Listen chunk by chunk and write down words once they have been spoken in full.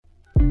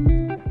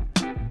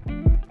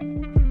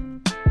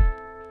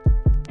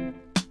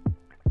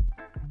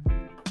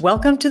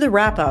Welcome to The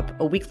Wrap Up,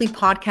 a weekly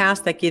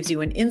podcast that gives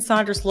you an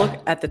insider's look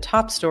at the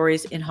top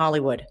stories in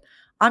Hollywood.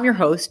 I'm your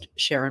host,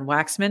 Sharon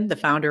Waxman, the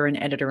founder and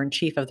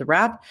editor-in-chief of The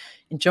Wrap,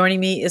 and joining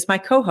me is my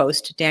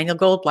co-host, Daniel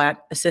Goldblatt,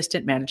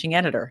 assistant managing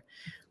editor.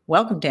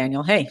 Welcome,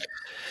 Daniel. Hey.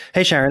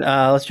 Hey, Sharon.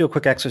 Let's do a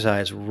quick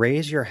exercise.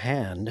 Raise your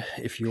hand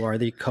if you are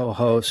the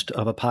co-host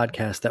of a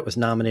podcast that was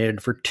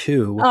nominated for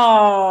 2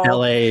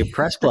 LA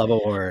Press Club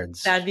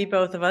Awards. That'd be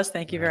both of us.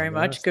 Thank you very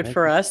much. Good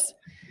for us.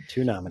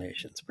 2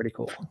 nominations. Pretty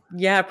cool.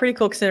 Yeah, pretty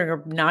cool considering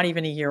we're not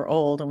even a year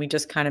old and we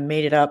just kind of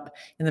made it up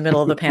in the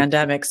middle of the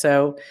pandemic.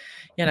 So,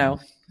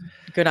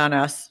 good on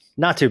us.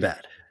 Not too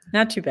bad.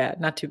 Not too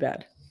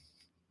bad.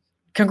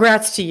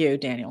 Congrats to you,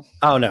 Daniel.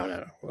 Oh,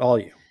 no. All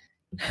you.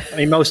 I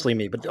mean, mostly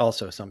me, but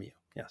also some of you.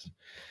 Yes.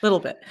 A little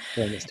bit.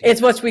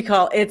 It's what we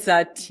call, it's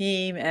a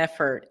team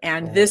effort.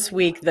 And This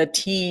week, the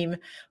team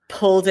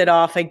pulled it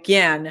off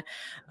again.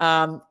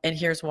 And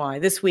here's why.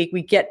 This week,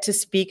 we get to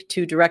speak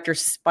to director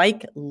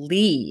Spike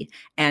Lee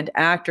and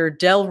actor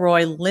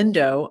Delroy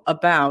Lindo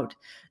about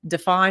Da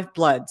 5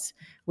 Bloods,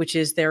 which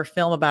is their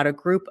film about a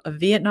group of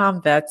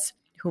Vietnam vets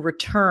who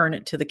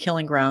return to the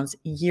killing grounds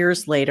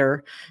years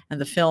later.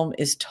 And the film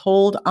is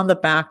told on the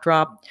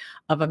backdrop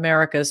of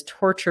America's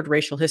tortured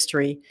racial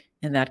history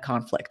in that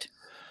conflict.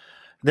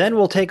 Then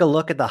we'll take a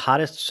look at the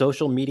hottest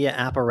social media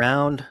app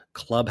around,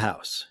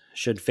 Clubhouse.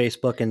 Should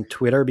Facebook and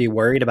Twitter be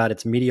worried about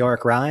its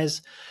meteoric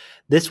rise?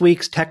 This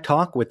week's Tech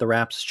Talk with The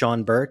Wrap's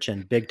Sean Birch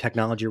and big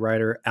technology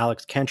writer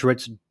Alex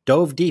Kentrowitz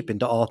dove deep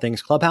into all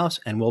things Clubhouse,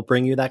 and we'll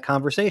bring you that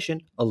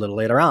conversation a little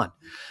later on.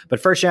 But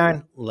first,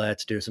 Sharon,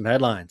 let's do some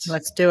headlines.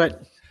 Let's do it.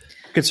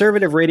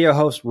 Conservative radio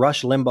host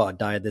Rush Limbaugh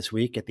died this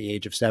week at the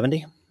age of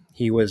 70.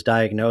 He was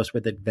diagnosed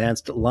with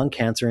advanced lung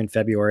cancer in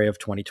February of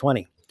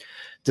 2020.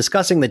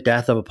 Discussing the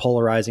death of a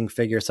polarizing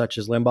figure such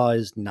as Limbaugh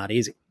is not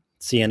easy.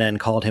 CNN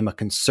called him a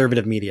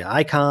conservative media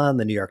icon.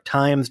 The New York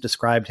Times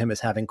described him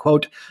as having,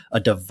 quote, a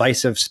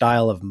divisive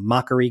style of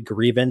mockery,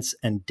 grievance,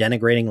 and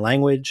denigrating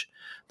language.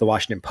 The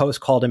Washington Post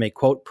called him a,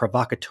 quote,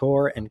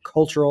 provocateur and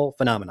cultural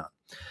phenomenon.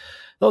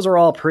 Those are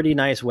all pretty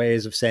nice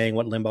ways of saying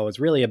what Limbaugh was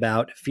really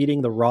about,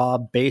 feeding the raw,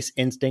 base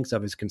instincts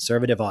of his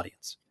conservative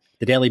audience.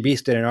 The Daily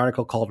Beast did an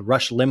article called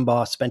Rush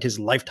Limbaugh Spent His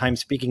Lifetime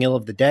Speaking Ill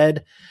of the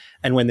Dead.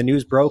 And when the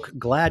news broke,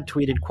 GLAAD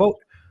tweeted, quote,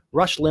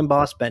 Rush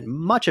Limbaugh spent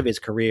much of his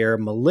career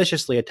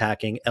maliciously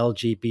attacking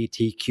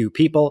LGBTQ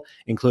people,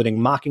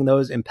 including mocking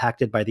those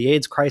impacted by the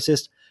AIDS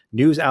crisis.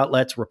 News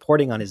outlets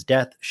reporting on his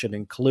death should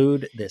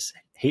include this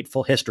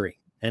hateful history,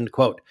 end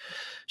quote.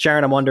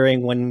 Sharon, I'm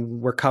wondering, when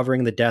we're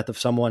covering the death of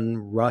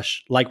someone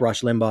like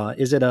Rush Limbaugh,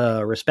 is it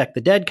a respect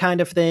the dead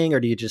kind of thing, or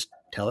do you just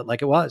tell it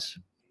like it was?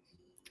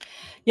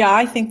 Yeah,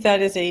 I think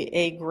that is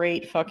a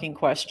great fucking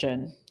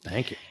question.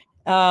 Thank you.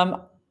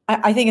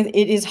 I think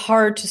it is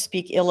hard to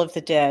speak ill of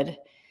the dead,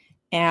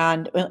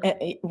 and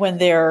when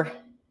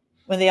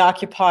they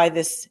occupy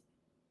this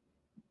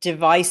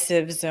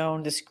divisive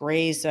zone, this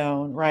gray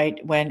zone,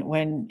 right?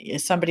 When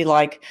somebody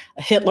like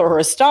a Hitler or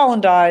a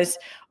Stalin dies,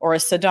 or a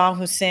Saddam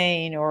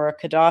Hussein or a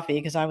Gaddafi,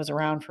 because I was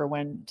around for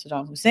when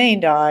Saddam Hussein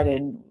died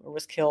and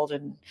was killed,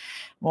 and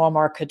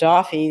Muammar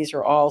Gaddafi, these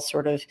are all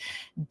sort of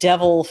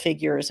devil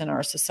figures in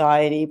our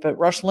society. But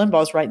Rush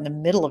Limbaugh is right in the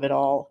middle of it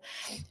all.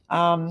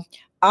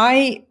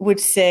 I would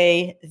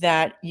say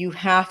that you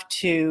have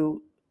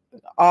to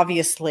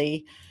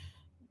obviously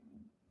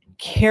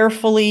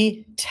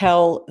carefully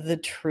tell the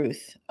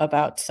truth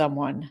about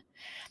someone.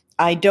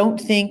 I don't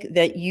think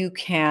that you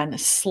can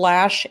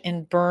slash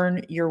and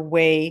burn your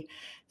way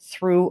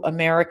through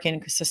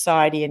American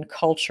society and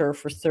culture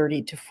for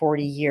 30 to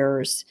 40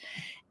 years.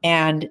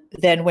 And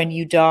then when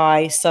you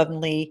die,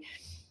 suddenly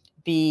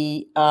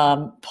be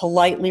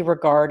politely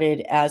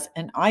regarded as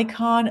an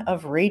icon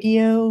of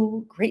radio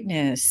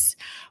greatness,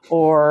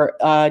 or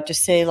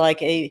just say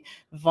like a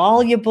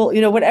voluble,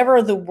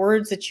 whatever the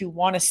words that you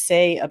want to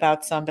say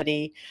about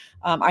somebody.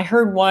 I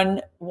heard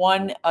one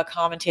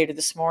commentator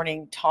this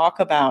morning talk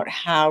about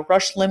how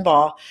Rush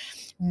Limbaugh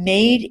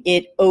made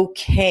it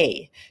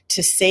okay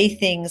to say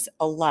things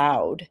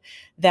aloud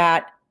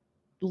that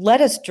led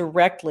us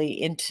directly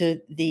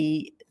into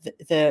the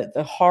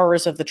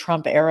horrors of the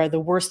Trump era, the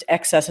worst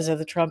excesses of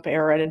the Trump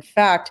era. And in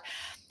fact,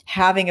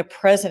 having a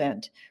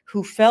president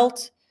who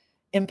felt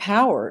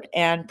empowered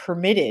and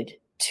permitted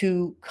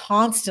to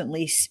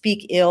constantly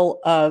speak ill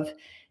of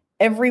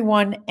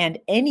everyone and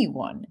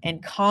anyone,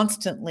 and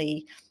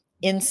constantly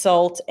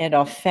insult and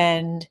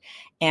offend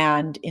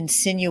and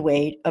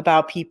insinuate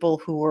about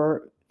people who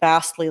were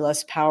vastly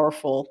less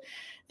powerful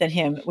than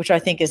him, which I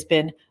think has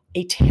been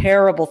a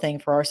terrible thing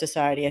for our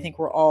society. I think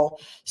we're all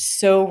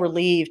so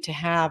relieved to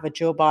have a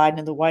Joe Biden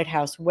in the White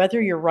House,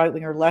 whether you're right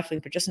wing or left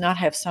wing, but just not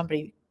have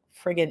somebody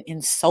friggin'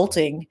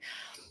 insulting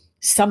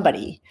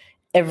somebody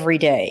every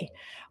day.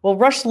 Well,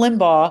 Rush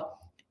Limbaugh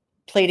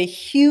played a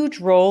huge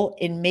role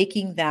in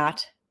making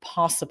that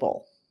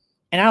possible.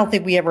 And I don't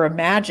think we ever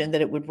imagined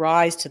that it would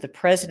rise to the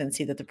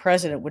presidency, that the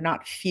president would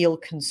not feel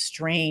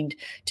constrained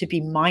to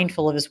be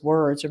mindful of his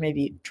words, or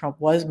maybe Trump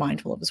was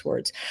mindful of his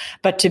words,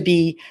 but to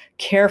be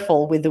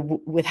careful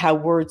with how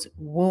words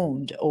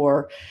wound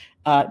or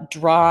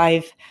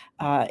drive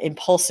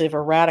impulsive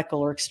or radical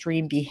or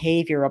extreme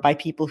behavior by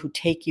people who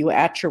take you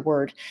at your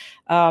word.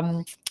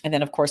 And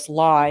then, of course,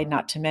 lie,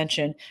 not to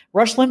mention.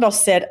 Rush Limbaugh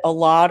said a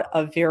lot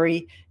of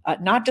very,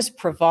 not just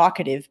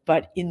provocative,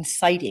 but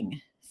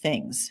inciting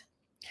things.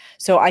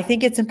 So I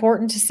think it's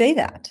important to say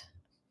that.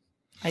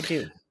 I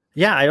do.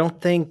 Yeah, I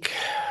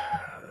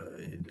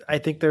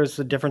think there's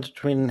a difference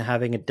between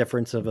having a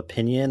difference of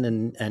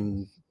opinion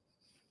and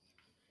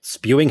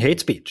spewing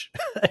hate speech.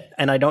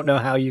 And I don't know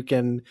how you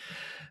can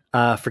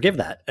forgive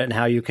that and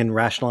how you can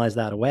rationalize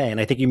that away. And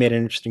I think you made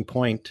an interesting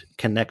point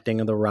connecting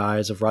the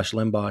rise of Rush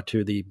Limbaugh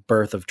to the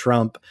birth of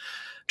Trump.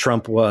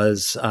 Trump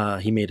was,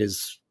 he made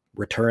his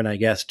return, I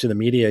guess, to the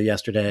media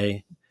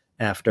yesterday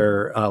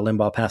after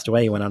Limbaugh passed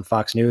away. He went on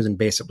Fox News and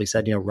basically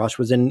said, Rush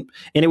was in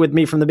it with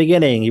me from the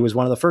beginning. He was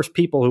one of the first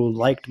people who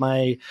liked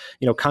my,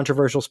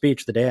 controversial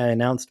speech the day I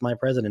announced my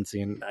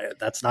presidency. And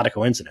that's not a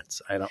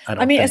coincidence.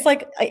 I mean, it's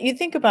like, you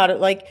think about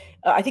it, like,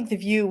 I think The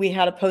View, we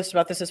had a post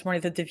about this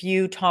morning, that The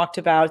View talked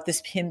about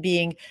him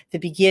being the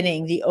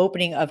beginning, the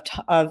opening of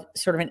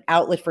sort of an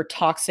outlet for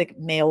toxic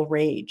male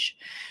rage.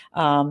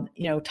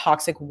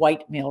 Toxic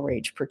white male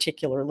rage,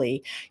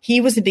 particularly.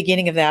 He was the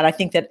beginning of that. I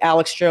think that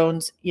Alex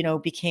Jones,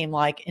 became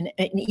like an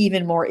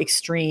even more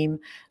extreme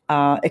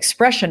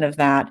expression of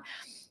that.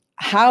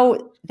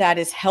 How that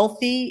is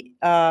healthy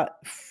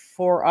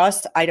for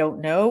us, I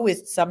don't know.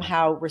 It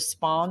somehow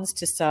responds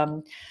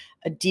to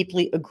a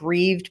deeply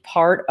aggrieved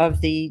part of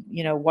the,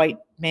 white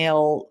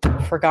male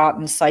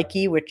forgotten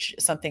psyche, which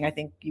is something I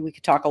think we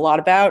could talk a lot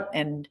about.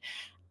 And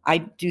I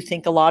do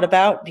think a lot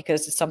about,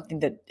 because it's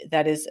something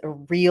that is a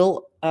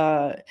real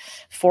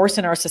force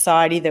in our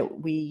society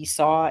that we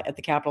saw at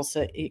the Capitol,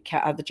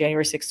 at the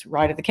January 6th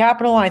riot at the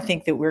Capitol. And I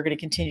think that we're going to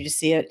continue to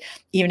see it,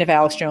 even if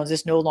Alex Jones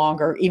is no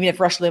longer, even if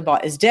Rush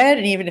Limbaugh is dead,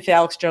 and even if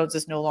Alex Jones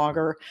is no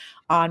longer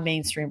on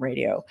mainstream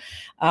radio.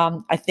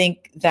 I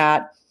think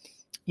that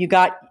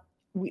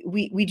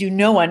we do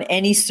no one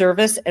any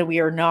service, and we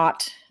are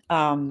not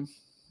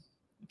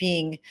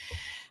being,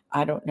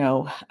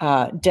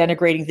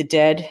 denigrating the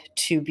dead,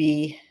 to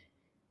be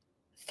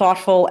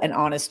thoughtful and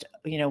honest,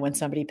 when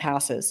somebody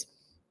passes,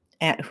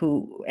 and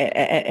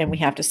we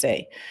have to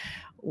say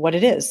what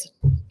it is.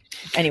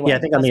 Anyway. Yeah, I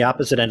think on the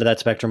opposite end of that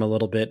spectrum a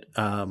little bit,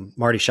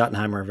 Marty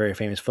Schottenheimer, a very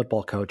famous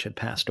football coach, had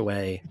passed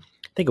away,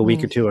 I think a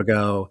week or two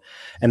ago.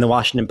 And the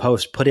Washington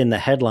Post put in the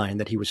headline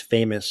that he was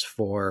famous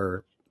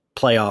for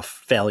playoff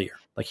failure.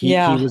 Like he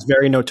was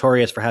very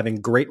notorious for having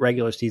great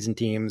regular season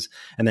teams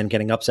and then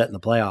getting upset in the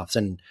playoffs.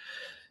 And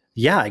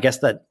yeah, I guess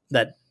that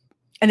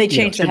and they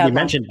changed the headline,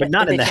 mentioned, but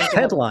not in the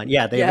headline.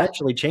 Yeah, they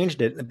eventually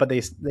changed it, but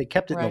they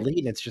kept it in the lead.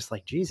 And it's just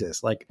like,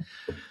 Jesus, like,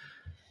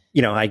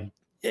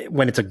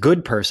 when it's a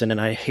good person, and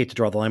I hate to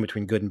draw the line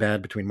between good and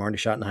bad, between Marty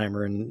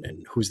Schottenheimer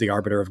and who's the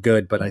arbiter of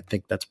good, but I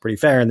think that's pretty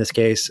fair in this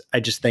case. I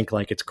just think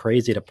like it's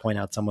crazy to point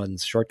out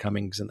someone's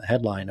shortcomings in the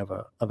headline of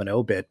an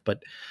obit,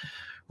 but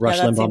Rush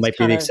Limbaugh might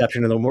be the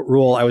exception to the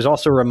rule. I was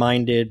also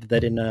reminded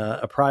that in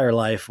a prior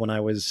life, when I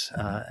was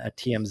at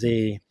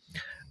TMZ,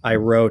 I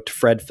wrote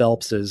Fred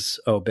Phelps's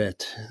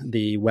obit,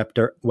 the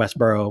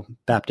Westboro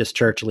Baptist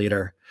Church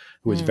leader,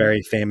 who was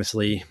very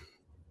famously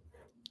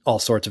all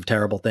sorts of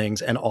terrible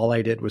things. And all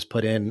I did was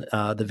put in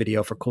the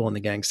video for Kool and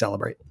the Gang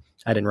Celebrate.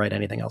 I didn't write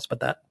anything else but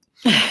that.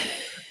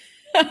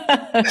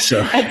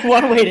 So that's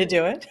one way to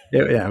do it.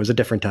 It was a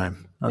different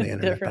time on the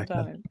internet. Different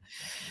time.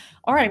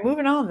 All right,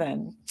 moving on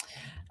then.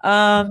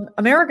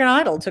 American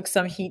Idol took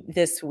some heat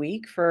this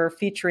week for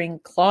featuring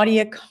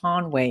Claudia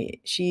Conway.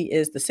 She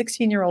is the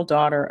 16-year-old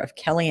daughter of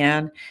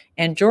Kellyanne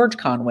and George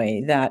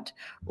Conway, that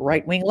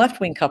right-wing,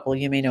 left-wing couple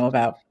you may know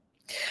about.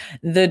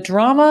 The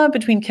drama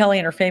between Kelly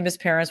and her famous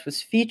parents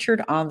was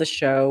featured on the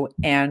show,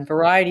 and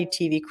Variety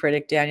TV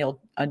critic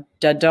Daniel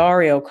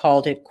Daddario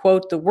called it,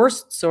 quote, the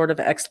worst sort of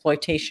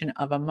exploitation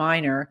of a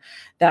minor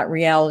that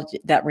reality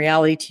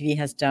TV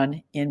has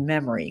done in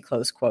memory,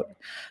 close quote.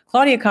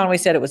 Claudia Conway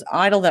said it was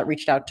Idol that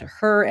reached out to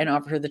her and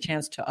offered her the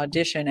chance to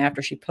audition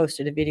after she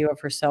posted a video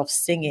of herself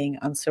singing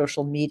on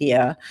social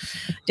media.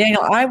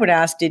 Daniel, I would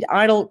ask, did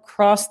Idol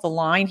cross the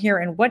line here?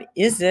 And what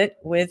is it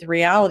with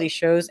reality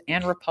shows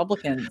and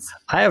Republicans?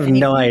 I have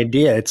no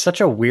idea. It's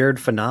such a weird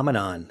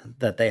phenomenon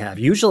that they have.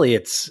 Usually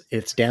it's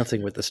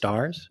Dancing with the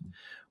Stars,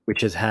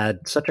 which has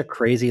had such a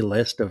crazy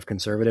list of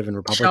conservative and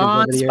Republican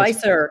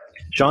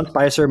Sean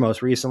Spicer,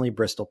 most recently,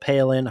 Bristol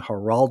Palin,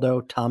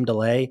 Geraldo, Tom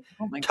DeLay,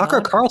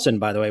 Tucker Carlson,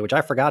 by the way, which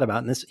I forgot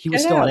about. And he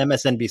was still on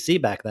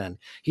MSNBC back then.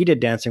 He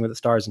did Dancing with the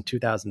Stars in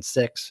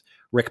 2006.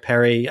 Rick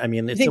Perry. I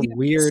mean, it's a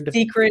weird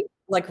secret,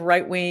 like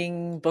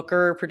right-wing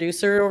booker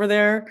producer over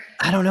there.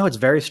 I don't know. It's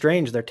very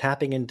strange. They're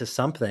tapping into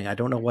something. I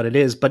don't know what it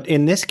is. But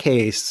in this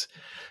case,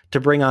 to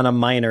bring on a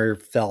minor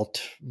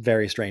felt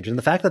very strange. And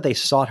the fact that they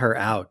sought her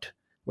out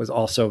was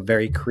also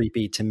very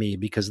creepy to me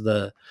because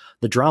the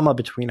drama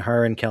between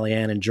her and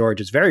Kellyanne and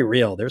George is very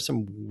real. There's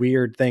some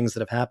weird things that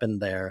have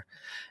happened there.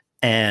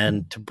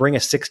 And to bring a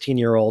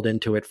 16-year-old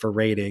into it for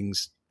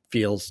ratings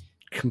feels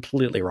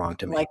completely wrong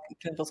to me. Like,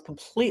 it feels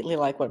completely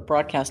like what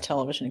broadcast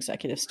television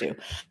executives do.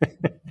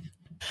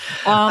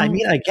 I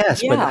mean, I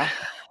guess, yeah. but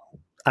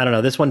I don't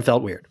know. This one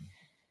felt weird.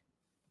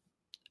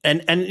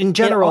 And in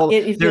general,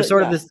 there's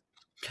sort of this,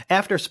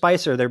 after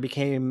Spicer, there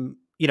became,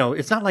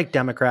 it's not like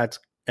Democrats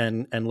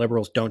and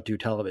liberals don't do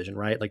television,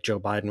 right? Like Joe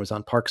Biden was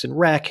on Parks and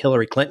Rec,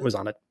 Hillary Clinton was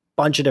on a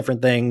bunch of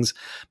different things,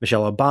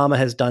 Michelle Obama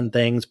has done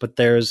things, but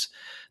there's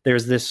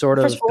this sort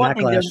of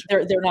backlash.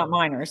 They're not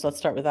minors. Let's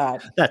start with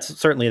that. That's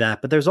certainly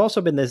that. But there's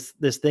also been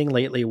this thing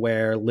lately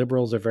where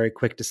liberals are very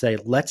quick to say,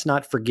 let's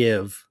not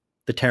forgive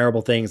the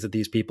terrible things that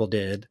these people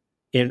did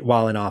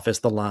while in office,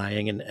 the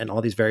lying and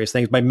all these various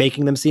things, by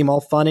making them seem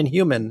all fun and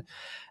human.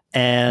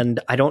 And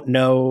I don't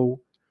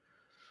know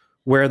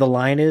where the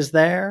line is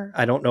there.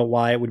 I don't know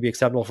why it would be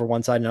acceptable for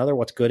one side and another,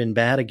 what's good and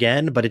bad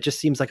again, but it just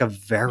seems like a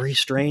very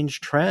strange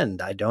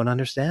trend. I don't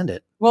understand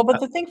it. Well, but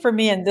the thing for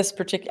me in this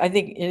particular, I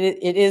think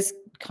it is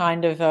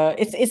kind of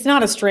it's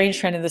not a strange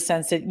trend in the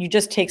sense that you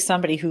just take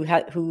somebody who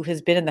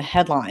has been in the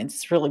headlines.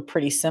 It's really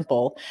pretty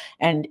simple.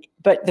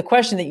 But the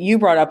question that you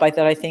brought up, that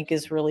I think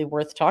is really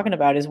worth talking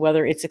about, is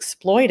whether it's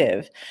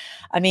exploitive.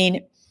 I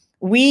mean,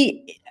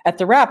 we at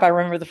the Wrap, I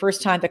remember the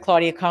first time that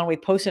Claudia Conway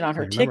posted on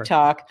her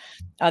TikTok,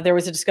 there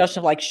was a discussion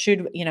of like,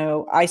 should,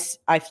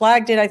 I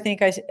flagged it, I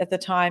think at the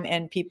time,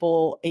 and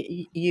people,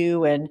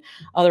 you and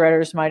other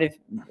editors might have,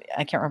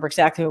 I can't remember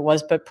exactly who it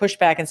was, but pushed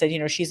back and said,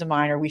 she's a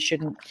minor. We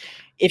shouldn't,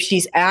 if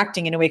she's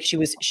acting in a way,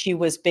 she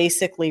was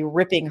basically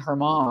ripping her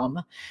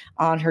mom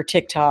on her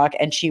TikTok,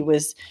 and she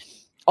was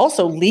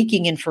also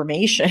leaking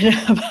information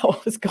about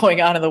what was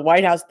going on in the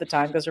White House at the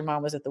time, because her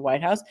mom was at the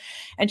White House.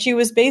 And she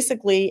was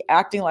basically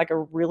acting like a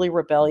really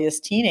rebellious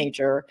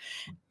teenager.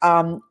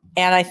 And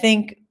I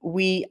think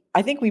we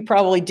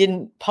probably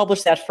didn't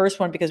publish that first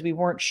one because we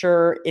weren't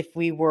sure if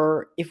we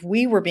were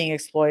being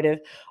exploitive,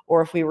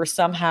 or if we were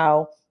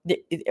somehow,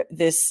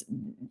 this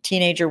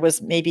teenager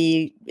was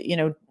maybe,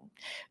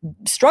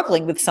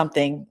 struggling with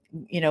something,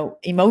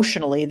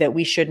 emotionally, that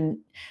we shouldn't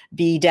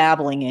be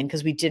dabbling in,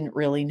 because we didn't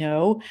really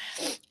know.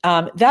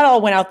 That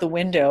all went out the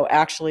window,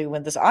 actually,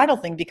 when this Idol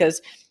thing,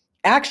 because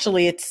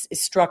actually it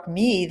struck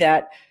me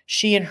that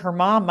she and her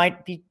mom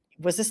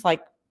was this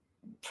like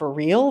for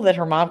real, that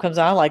her mom comes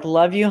on like,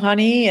 love you,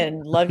 honey,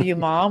 and love you,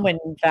 mom, when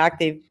in fact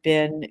they've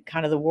been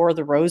kind of the War of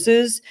the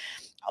Roses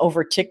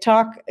over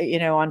TikTok,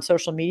 on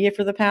social media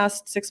for the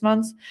past 6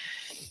 months.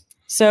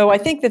 So I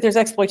think that there's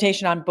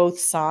exploitation on both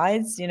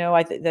sides.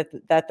 I think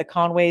that the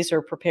Conways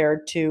are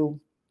prepared to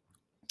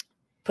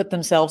put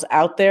themselves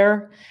out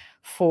there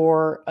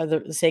for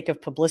the sake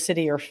of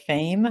publicity or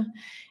fame,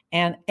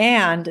 and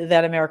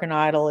that American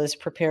Idol is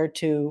prepared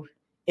to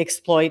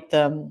exploit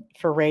them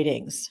for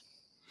ratings.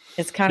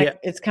 It's kind of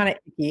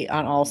icky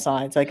on all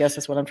sides, I guess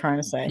is what I'm trying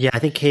to say. Yeah, I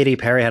think Katy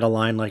Perry had a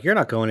line like, "You're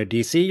not going to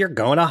DC, you're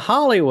going to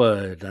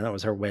Hollywood." And that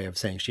was her way of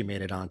saying she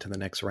made it on to the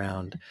next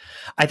round.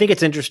 I think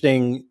it's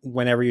interesting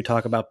whenever you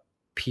talk about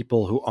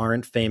people who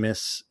aren't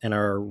famous and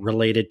are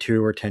related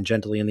to or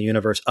tangentially in the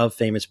universe of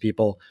famous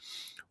people,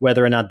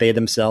 whether or not they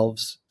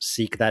themselves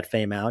seek that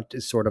fame out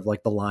is sort of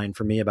like the line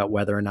for me about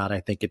whether or not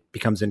I think it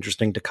becomes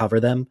interesting to cover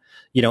them.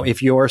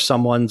 If you're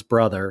someone's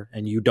brother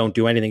and you don't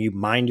do anything, you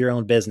mind your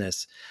own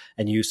business,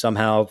 and you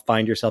somehow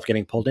find yourself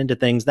getting pulled into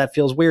things, that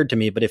feels weird to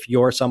me. But if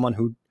you're someone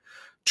who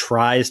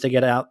tries to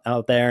get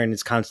out there and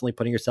is constantly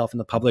putting yourself in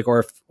the public,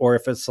 or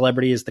if a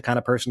celebrity is the kind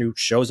of person who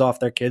shows off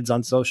their kids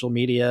on social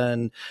media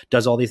and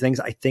does all these things,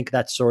 I think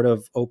that sort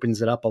of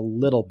opens it up a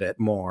little bit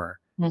more.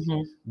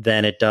 Mm-hmm.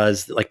 Than it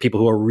does like people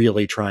who are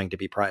really trying to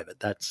be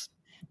private.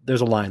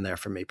 There's a line there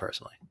for me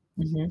personally.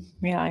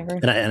 Mm-hmm. Yeah, I agree.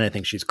 And I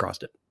think she's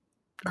crossed it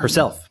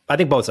herself. Mm-hmm. I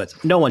think both sides.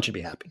 No one should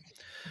be happy.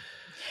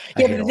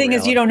 Yeah, but the thing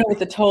is, you don't know what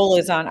the toll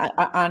is on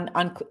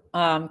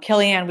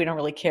Kellyanne. We don't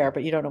really care,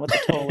 but you don't know what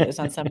the toll is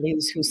on somebody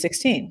who's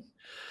 16.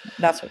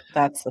 That's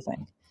the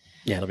thing.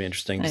 Yeah, it'll be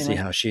interesting to see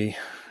how she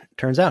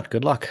turns out.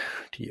 Good luck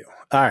to you.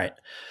 All right.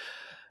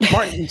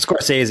 Martin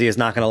Scorsese is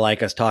not going to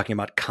like us talking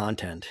about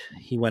content.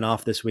 He went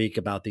off this week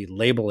about the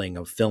labeling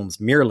of films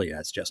merely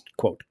as just,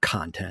 quote,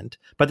 content.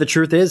 But the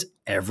truth is,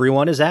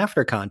 everyone is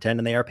after content,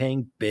 and they are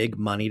paying big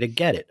money to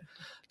get it.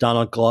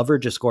 Donald Glover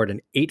just scored an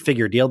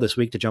 8-figure deal this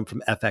week to jump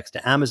from FX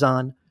to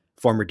Amazon.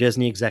 Former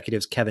Disney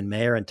executives Kevin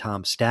Mayer and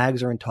Tom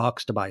Staggs are in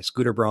talks to buy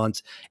Scooter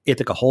Braun's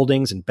Ithaca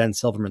Holdings and Ben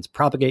Silverman's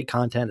Propagate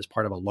content as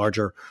part of a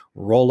larger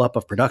roll-up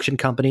of production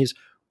companies.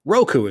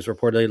 Roku is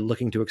reportedly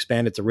looking to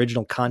expand its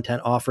original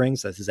content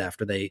offerings. This is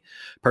after they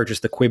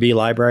purchased the Quibi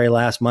library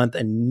last month,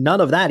 and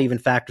none of that even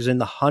factors in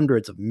the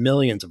hundreds of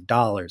millions of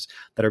dollars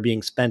that are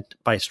being spent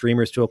by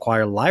streamers to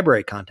acquire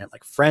library content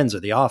like Friends or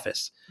The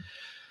Office.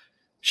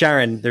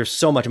 Sharon, there's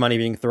so much money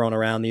being thrown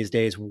around these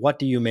days. What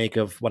do you make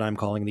of what I'm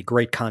calling the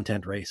great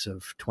content race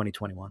of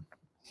 2021?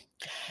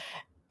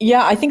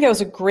 Yeah, I think that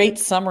was a great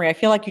summary. I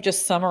feel like you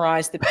just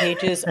summarized the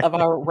pages of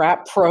our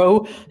Wrap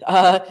Pro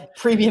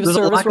premium There's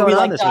a service lot where we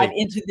going on like this dive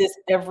week. into this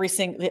every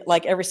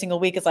single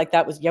week. It's like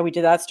that was, yeah, we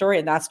did that story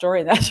and that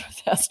story and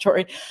that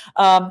story.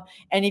 And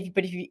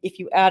if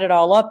you add it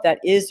all up, that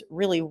is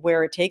really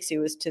where it takes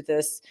you, is to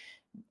this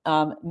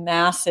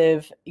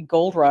massive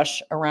gold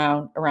rush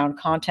around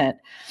content.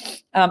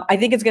 I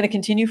think it's going to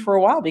continue for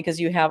a while because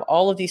you have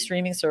all of these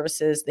streaming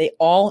services. They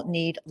all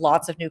need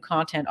lots of new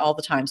content all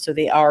the time. So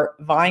they are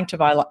vying to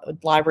buy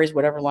libraries,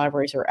 whatever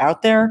libraries are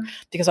out there,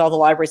 because all the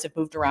libraries have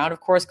moved around,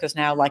 of course, because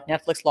now like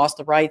Netflix lost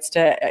the rights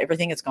to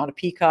everything. It's gone to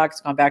Peacock.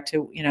 It's gone back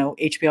to,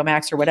 HBO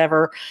Max or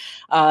whatever.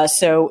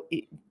 So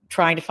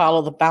trying to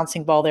follow the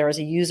bouncing ball there as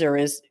a user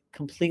is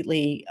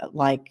completely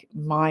like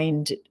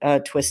mind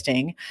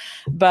twisting.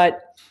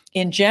 But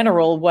in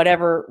general,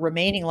 whatever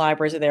remaining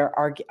libraries are there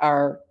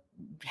are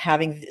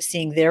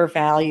seeing their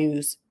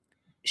values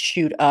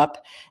shoot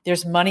up.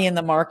 There's money in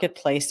the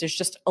marketplace. There's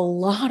just a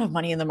lot of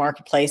money in the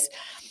marketplace.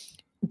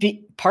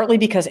 Partly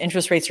because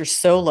interest rates are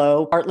so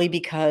low, partly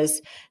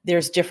because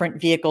there's different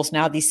vehicles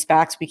now, these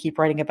SPACs we keep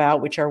writing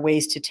about, which are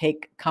ways to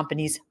take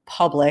companies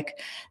public.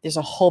 There's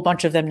a whole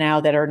bunch of them now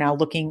that are now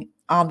looking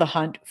on the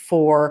hunt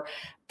for,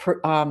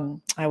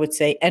 I would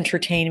say,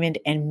 entertainment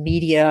and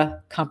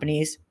media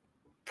companies,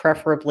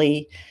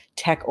 preferably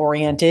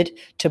tech-oriented,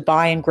 to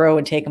buy and grow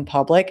and take them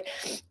public.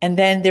 And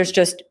then there's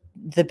just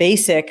the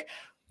basic,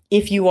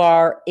 if you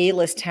are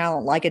A-list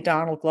talent like a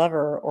Donald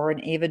Glover or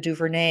an Ava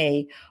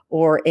DuVernay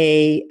or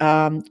a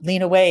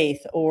Lena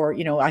Waithe, or,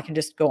 I can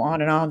just go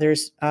on and on.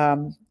 There's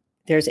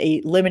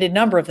a limited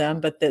number of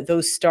them, but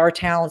those star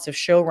talents of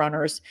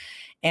showrunners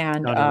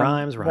and Shonda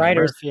Rhimes, Ryan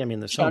writers. Murphy. I mean,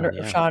 there's so many.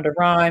 Yeah. Shonda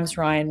Rhimes,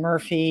 Ryan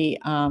Murphy,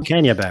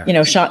 Kenya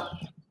Barris.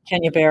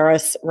 Kenya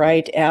Barris,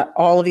 right?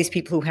 All of these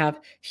people who have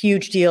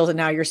huge deals, and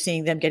now you're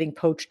seeing them getting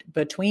poached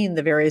between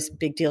the various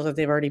big deals that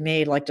they've already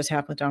made, like just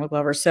happened with Donald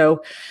Glover.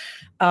 So,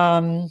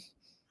 and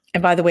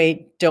by the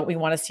way, don't we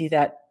want to see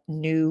that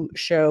new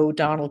show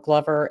Donald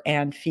Glover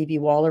and Phoebe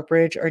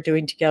Waller-Bridge are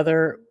doing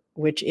together,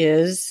 which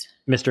is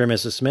Mr. and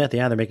Mrs. Smith?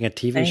 Yeah, they're making a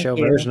TV show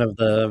version of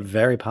the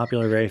very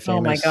popular, very famous.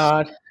 Oh my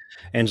God,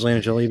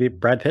 Angelina Jolie,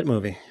 Brad Pitt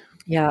movie.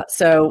 Yeah,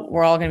 so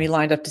we're all going to be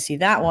lined up to see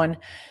that one.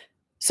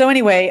 So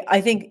anyway,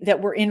 I think that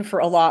we're in for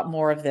a lot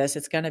more of this.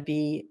 It's going to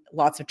be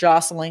lots of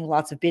jostling,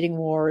 lots of bidding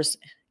wars.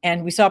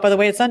 And we saw it, by the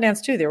way, at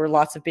Sundance too. There were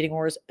lots of bidding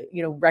wars,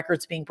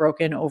 records being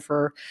broken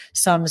over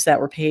sums that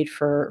were paid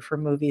for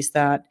movies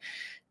that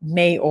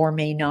may or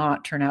may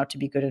not turn out to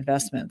be good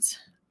investments.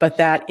 But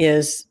that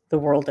is the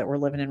world that we're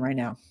living in right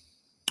now.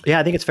 Yeah,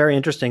 I think it's very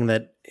interesting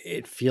that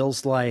it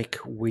feels like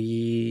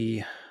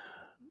we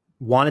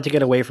wanted to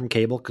get away from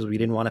cable because we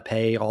didn't want to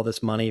pay all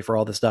this money for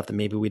all this stuff that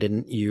maybe we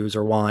didn't use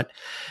or want.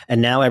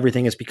 And now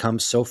everything has become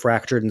so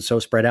fractured and so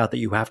spread out that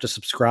you have to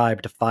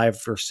subscribe to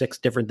 5 or 6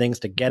 different things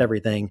to get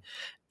everything.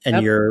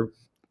 And You're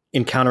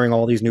encountering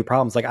all these new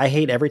problems. Like, I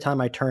hate every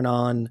time I turn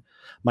on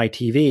my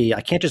TV,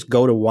 I can't just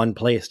go to one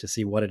place to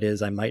see what it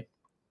is I might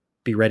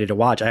be ready to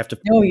watch. I have to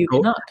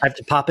I have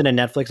to pop into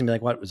Netflix and be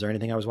like, what, was there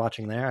anything I was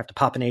watching there? I have to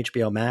pop in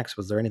HBO Max.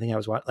 Was there anything I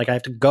was watching? Like, I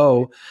have to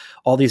go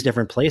all these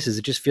different places.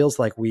 It just feels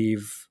like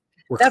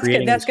that's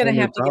going to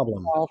have to get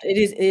involved.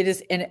 It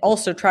is. And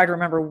also try to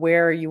remember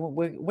where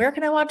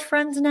can I watch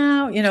Friends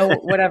now?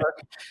 Whatever.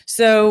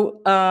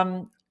 So,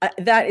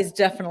 that is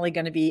definitely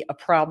going to be a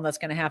problem that's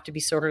going to have to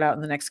be sorted out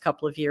in the next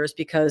couple of years,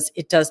 because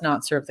it does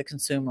not serve the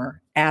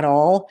consumer at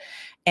all.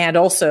 And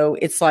also,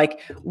 it's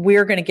like,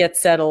 we're going to get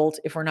settled,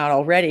 if we're not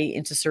already,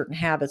 into certain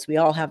habits. We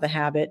all have the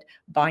habit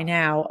by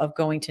now of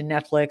going to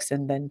Netflix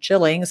and then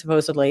chilling,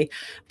 supposedly.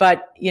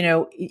 But,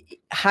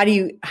 how do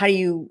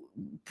you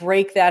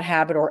break that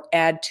habit or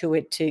add to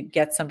it to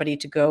get somebody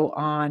to go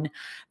on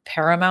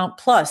Paramount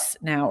Plus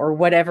now, or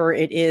whatever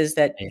it is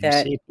that is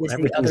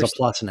everything's a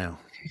plus now.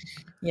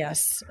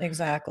 Yes,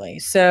 exactly.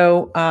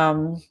 So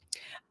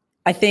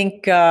I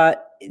think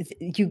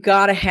you've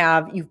got to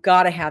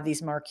have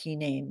these marquee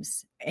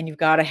names, and you've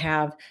got to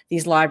have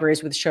these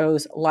libraries with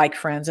shows like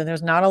Friends, and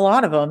there's not a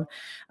lot of them,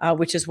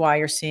 which is why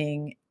you're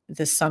seeing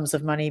the sums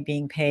of money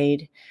being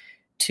paid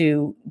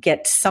to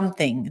get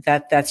something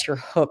that's your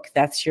hook,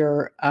 that's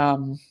your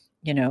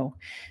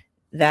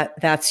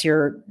that's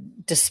your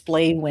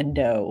display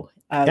window.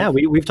 Yeah,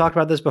 we've talked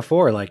about this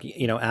before. Like,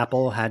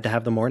 Apple had to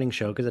have the morning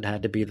show because it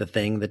had to be the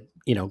thing that,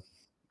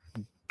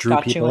 drew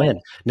people in.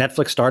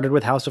 Netflix started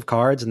with House of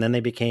Cards, and then they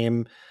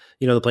became,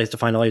 the place to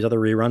find all these other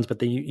reruns.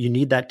 But you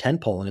need that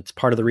tentpole. And it's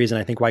part of the reason,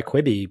 I think, why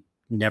Quibi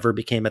never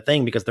became a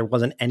thing, because there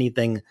wasn't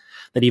anything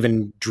that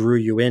even drew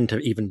you in to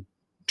even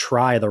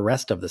try the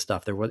rest of the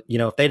stuff. There was,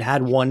 if they'd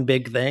had one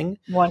big thing,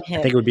 I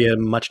think it would be a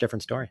much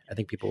different story. I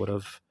think people would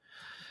have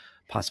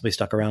possibly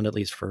stuck around at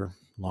least for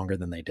longer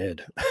than they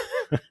did.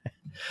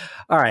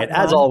 All right.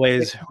 As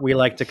always, we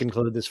like to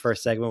conclude this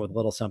first segment with a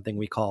little something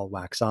we call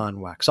Wax On,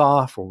 Wax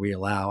Off, where we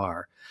allow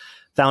our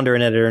founder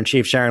and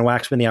editor-in-chief, Sharon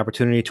Waxman, the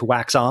opportunity to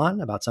wax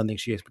on about something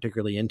she is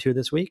particularly into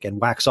this week,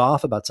 and wax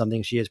off about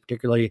something she is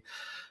particularly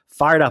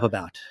fired up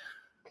about.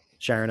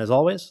 Sharon, as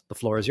always, the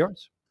floor is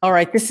yours. All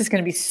right. This is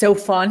going to be so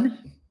fun.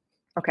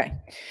 Okay.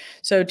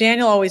 So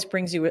Daniel always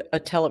brings you a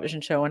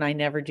television show, and I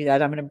never do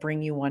that. I'm going to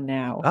bring you one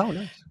now. Oh,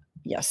 nice.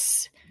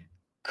 Yes.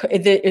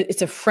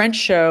 It's a French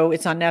show.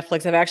 It's on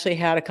Netflix. I've actually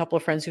had a couple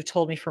of friends who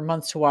told me for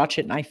months to watch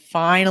it, and I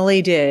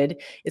finally did.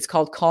 It's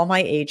called Call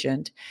My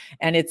Agent.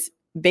 And it's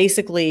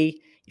basically,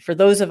 for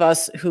those of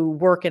us who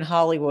work in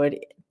Hollywood,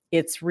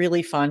 it's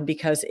really fun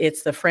because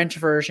it's the French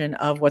version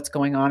of what's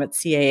going on at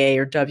CAA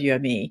or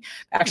WME,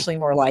 actually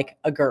more like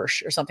a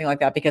Gersh or something like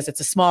that, because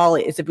it's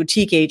a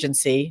boutique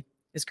agency.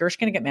 Is Gersh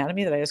going to get mad at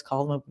me that I just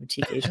called them a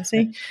boutique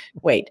agency?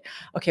 Wait,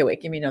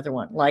 give me another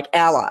one. Like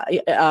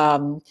Ally.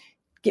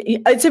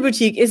 It's a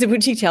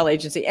boutique talent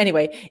agency.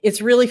 Anyway,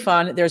 it's really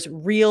fun. There's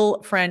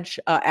real French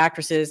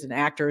actresses and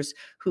actors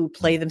who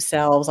play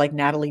themselves, like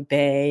Natalie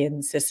Bay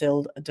and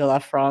Cécile de la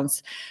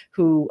France,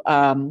 who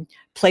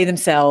play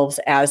themselves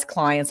as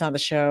clients on the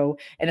show.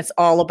 And it's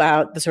all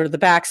about the sort of the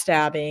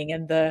backstabbing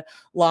and the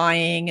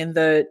lying and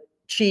the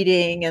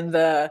cheating and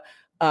the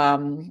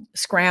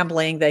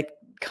scrambling that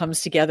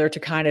comes together to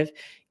kind of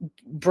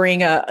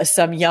bring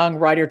some young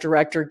writer,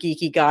 director,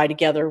 geeky guy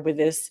together with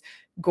this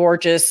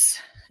gorgeous,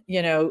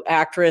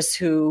 actress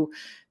who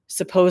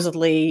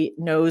supposedly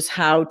knows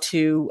how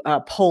to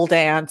pole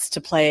dance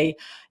to play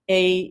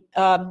a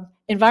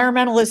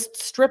environmentalist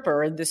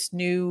stripper in this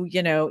new,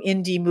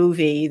 indie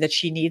movie that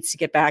she needs to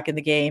get back in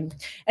the game.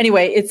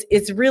 Anyway,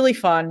 it's really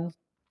fun.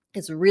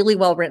 It's really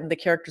well written. The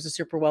characters are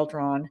super well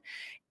drawn.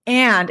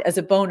 And as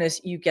a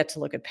bonus, you get to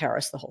look at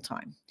Paris the whole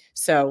time.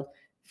 So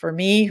for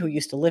me, who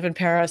used to live in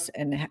Paris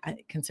and I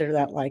consider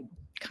that like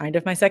kind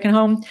of my second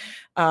home,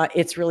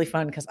 it's really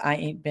fun because I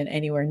ain't been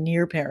anywhere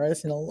near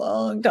Paris in a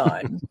long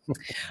time.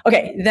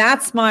 Okay,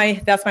 that's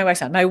my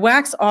wax on. My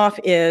wax off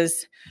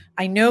is,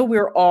 I know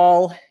we're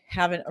all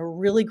having a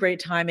really great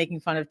time making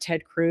fun of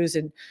Ted Cruz,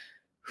 and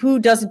who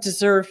doesn't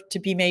deserve to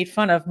be made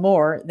fun of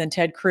more than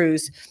Ted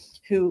Cruz,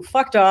 who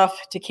fucked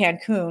off to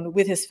Cancun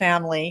with his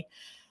family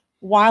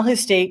while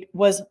his state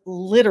was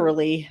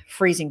literally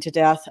freezing to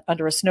death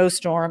under a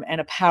snowstorm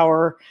and a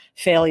power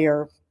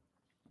failure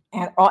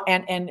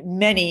and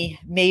many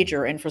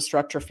major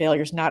infrastructure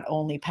failures, not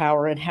only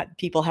power, and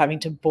people having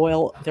to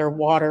boil their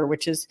water,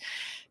 which is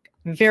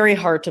very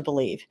hard to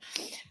believe.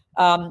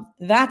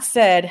 That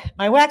said,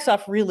 my wax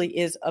off really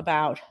is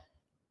about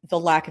the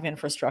lack of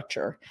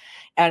infrastructure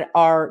and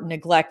our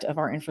neglect of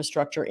our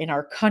infrastructure in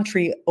our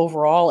country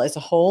overall as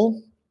a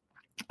whole.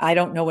 I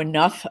don't know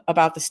enough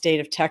about the state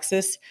of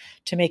Texas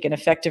to make an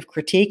effective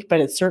critique,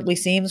 but it certainly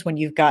seems when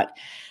you've got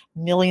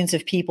millions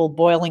of people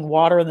boiling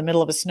water in the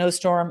middle of a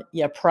snowstorm,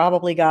 you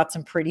probably got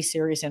some pretty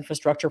serious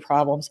infrastructure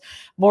problems.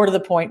 More to the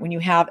point, when you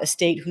have a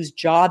state whose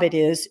job it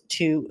is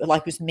to,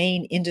 like, whose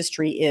main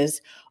industry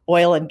is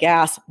oil and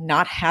gas,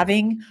 not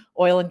having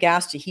oil and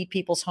gas to heat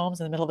people's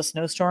homes in the middle of a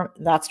snowstorm,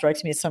 that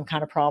strikes me as some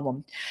kind of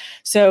problem.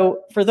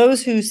 So for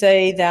those who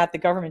say that the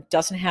government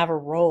doesn't have a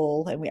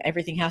role and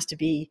everything has to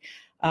be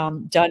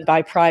done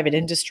by private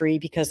industry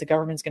because the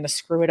government's going to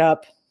screw it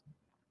up,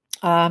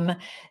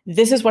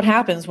 this is what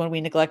happens when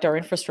we neglect our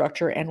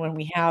infrastructure and when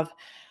we have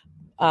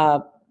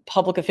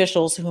public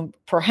officials who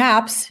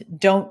perhaps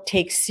don't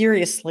take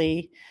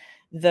seriously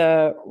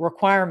the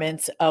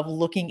requirements of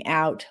looking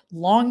out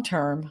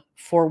long-term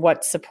for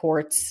what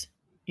supports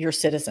your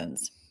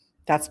citizens.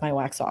 That's my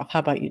wax off. How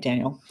about you,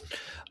 Daniel?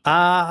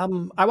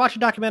 I watched a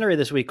documentary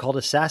this week called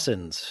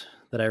Assassins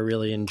that I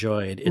really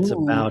enjoyed. It's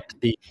about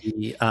the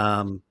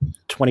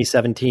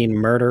 2017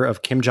 murder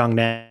of Kim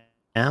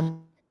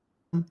Jong-nam.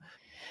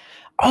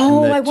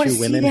 Oh, I want to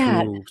see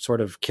that. Who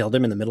sort of killed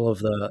him in the middle of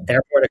the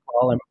airport.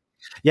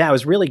 Yeah, it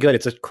was really good.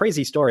 It's a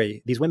crazy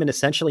story. These women,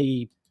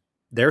 essentially,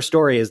 their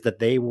story is that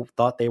they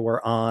thought they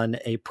were on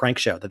a prank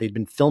show, that they'd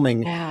been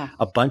filming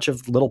a bunch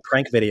of little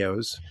prank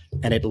videos,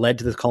 and it led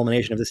to the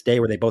culmination of this day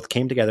where they both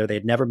came together.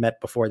 They'd never met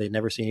before. They'd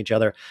never seen each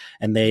other.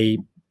 And they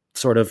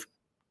sort of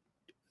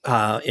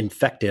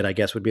infected, I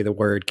guess would be the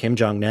word, Kim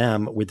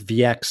Jong-nam with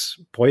VX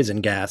poison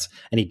gas,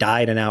 and he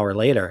died an hour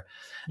later.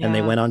 And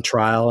they went on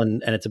trial,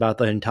 and it's about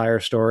the entire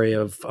story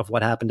of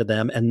what happened to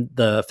them. And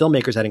the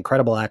filmmakers had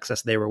incredible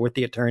access. They were with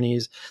the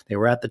attorneys. They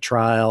were at the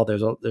trial.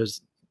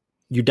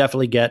 You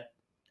definitely get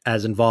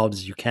as involved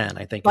as you can,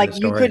 I think. Like,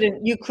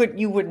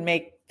 you wouldn't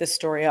make this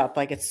story up.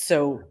 Like, it's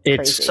so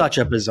crazy. It's such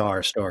a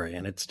bizarre story,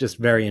 and it's just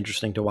very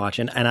interesting to watch.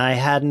 And I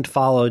hadn't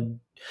followed,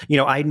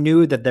 I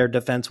knew that their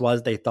defense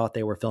was they thought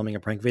they were filming a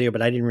prank video,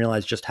 but I didn't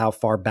realize just how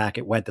far back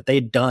it went, that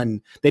they'd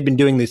been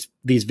doing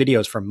these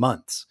videos for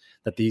months.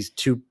 That they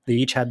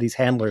each had these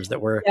handlers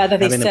that were that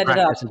they set it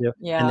up.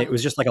 And it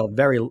was just like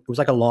it was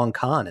like a long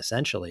con,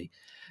 essentially.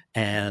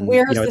 And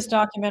where is this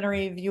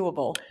documentary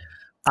viewable?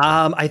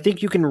 I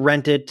think you can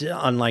rent it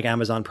on like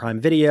Amazon Prime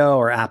Video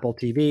or Apple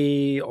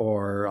TV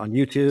or on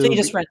YouTube. So you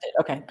just rent it.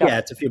 Okay. Yeah,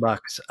 it's a few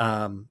bucks.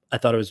 I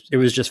thought it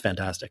was just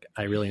fantastic.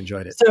 I really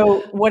enjoyed it. So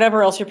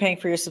whatever else you're paying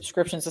for your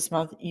subscriptions this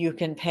month, you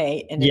can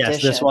pay in addition.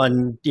 Yes, this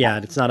one,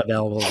 it's not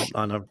available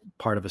on a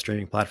part of a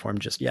streaming platform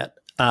just yet.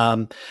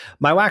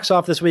 My wax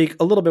off this week,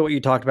 a little bit what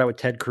you talked about with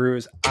Ted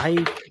Cruz.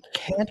 I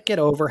can't get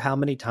over how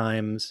many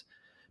times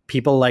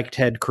people like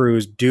Ted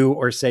Cruz do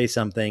or say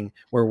something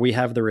where we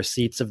have the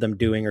receipts of them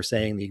doing or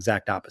saying the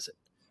exact opposite.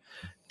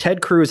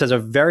 Ted Cruz has a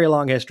very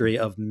long history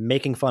of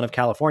making fun of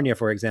California,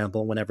 for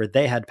example, whenever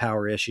they had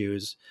power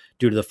issues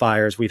due to the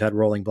fires. We've had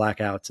rolling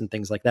blackouts and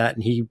things like that.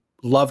 And he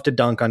loved to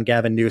dunk on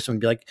Gavin Newsom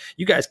and be like,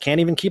 you guys can't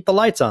even keep the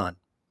lights on.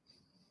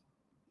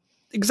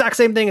 Exact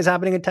same thing is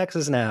happening in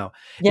Texas now.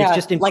 Yeah, it's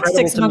just incredible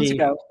like 6 months to me.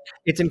 ago.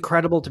 It's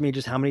incredible to me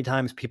just how many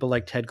times people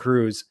like Ted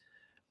Cruz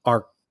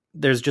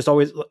there's just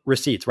always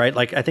receipts, right?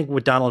 Like I think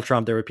with Donald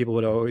Trump, there were people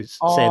would always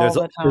say there's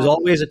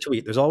always a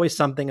tweet. There's always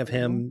something of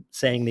him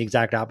saying the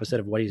exact opposite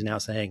of what he's now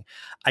saying.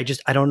 I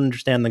don't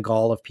understand the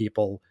gall of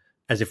people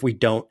as if we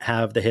don't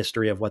have the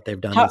history of what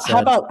they've done. How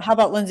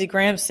about Lindsey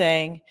Graham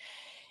saying,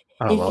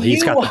 oh, well,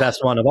 he's got the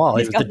best one of all.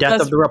 It was the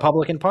death of the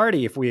Republican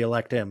Party if we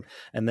elect him.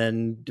 And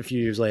then a few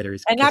years later,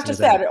 he's... And not just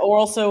that, or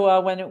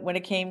also when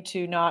it came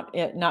to not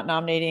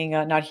nominating,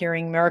 not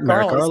hearing Merrick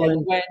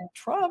Garland. When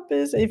Trump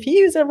if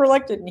he was ever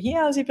elected and he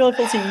has the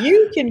ability,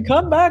 you can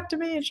come back to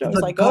me and show. It's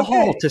like,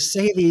 okay. To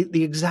say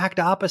the exact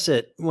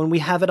opposite when we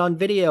have it on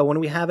video, when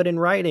we have it in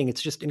writing,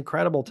 it's just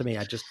incredible to me.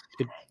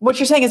 What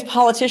you're saying is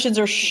politicians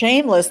are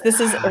shameless. This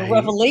is a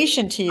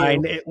revelation to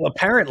you.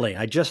 Apparently,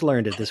 I just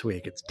learned it this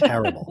week. It's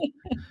terrible.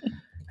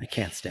 I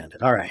can't stand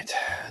it. All right.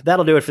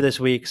 That'll do it for this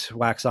week's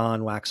Wax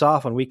On, Wax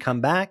Off. When we come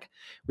back,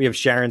 we have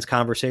Sharon's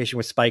conversation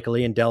with Spike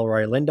Lee and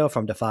Delroy Lindo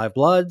from Da 5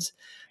 Bloods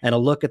and a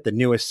look at the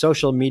newest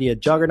social media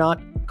juggernaut,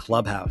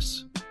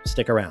 Clubhouse.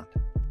 Stick around.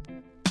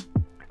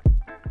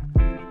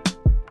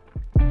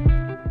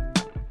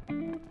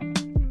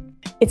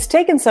 It's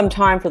taken some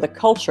time for the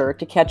culture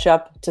to catch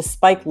up to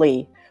Spike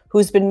Lee,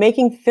 who's been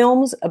making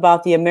films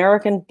about the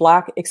American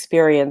Black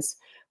experience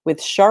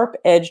with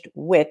sharp-edged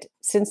wit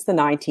since the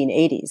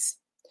 1980s.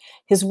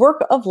 His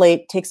work of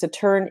late takes a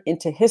turn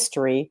into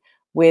history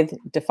with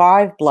Da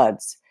 5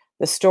 Bloods,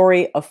 the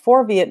story of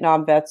 4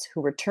 Vietnam vets who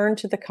returned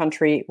to the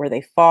country where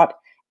they fought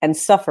and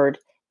suffered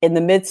in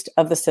the midst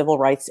of the civil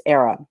rights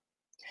era.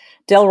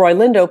 Delroy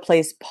Lindo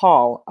plays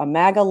Paul, a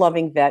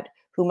MAGA-loving vet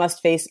who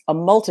must face a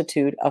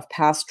multitude of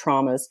past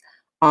traumas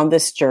on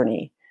this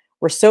journey.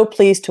 We're so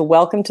pleased to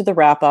welcome to the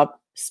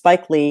wrap-up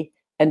Spike Lee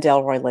and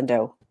Delroy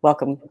Lindo.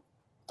 Welcome.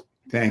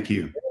 Thank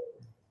you.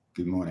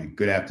 Good morning.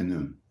 Good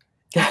afternoon.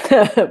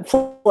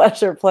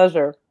 Pleasure.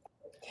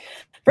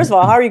 First of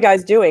all, how are you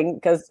guys doing?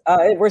 Because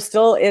we're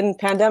still in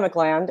pandemic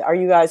land. Are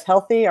you guys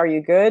healthy? Are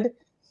you good?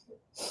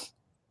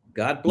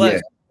 God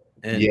bless.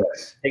 Yes. And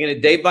taking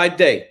it day by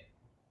day.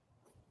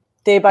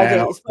 Day by day.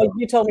 So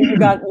you told me you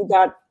got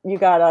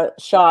a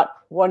shot,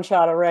 one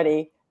shot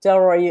already.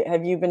 Delroy,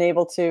 have you been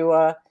able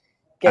to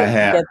get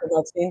the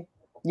vaccine?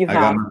 You have. I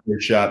got my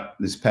first shot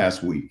this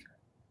past week.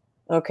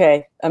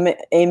 Okay.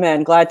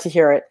 Amen. Glad to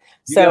hear it.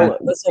 You got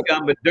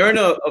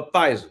Moderna or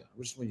Pfizer?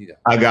 Which one you got?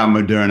 I got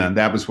Moderna.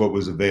 That was what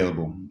was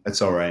available.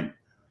 That's all right.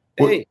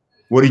 Hey.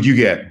 What did you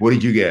get?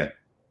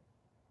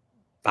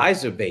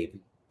 Pfizer, baby.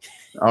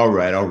 All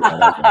right.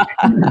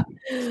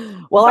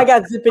 Well, I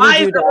got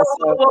zippity doo.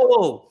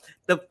 Whoa.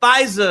 The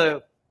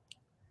Pfizer,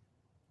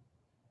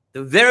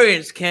 the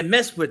variants can't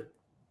mess with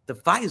the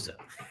Pfizer.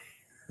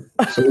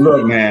 So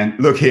look, man,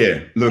 look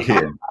here.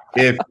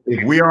 If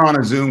we are on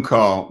a Zoom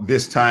call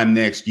this time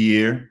next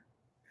year,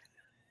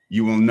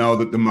 you will know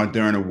that the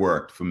Moderna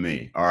worked for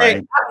me. All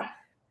right.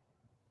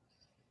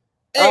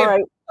 Hey, all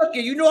right. Okay,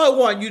 you know I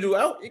want you to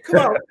come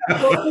on.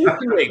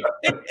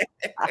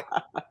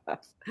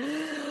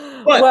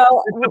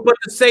 But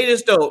to say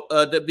this though,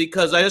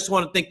 because I just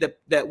want to think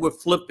that we're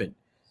flipping.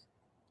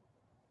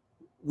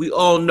 We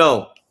all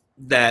know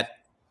that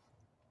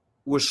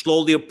we're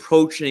slowly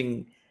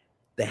approaching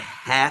the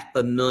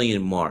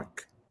 500,000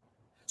 mark.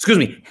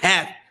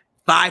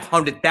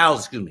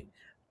 500,000.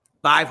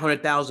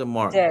 500,000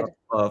 mark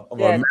of our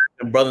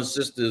American brothers and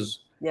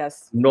sisters.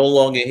 Yes. No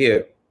longer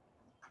here.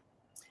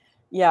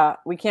 Yeah,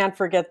 we can't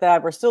forget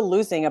that. We're still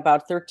losing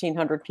about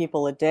 1,300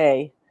 people a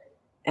day,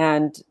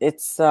 and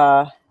it's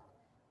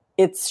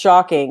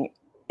shocking.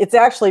 It's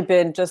actually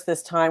been just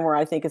this time where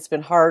I think it's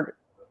been hard.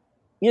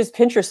 You just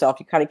pinch yourself.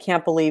 You kind of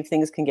can't believe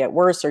things can get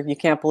worse, or you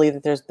can't believe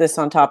that there's this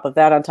on top of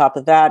that, on top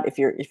of that. If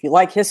you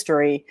like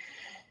history,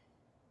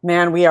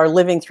 man, we are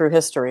living through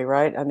history,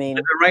 right? I mean,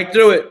 living right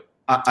through it.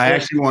 I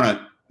actually want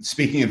to,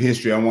 speaking of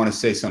history, I want to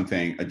say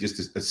something,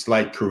 just a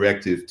slight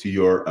corrective to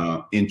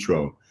your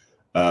intro,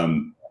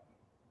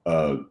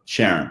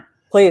 Sharon.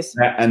 Please.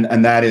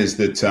 And that is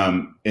that,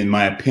 in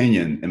my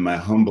opinion, in my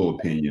humble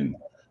opinion,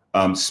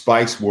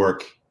 Spike's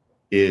work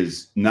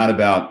is not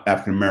about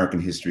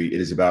African-American history.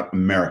 It is about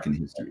American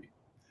history,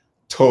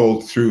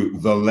 told through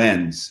the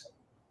lens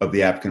of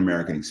the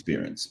African-American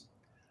experience.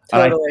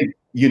 Totally.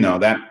 And I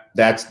think,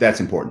 that's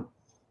important.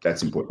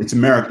 That's important. It's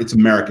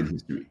American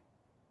history.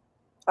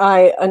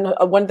 I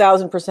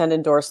 1,000%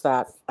 endorse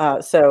that.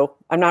 So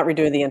I'm not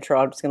redoing the intro.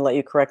 I'm just going to let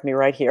you correct me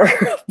right here.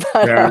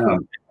 Fair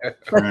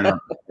enough.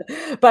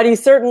 But he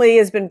certainly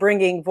has been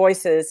bringing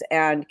voices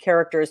and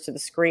characters to the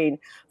screen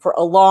for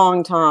a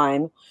long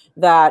time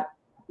that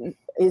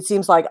it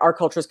seems like our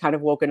culture has kind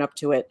of woken up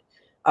to it.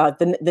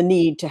 The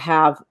need to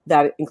have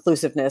that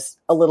inclusiveness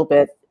a little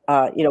bit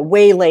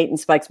way late, and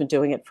Spike's been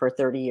doing it for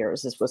 30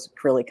 years. This was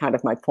really kind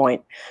of my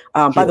point.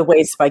 Sure. By the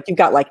way, Spike, you've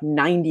got like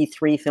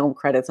 93 film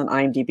credits on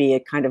IMDb.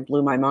 It kind of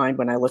blew my mind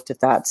when I looked at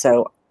that.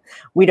 So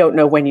we don't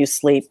know when you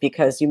sleep,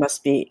 because you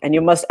must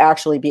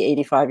actually be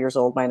 85 years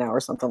old by now or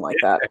something like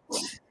that.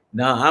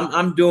 No,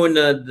 I'm doing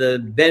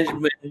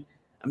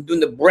I'm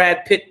doing the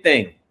Brad Pitt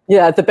thing.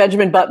 Yeah, the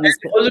Benjamin Buttons.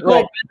 What's it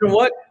called? Benjamin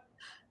what?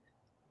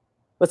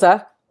 What's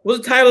that?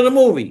 What's the title of the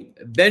movie?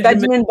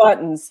 Benjamin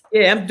Buttons.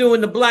 Yeah, I'm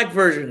doing the black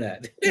version of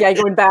that. Yeah,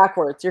 you're going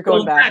backwards. You're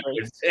going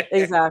backwards.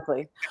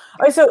 Exactly.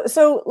 All right,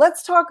 so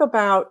let's talk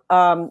about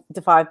Da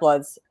 5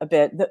 Bloods a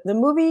bit. The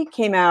movie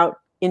came out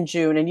in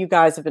June, and you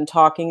guys have been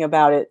talking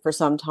about it for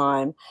some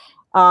time.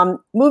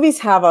 Movies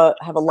have a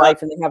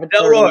life, and they have a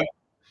journey. Delroy.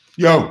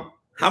 Yo,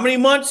 how many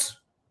months?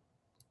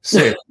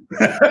 6.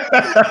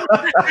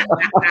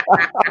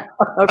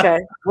 Okay.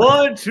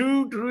 1,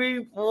 2,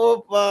 3,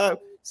 4, 5,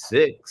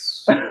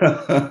 6.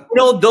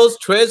 Those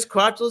Tres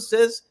Crotchel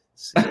says.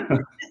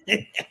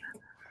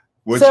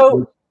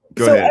 So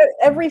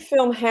every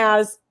film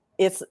has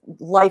its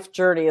life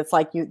journey. It's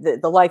like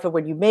the life of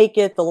when you make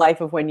it, the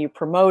life of when you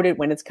promote it,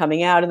 when it's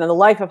coming out, and then the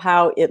life of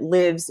how it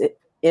lives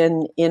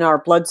in our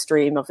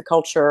bloodstream of the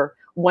culture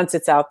once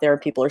it's out there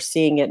and people are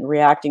seeing it and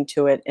reacting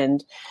to it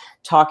and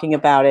talking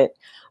about it.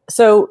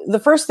 So the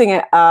first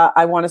thing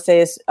I want to say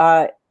is,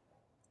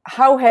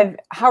 how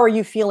are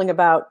you feeling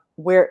about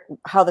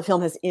how the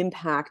film has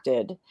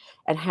impacted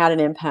and had an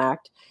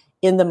impact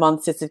in the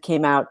months since it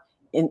came out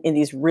in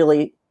these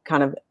really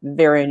kind of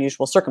very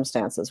unusual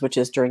circumstances, which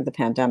is during the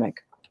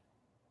pandemic?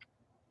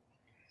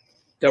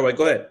 Delroy,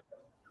 go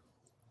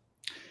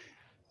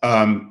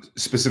ahead.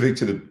 Specific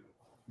to the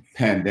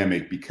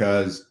pandemic,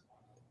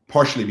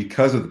 partially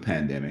because of the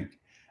pandemic,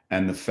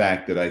 and the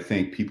fact that I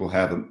think people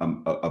have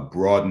a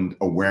broadened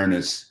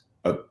awareness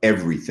of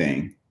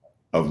everything,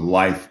 of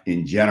life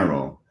in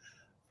general.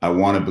 I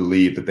want to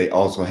believe that they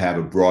also have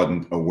a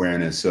broadened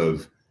awareness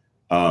of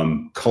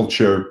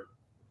culture,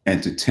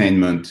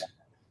 entertainment,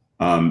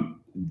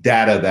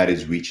 data that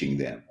is reaching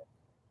them.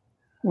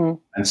 Mm.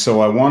 And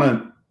so I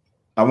want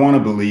to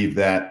believe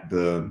that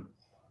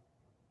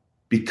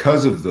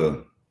because of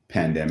the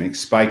pandemic,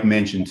 Spike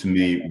mentioned to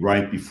me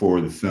right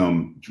before the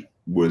film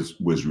was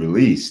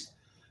released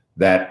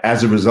that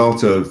as a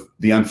result of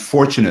the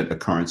unfortunate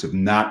occurrence of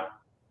not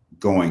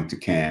going to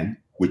Cannes,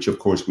 which of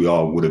course we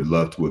all would have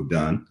loved to have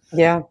done.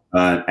 Yeah.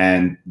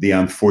 And the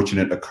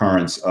unfortunate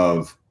occurrence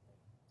of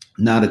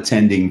not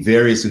attending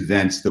various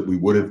events that we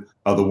would have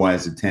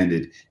otherwise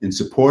attended in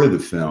support of the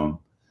film,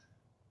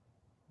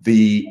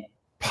 the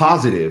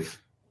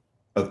positive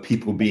of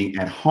people being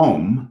at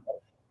home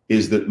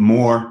is that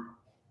more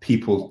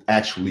people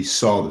actually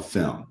saw the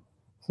film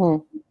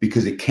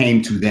because it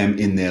came to them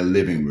in their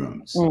living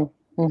rooms.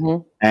 Mm-hmm.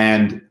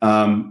 And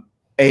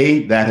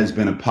A, that has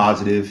been a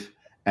positive,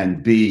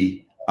 and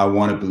B, I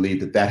want to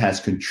believe that has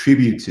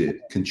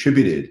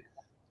contributed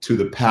to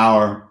the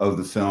power of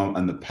the film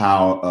and the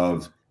power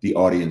of the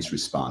audience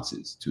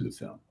responses to the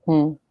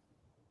film.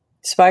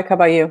 Spike, how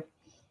about you?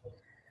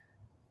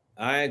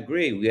 I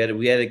agree. We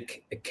had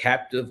a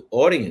captive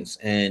audience,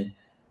 and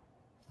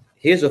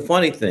here's a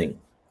funny thing: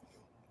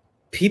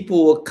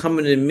 people were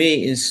coming to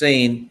me and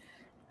saying,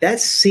 "That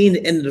scene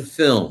at the end of the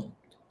film,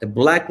 the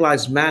Black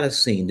Lives Matter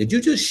scene, did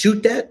you just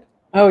shoot that?"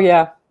 Oh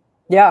yeah,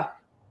 yeah.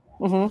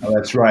 Mm-hmm. Oh,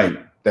 that's right.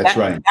 That's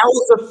right. That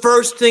was the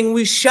first thing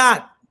we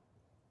shot.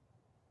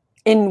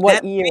 In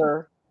what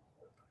year?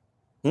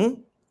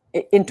 In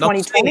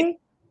 2020?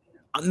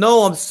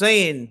 No, I'm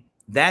saying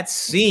that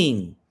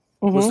scene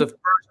was the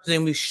first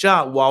thing we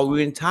shot while we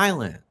were in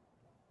Thailand.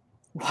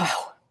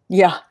 Wow.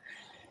 Yeah.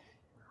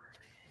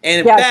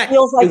 And in fact,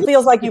 it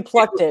feels like you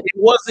plucked it. It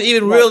wasn't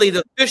even really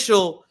the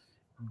official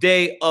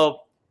day of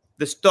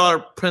the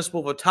start of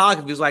principal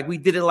photography. It was like we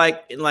did it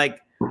in a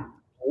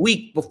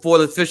week before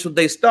the official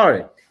day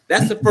started.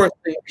 That's the first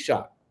thing we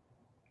shot.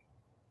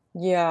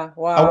 Yeah.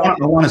 Wow.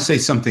 I want to say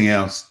something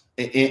else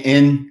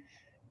in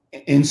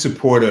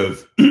support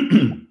of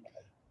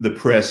the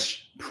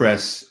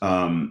press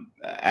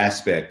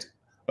aspect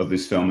of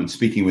this film, and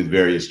speaking with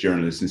various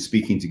journalists and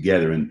speaking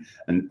together,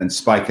 and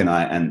Spike and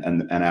I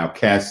and our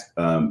cast,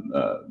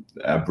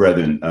 our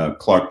brethren,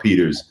 Clark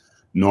Peters,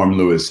 Norm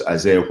Lewis,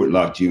 Isaiah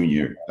Whitlock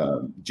Jr.,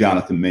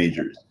 Jonathan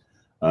Majors,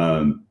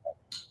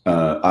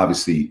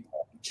 obviously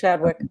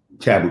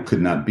Chadwick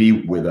could not be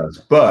with us,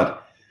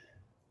 but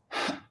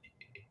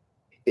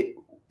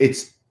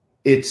it's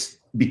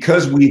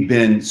because we've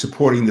been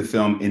supporting the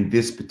film in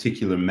this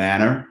particular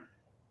manner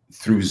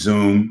through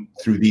Zoom,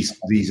 through these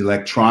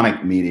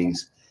electronic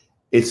meetings.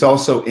 It's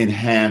also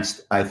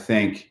enhanced, I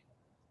think,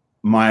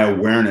 my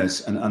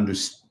awareness and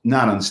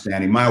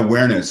my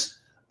awareness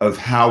of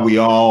how we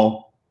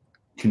all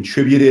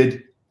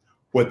contributed,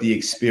 what the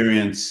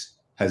experience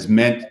has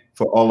meant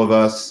for all of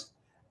us,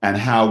 and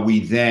how we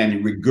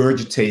then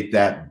regurgitate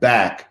that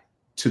back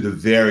to the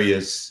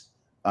various,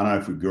 I don't know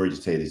if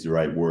regurgitate is the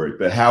right word,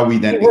 but how we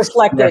then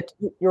reflect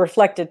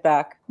it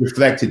back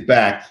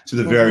to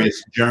the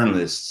various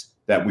journalists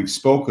that we've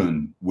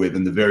spoken with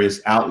in the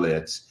various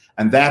outlets.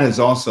 And that has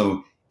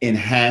also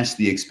enhance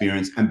the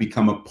experience and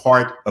become a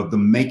part of the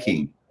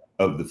making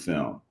of the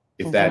film,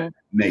 if that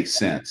makes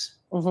sense.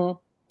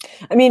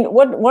 I mean,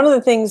 one of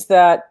the things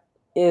that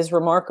is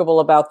remarkable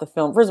about the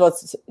film, first of all,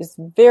 it's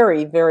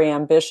very, very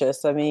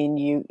ambitious. I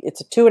mean,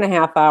 it's a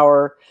 2.5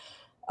 hour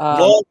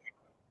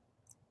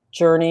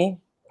journey.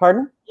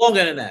 Pardon?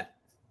 Longer than that.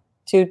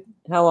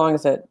 How long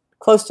is it?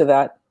 Close to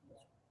that.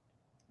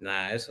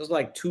 Nah, it was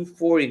like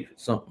 240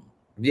 something.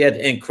 You had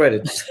the end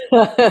credits.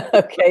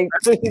 Okay,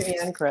 the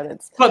end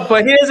credits.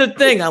 But here's the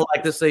thing I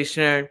like to say,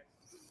 Sharon.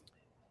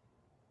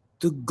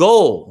 The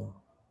goal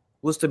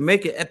was to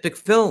make an epic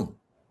film.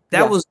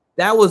 That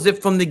was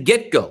it from the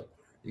get-go,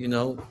 you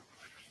know.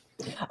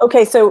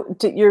 Okay, so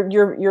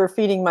you're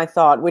feeding my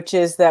thought, which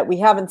is that we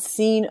haven't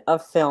seen a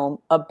film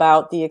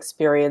about the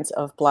experience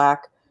of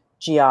Black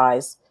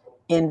GIs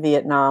in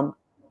Vietnam.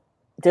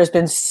 There's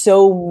been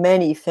so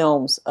many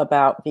films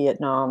about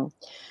Vietnam,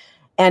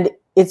 and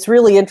it's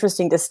really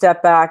interesting to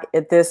step back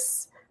at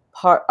this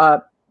part.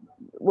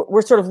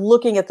 We're sort of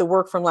looking at the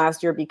work from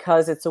last year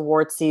because it's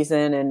award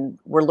season, and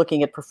we're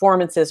looking at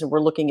performances and we're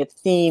looking at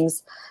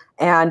themes,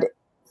 and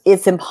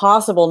it's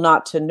impossible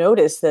not to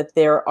notice that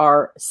there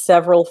are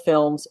several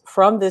films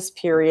from this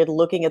period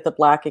looking at the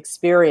Black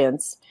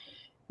experience,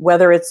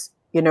 whether it's,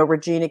 you know,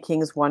 Regina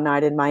King's One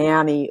Night in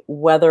Miami,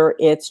 whether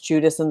it's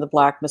Judas and the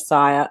Black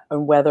Messiah,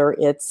 and whether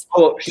it's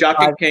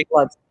Shaka King,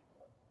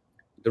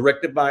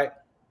 directed by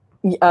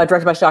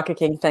Shaka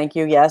King. Thank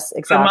you. Yes,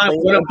 exactly.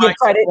 One of my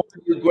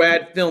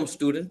grad film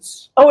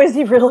students. Oh, is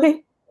he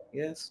really?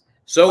 Yes.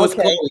 So is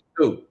Chloe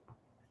too.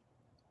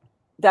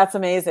 That's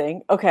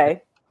amazing.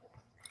 Okay.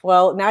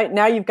 Well,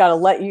 now you've got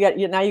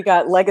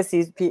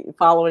legacies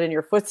following in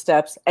your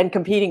footsteps and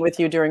competing with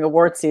you during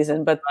award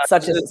season. But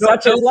such is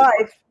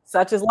life.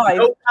 Such is life.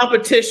 No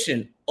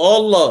competition.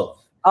 All love.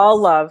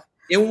 All love.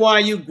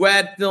 NYU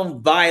grad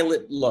film,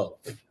 Violet Love.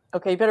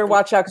 Okay, you better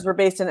watch out because we're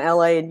based in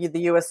LA and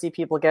the USC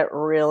people get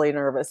really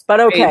nervous.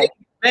 But okay. Hey,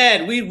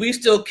 mad. We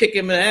still kick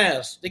him in the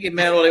ass. They get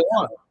mad all they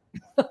want.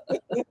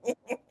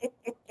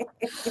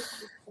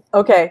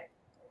 Okay.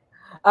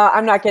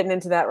 I'm not getting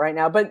into that right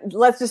now, but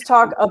let's just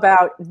talk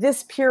about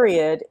this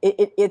period.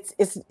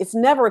 It's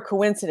never a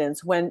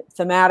coincidence when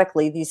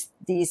thematically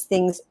these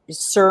things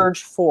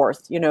surge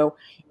forth. You know,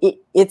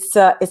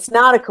 it's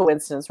not a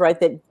coincidence, right?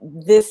 That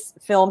this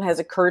film has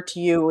occurred to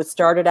you. It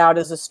started out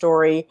as a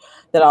story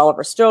that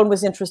Oliver Stone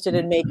was interested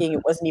in making.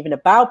 It wasn't even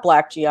about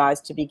Black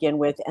GIs to begin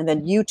with, and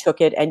then you took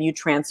it and you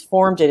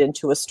transformed it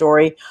into a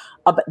story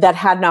that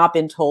had not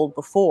been told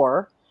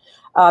before.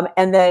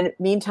 And then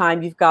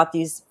meantime, you've got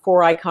these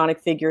 4 iconic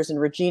figures in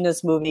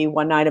Regina's movie,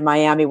 One Night in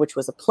Miami, which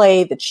was a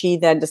play that she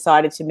then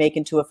decided to make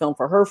into a film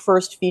for her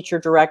first feature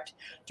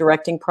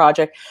directing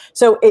project.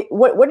 So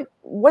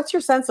what's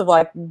your sense of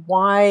like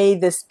why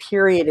this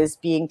period is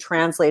being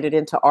translated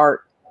into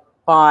art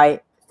by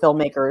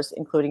filmmakers,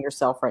 including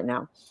yourself right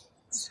now?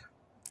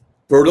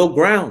 Fertile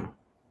ground.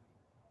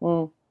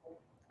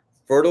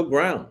 Fertile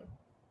ground.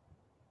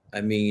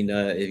 I mean,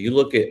 if you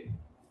look at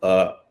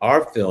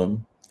our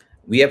film,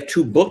 we have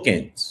 2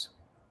 bookends,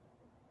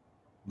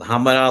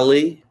 Muhammad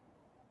Ali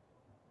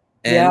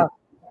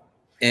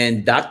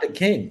and Dr.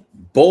 King,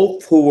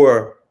 both who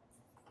were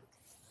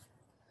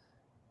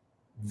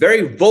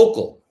very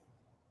vocal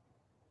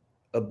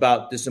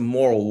about this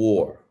immoral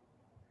war,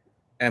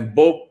 and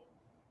both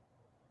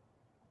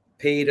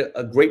paid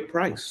a great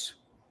price.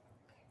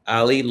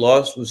 Ali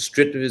was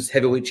stripped of his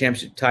heavyweight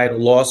championship title,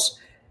 lost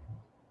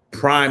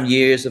prime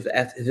years of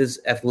his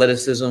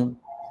athleticism,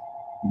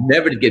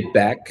 never to get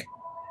back.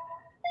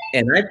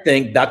 And I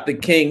think Dr.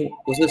 King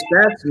was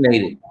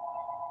assassinated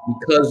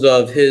because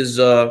of his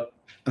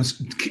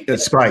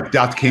Spike.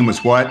 Dr. King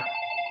was what?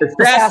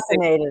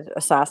 Assassinated.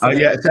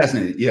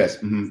 Assassinated. Yes.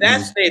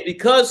 Assassinated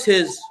because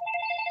his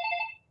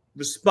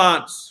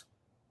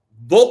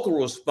vocal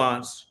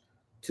response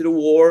to the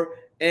war.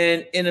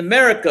 And in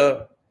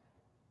America,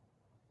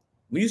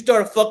 when you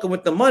started fucking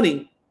with the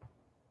money,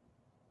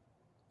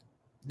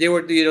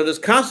 there's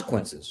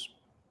consequences.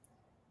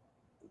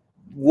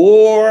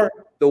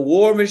 The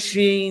war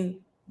machine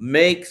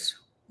makes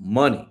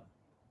money.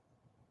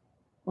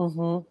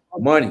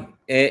 Money.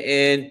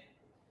 And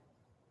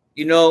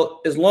you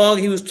know, as long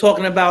as he was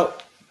talking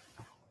about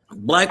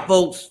Black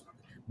folks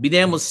being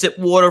able to sip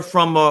water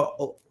from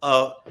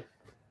a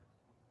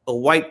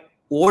white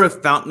water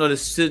fountain, or to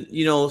sit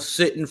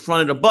in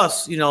front of the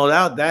bus,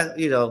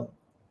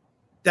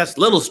 that's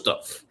little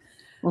stuff.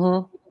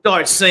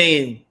 Start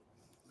saying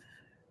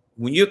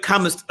when your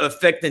comments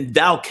affecting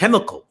Dow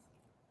Chemical,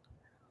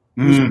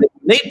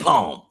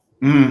 napalm,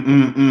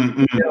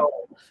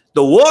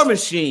 the war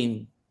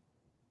machine.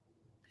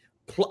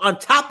 On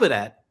top of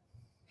that,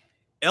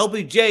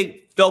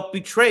 LBJ felt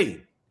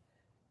betrayed.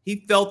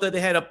 He felt that they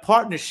had a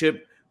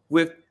partnership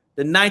with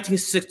the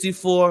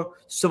 1964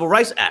 Civil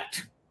Rights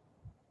Act.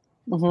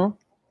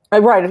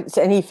 Right,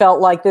 and he felt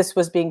like this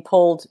was being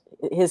pulled.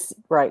 This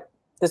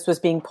was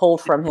being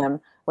pulled from him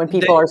when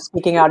people are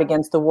speaking out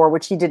against the war,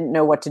 which he didn't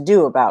know what to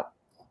do about.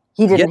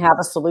 He didn't have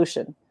a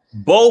solution.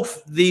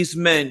 Both these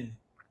men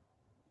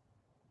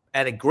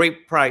at a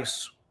great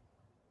price,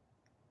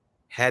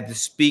 had to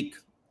speak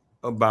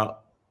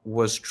about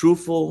what's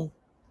truthful,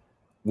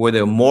 where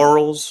their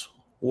morals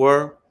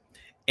were,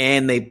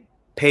 and they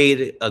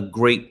paid a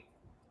great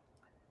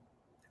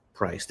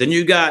price. Then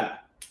you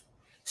got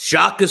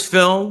Shaka's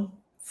film,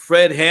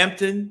 Fred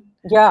Hampton.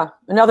 Yeah,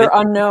 another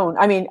unknown.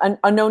 I mean,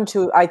 unknown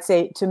to, I'd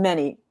say, to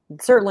many.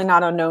 Certainly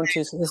not unknown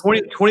to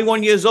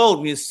 21 years old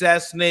when he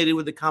assassinated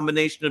with a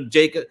combination of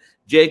J.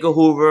 Edgar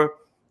Hoover,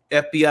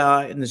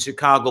 FBI, and the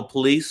Chicago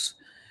police.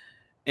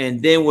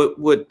 And then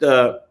with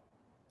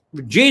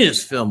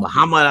Regina's film,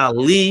 Muhammad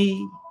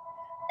Ali,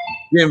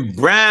 Jim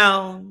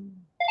Brown,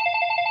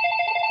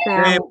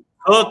 Sam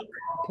Cooke.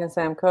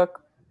 Sam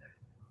Cooke.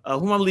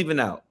 Who am I leaving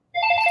out?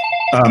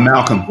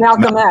 Malcolm.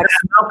 Malcolm X.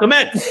 Malcolm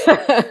X.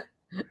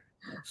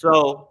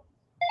 So,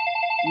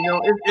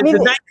 it's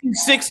the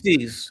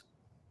 1960s.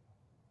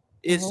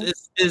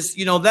 It's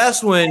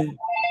that's when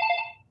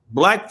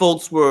Black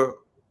folks were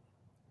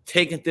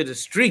taken to the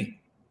street.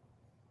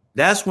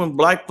 That's when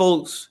Black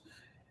folks,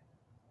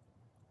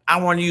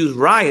 I want to use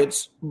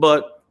riots,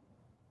 but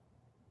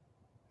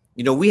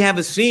we have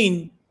a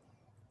scene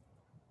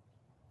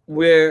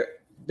where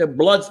the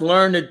Bloods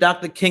learned that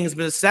Dr. King's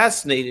been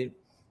assassinated.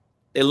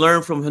 They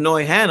learned from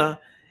Hanoi Hannah.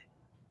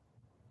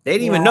 They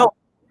didn't even know.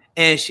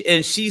 And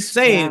she's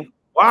saying,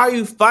 why are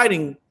you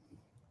fighting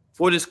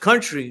for this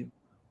country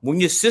when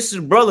your sisters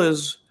and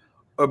brothers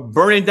are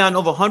burning down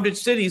over 100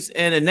 cities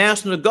and the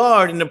National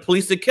Guard and the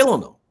police are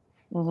killing them?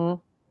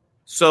 Mm-hmm.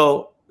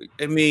 So,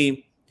 I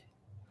mean,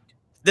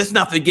 let's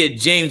not forget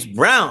James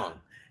Brown.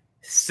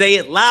 Say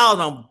it loud,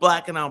 I'm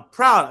Black and I'm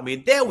proud. I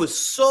mean, there was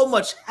so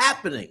much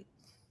happening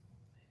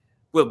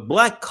with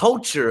Black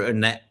culture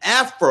and the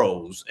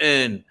afros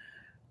and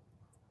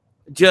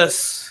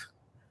just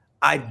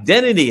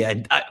identity.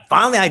 I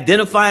finally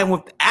identifying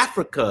with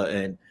Africa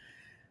and,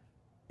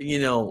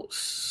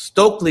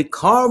 Stokely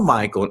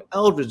Carmichael and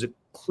Eldridge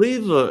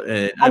Cleaver.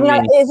 And I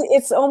mean,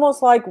 it's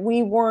almost like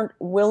we weren't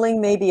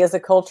willing maybe as a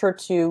culture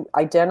to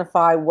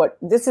identify what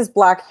this is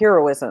Black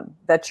heroism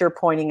that you're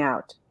pointing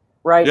out,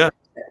 right? Yeah.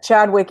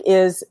 Chadwick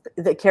is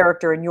the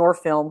character in your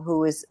film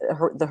who is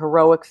the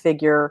heroic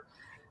figure,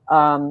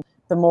 the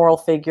moral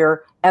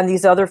figure, and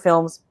these other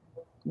films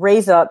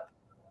raise up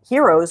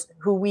heroes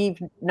who we've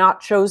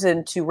not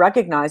chosen to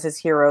recognize as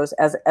heroes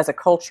as a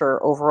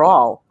culture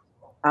overall.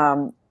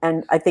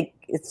 And I think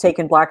it's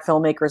taken Black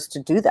filmmakers to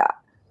do that.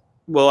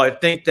 Well, I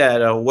think that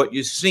what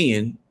you're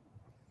seeing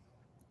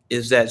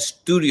is that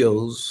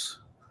studios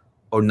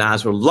are not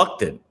as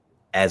reluctant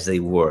as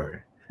they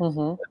were in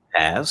the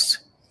past.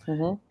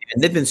 Mm-hmm.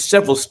 And there have been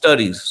several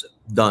studies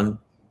done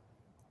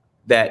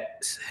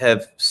that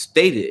have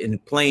stated in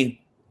plain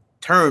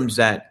terms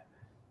that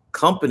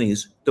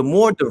companies, the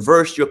more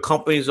diverse your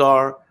companies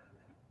are,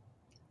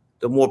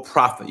 the more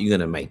profit you're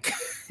going to make.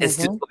 It's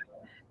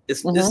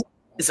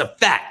a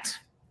fact.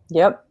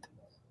 Yep.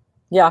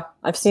 Yeah,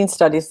 I've seen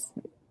studies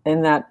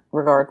in that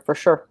regard for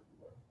sure.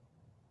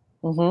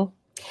 Mm-hmm.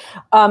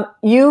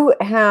 You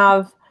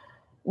have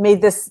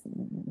made this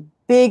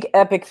big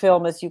epic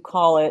film, as you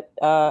call it,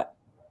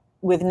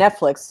 with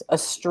Netflix, a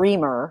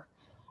streamer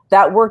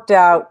that worked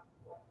out,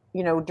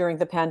 during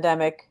the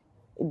pandemic,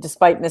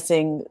 despite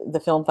missing the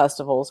film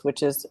festivals,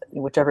 which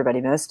everybody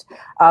missed.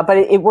 But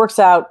it works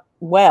out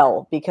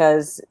well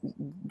because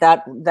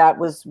that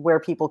was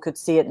where people could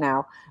see it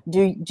now.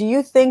 Do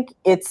you think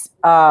it's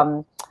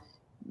a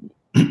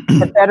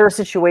better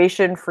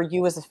situation for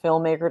you as a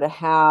filmmaker to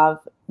have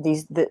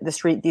these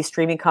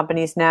streaming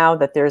companies now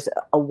that there's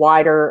a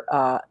wider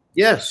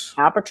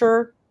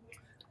aperture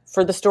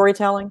for the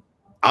storytelling?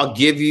 I'll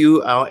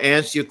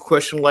answer your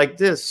question like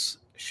this,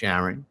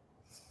 Sharon.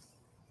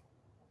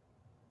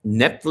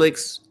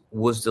 Netflix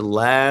was the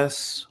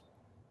last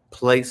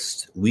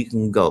place we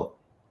can go.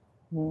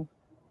 Mm-hmm.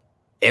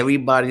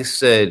 Everybody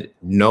said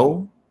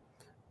no,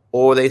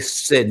 or they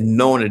said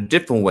no in a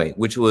different way,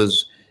 which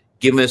was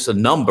giving us a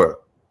number,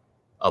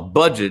 a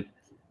budget,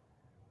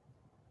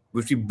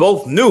 which we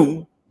both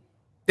knew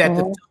that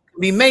the film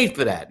could be made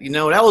for that.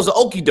 That was an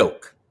okie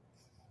doke.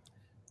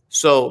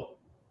 So,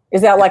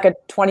 is that like a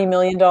 $20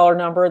 million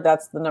number?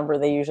 That's the number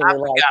they usually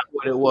like. I forgot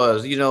what it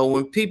was.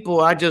 When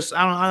people, I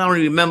don't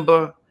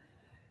remember.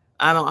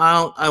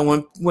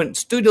 When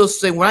studios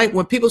say,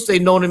 when people say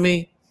no to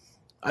me,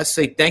 I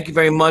say thank you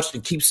very much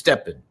and keep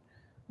stepping.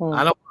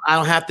 I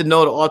don't have to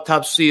know the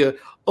autopsy.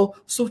 Oh,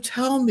 so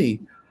tell me,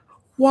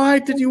 why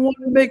did you want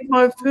to make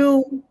my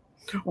film?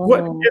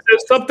 What is there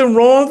something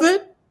wrong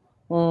with it?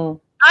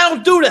 I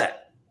don't do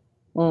that.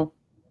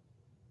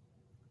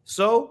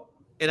 So,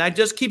 and I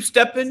just keep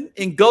stepping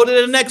and go to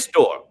the next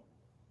door.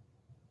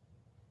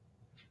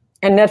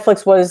 And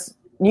Netflix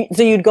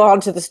so you'd go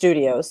out to the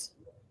studios.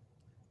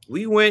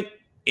 We went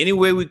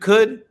anywhere we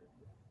could,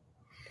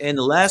 and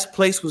the last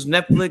place was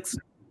Netflix.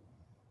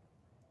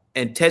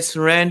 And Ted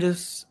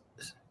Sarandis,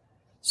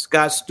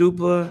 Scott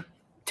Stupa,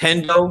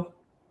 Tendo.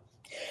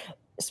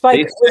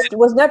 Spike,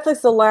 was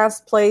Netflix the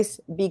last place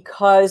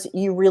because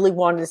you really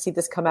wanted to see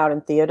this come out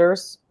in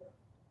theaters?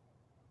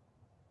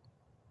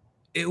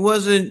 It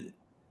wasn't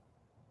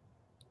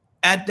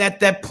at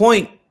that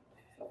point,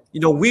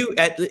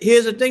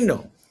 here's the thing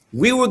though.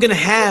 We were gonna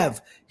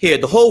have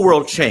the whole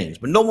world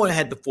changed, but no one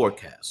had the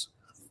forecast.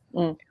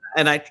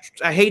 And I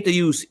hate to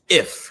use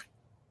if,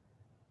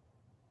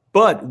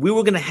 but we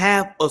were gonna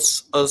have a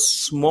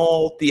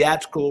small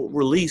theatrical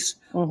release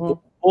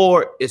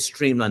before it's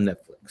streamed on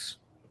Netflix.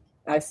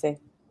 I see.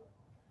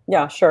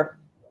 Yeah, sure.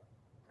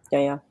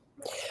 Yeah.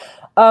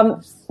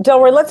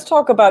 Delroy, let's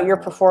talk about your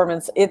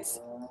performance. It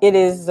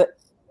is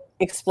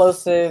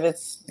explosive.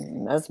 It's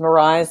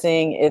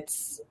mesmerizing.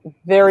 It's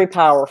very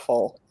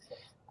powerful,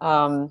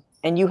 and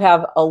you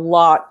have a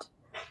lot.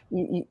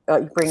 You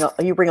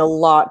bring a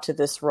lot to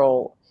this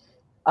role.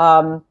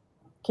 Can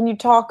you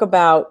talk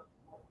about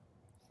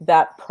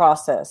that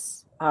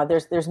process?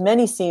 There's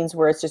many scenes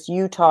where it's just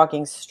you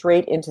talking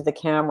straight into the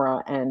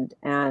camera and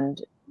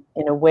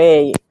in a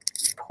way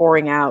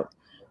pouring out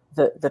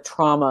the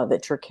trauma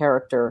that your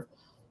character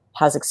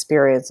has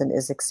experienced and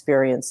is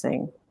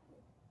experiencing.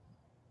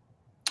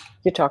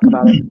 You talk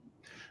about it.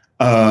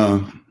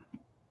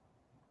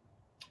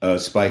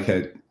 Spike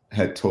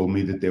had told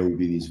me that there would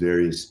be these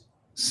various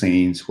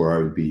scenes where I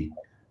would be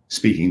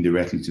speaking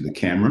directly to the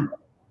camera.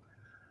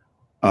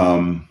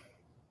 I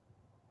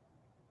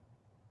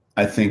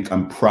think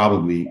I'm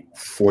probably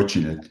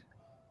fortunate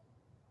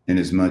in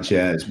as much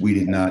as we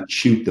did not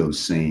shoot those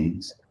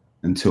scenes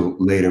until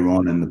later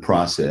on in the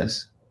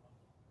process.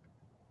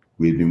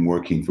 We had been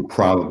working for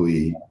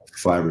probably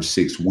 5 or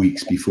 6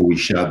 weeks before we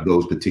shot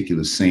those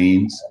particular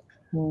scenes.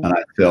 And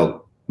I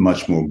felt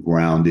much more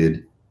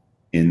grounded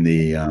in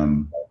the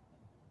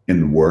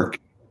work.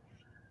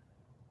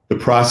 The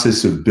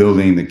process of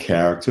building the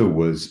character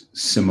was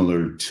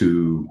similar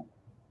to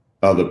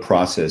other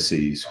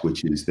processes,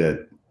 which is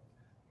that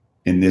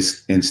in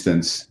this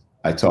instance,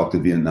 I talked to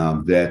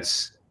Vietnam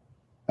vets.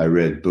 I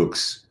read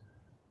books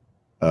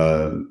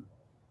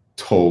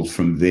told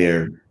from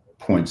their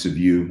points of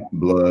view.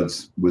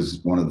 Bloods was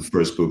one of the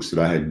first books that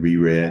I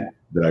reread.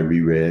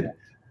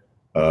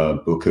 A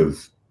book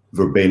of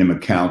verbatim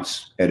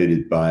accounts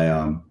edited by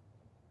a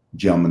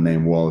gentleman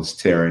named Wallace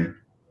Terry.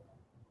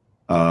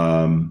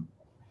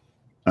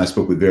 I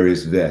spoke with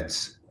various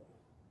vets.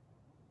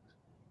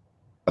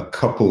 In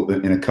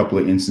a couple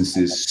of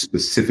instances,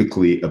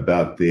 specifically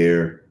about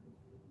their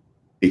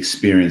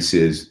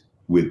experiences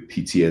with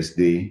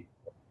PTSD.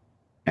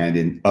 And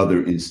in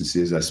other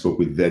instances, I spoke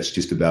with vets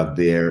just about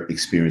their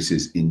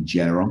experiences in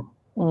general.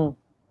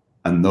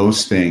 And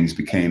those things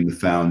became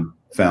the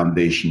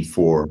foundation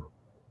for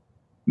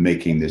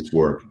making this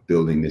work,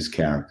 building this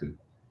character.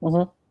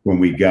 When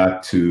we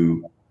got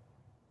to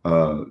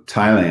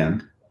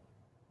Thailand,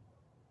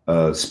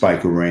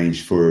 Spike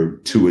arranged for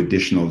 2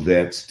 additional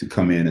vets to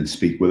come in and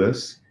speak with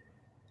us.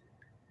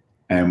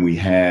 And we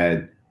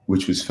had,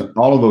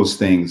 all of those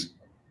things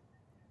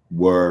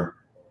were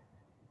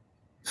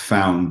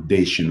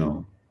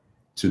foundational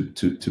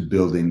to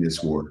building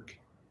this work.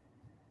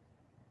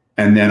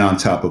 And then on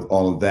top of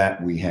all of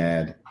that, we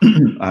had,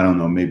 I don't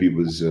know, maybe it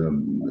was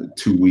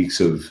 2 weeks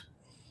of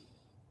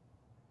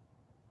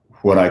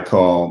what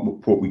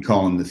we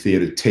call in the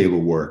theater table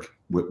work,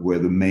 where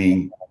the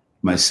main,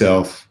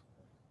 myself,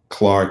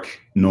 Clark,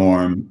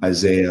 Norm,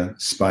 Isaiah,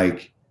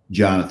 Spike,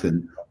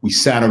 Jonathan, we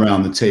sat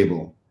around the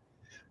table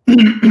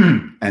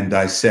and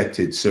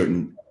dissected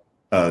certain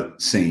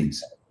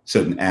scenes,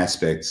 certain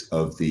aspects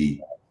of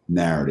the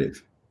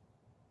narrative.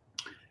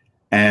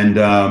 And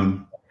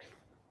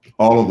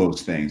all of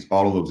those things,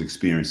 all of those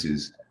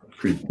experiences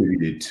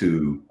contributed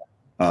to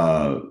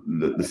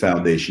the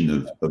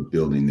foundation of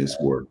building this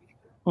work.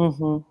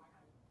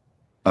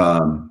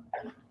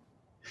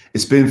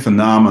 It's been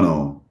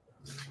phenomenal,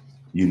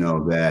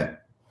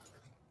 that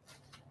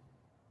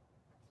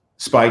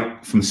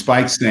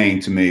Spike saying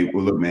to me,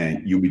 well, look,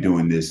 man, you'll be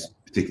doing this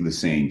particular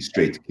scene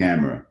straight to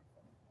camera.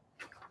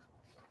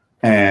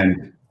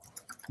 And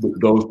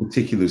those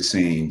particular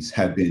scenes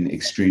have been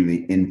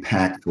extremely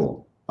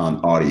impactful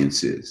on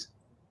audiences.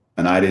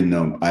 And I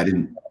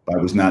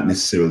was not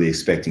necessarily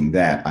expecting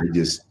that. I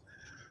just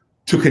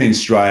took it in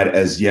stride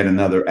as yet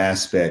another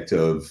aspect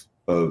of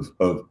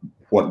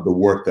what the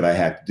work that I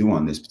had to do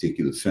on this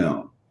particular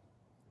film.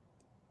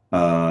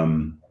 I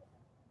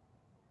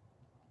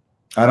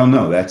don't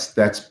know.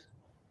 That's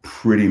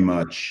pretty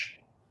much.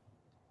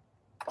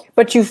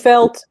 But you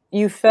felt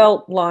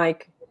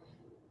like,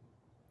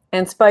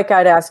 and Spike,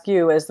 I'd ask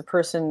you as the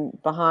person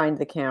behind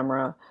the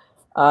camera,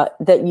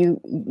 that you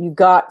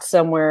got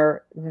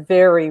somewhere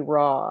very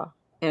raw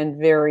and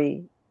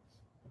very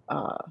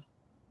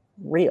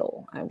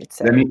real, I would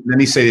say. Let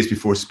me say this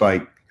before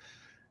Spike.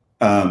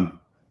 The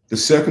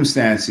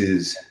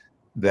circumstances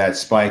that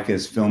Spike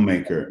as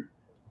filmmaker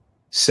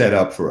set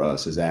up for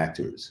us as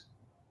actors.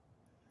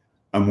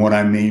 And what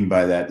I mean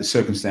by that, the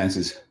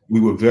circumstances, we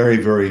were very,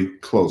 very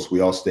close. We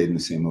all stayed in the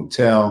same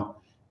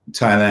hotel in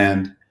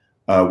Thailand.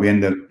 We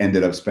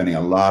ended up spending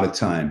a lot of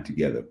time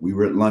together. We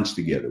were at lunch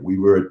together. We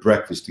were at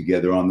breakfast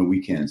together on the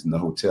weekends in the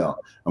hotel,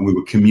 and we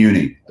were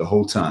communing the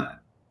whole time.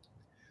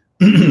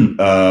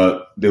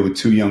 There were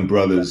 2 young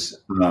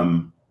brothers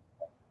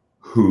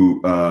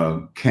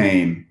who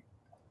came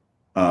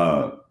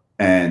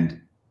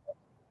and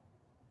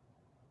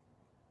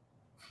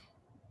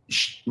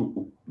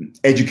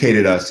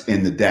educated us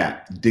in the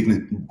DAP,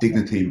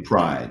 dignity and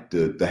pride,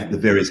 the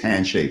various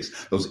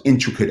handshakes, those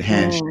intricate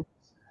handshakes.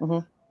 Mm-hmm.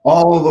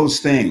 All of those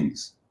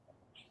things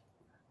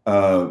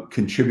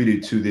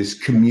contributed to this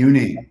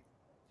communing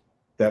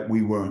that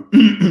we were,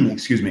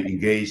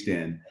 engaged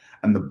in,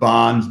 and the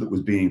bonds that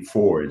was being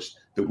forged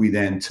that we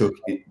then took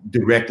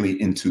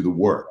directly into the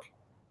work.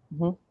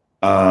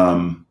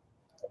 Mm-hmm.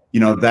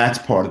 That's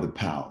part of the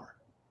power,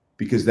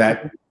 because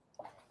that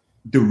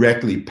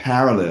directly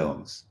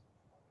parallels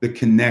the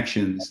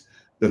connections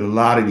that a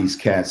lot of these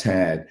cats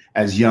had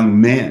as young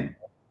men,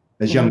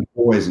 as young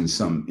boys in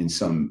some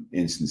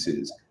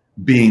instances,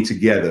 being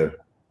together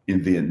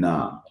in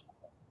Vietnam.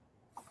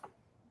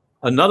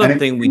 Another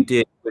thing we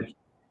did.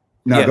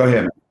 Go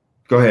ahead.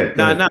 Go ahead.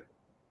 I'm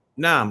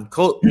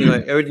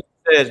everything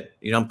you said,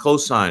 I'm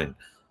co-signing.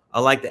 I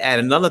like to add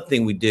another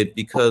thing we did,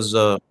 because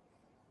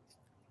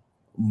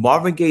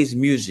Marvin Gaye's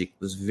music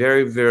was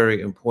very, very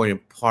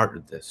important part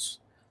of this.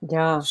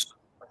 Yeah.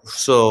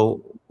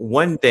 So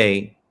one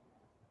day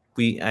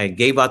I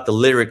gave out the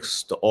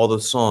lyrics to all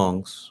the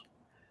songs,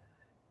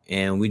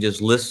 and we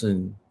just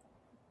listened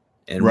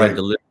and read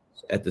the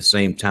lyrics at the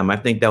same time. I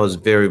think that was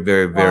very,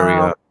 very,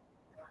 very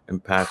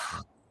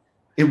impactful.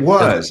 It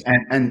was,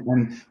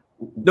 and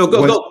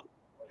go.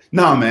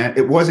 No, man,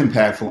 it was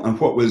impactful. And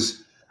what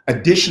was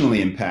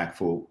additionally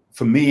impactful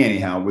for me,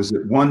 anyhow, was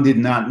that one did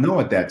not know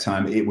at that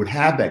time it would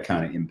have that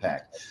kind of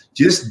impact.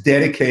 Just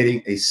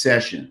dedicating a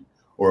session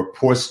or a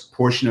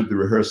portion of the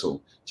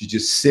rehearsal to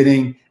just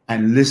sitting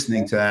and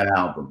listening to that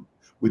album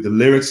with the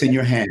lyrics in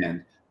your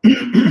hand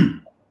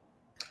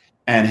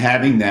and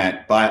having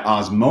that by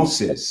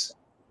osmosis,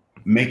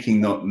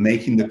 making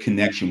the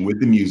connection with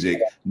the music,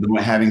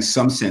 having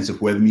some sense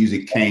of where the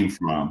music came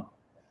from,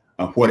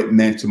 what it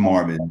meant to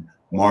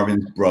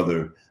Marvin's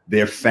brother,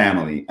 their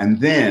family, and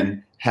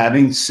then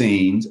having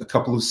a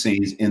couple of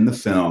scenes in the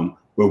film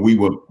where we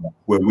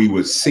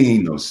were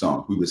singing those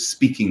songs, we were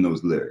speaking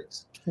those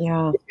lyrics.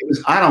 Yeah, it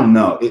was, I don't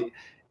know.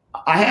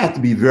 I have to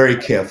be very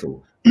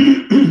careful.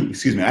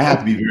 Excuse me. I have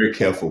to be very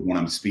careful when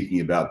I'm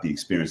speaking about the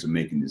experience of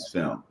making this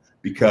film,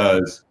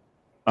 because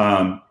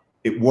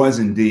it was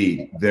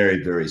indeed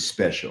very, very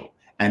special,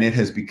 and it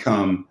has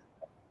become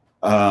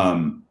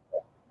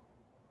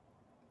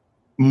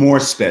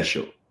more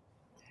special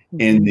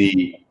in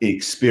the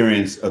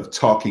experience of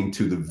talking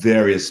to the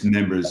various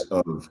members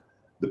of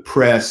the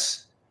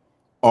press,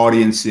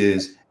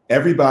 audiences,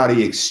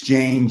 everybody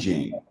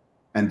exchanging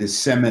and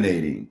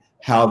disseminating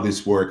how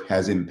this work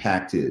has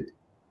impacted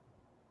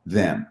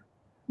them,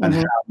 and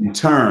how in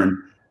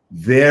turn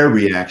their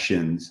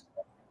reactions,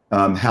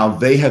 how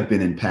they have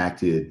been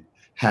impacted,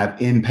 have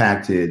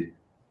impacted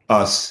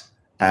us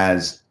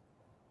as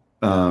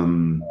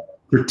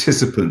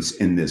participants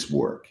in this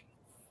work.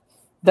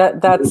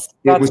 That's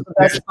the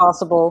best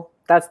possible.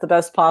 That's the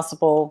best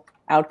possible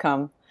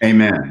outcome.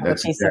 Amen.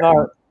 That's a piece of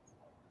art.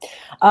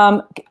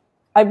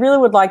 I really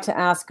would like to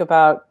ask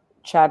about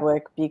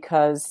Chadwick,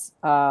 because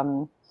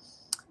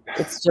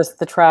it's just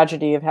the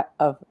tragedy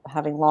of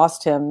having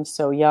lost him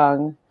so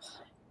young.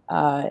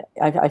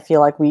 I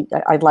feel like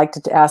I'd like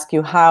to ask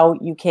you how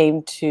you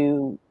came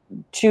to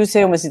choose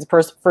him. Was he the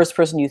first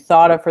person you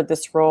thought of for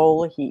this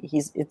role?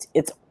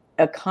 It's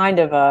a kind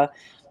of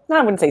I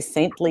wouldn't say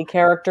saintly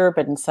character,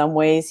 but in some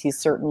ways he's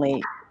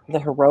certainly the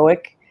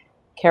heroic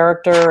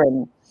character,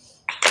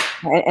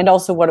 and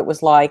also what it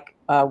was like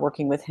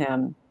working with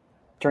him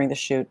during the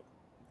shoot.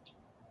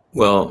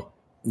 Well,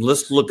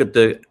 let's look at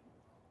the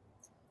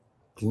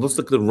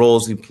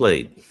roles he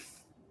played.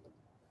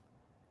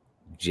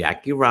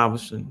 Jackie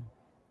Robinson,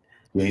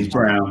 James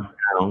Brown,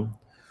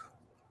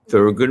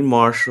 Thurgood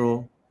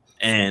Marshall,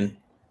 and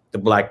the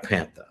Black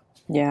Panther.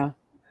 Yeah.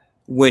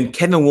 When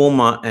Kevin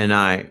Wilmot and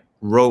I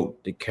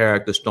wrote the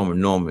character Stormer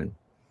Norman,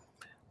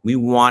 we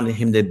wanted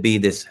him to be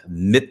this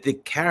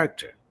mythic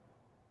character.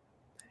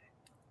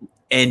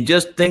 And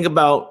just think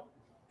about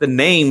the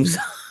names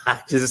I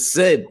just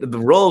said, the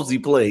roles he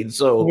played.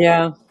 So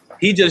yeah,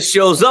 he just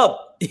shows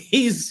up.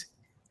 He's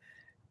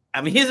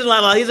a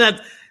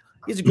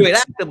great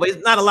actor, but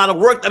it's not a lot of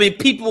work. I mean,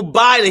 people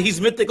buy that he's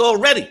mythic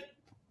already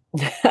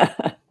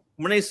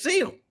when they see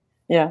him.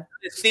 Yeah.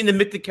 They've seen the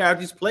mythic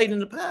characters played in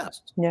the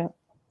past. Yeah.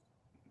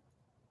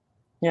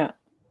 Yeah.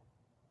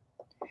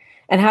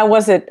 And how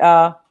was it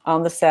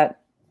on the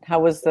set? How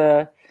was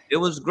the? It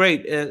was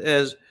great.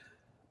 As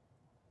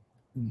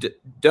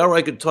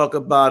Delroy could talk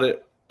about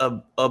it,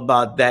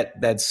 about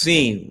that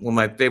scene, one of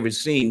my favorite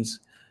scenes.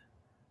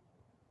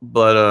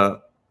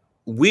 But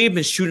we've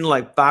been shooting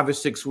like 5 or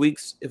 6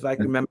 weeks, if I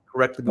can remember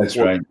correctly. That's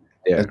right.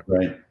 Yeah.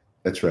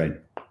 That's right.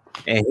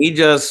 And he'd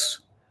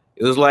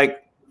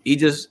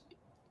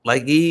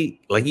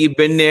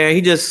been there.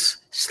 He just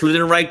slid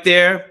in right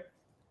there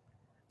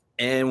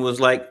and was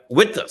like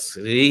with us.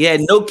 He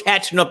had no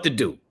catching up to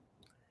do,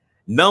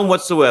 none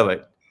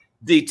whatsoever.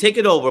 D, take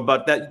it over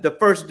about that. The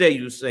first day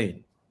you were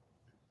saying.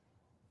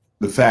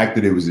 The fact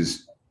that it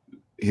was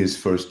his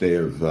first day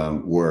of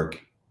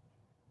work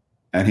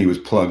and he was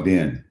plugged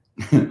in.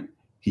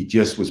 He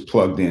just was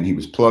plugged in. He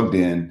was plugged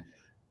in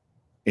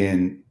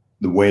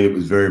the way that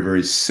was very,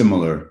 very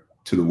similar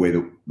to the way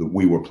that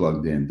we were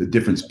plugged in. The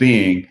difference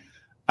being,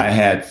 I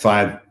had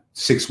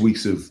 5-6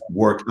 weeks of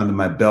work under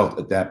my belt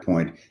at that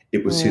point.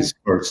 It was his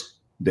first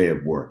day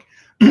of work.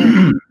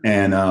 And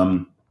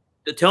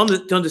tell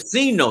him the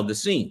scene, though, the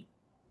scene.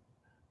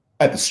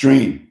 At the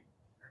stream.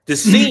 The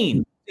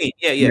scene.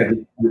 Yeah.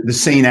 The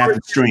scene at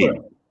the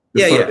stream.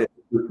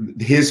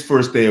 His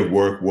first day of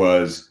work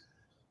was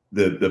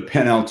the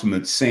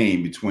penultimate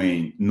scene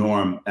between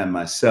Norm and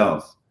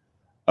myself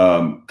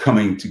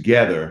coming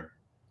together,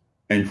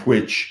 in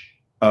which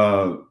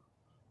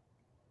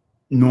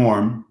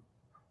Norm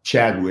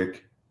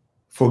Chadwick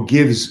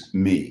forgives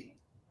me.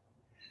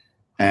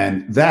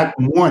 And that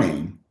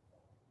morning,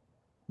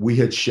 we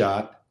had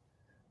shot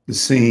the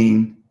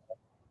scene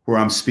where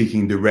I'm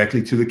speaking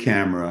directly to the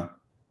camera,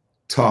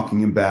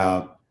 talking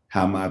about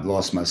how I've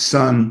lost my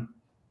son,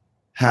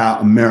 how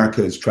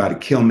America has tried to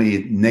kill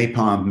me,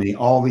 napalmed me,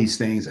 all these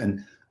things.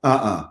 And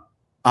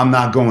I'm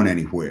not going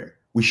anywhere.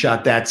 We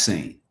shot that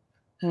scene.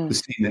 The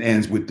scene that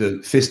ends with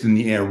the fist in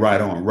the air,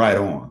 right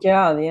on.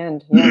 Yeah, the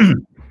end. Yeah.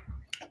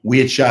 We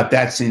had shot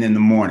that scene in the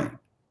morning.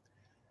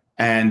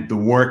 And the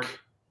work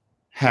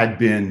had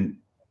been,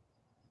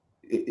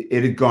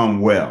 it had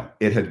gone well.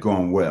 It had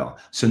gone well.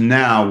 So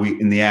now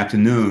in the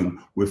afternoon,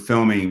 we're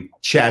filming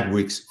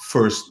Chadwick's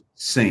first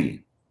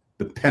scene.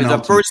 The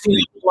penultimate. The first scene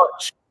after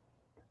lunch.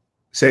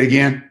 Say it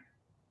again.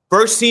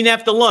 First scene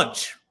after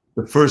lunch.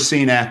 The first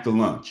scene after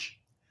lunch.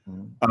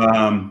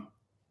 And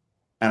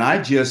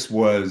I just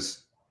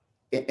was,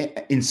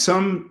 in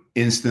some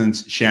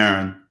instance,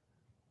 Sharon,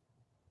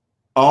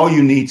 all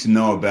you need to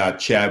know about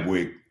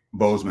Chadwick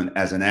Boseman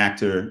as an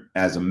actor,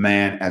 as a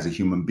man, as a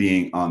human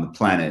being on the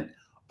planet,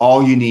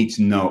 all you need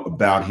to know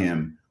about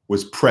him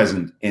was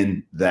present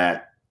in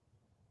that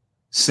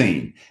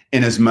scene,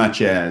 in as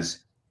much as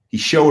he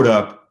showed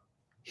up.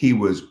 He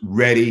was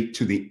ready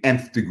to the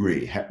nth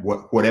degree.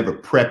 Whatever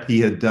prep he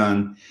had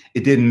done,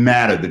 it didn't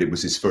matter that it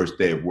was his first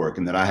day of work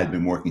and that I had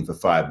been working for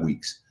 5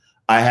 weeks.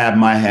 I had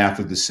my half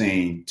of the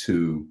scene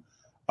to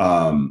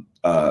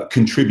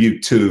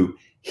contribute to.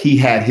 He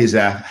had his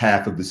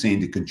half of the scene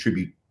to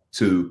contribute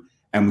to,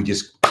 and we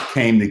just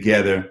came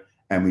together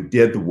and we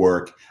did the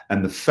work.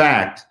 And the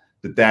fact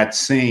that that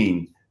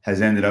scene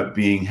has ended up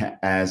being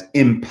as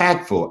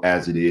impactful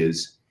as it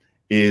is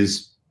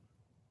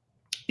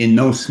in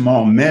no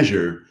small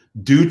measure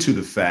due to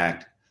the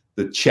fact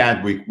that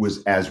Chadwick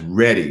was as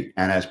ready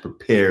and as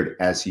prepared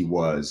as he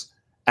was,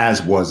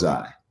 as was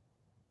I.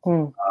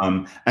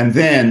 And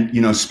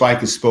then, Spike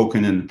has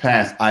spoken in the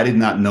past. I did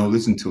not know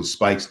this until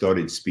Spike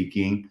started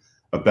speaking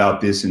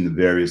about this in the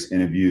various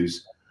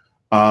interviews.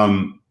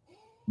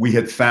 We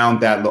had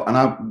found that,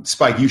 and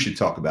Spike, you should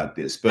talk about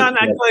this. But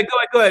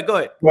go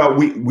ahead. Well,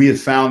 we had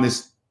found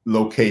this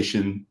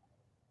location,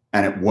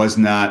 and it was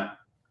not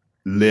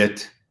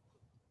lit.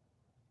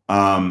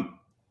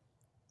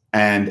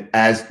 And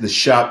as the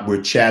shot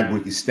where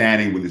Chadwick is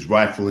standing with his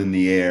rifle in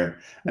the air,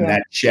 and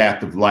that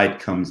shaft of light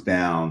comes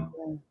down,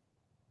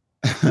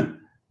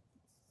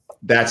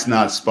 that's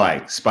not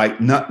Spike. Spike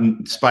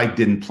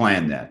didn't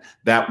plan that.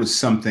 That was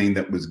something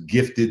that was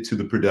gifted to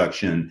the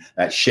production.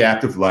 That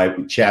shaft of light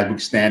with Chadwick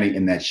standing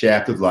in that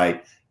shaft of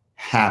light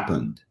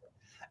happened.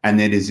 And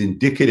it is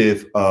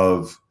indicative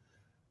of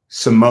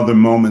some other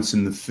moments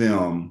in the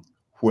film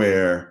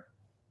where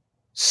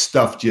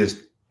stuff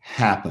just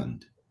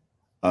happened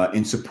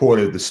in support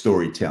of the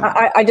storytelling.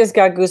 I just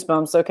got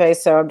goosebumps. Okay,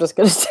 so I'm just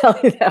going to tell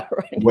you that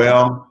right now.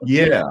 Well,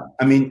 yeah.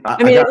 It's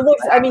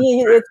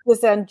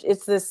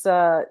this.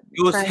 It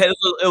was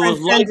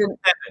light from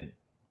heaven.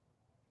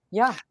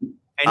 Yeah.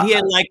 And he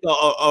had like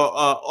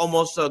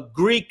almost a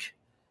Greek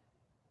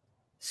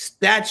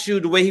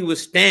statue the way he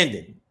was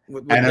standing.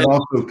 And it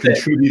also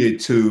contributed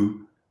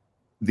to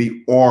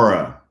the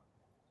aura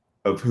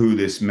of who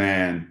this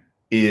man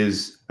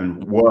is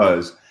and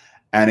was,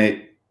 and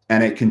it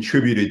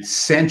contributed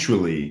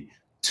centrally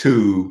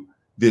to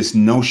this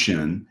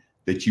notion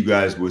that you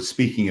guys were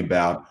speaking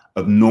about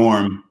of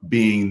Norm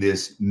being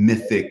this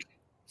mythic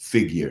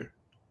figure.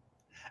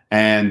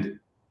 And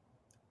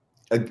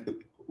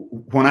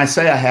when I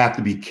say I have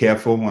to be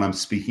careful when I'm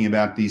speaking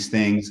about these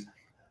things,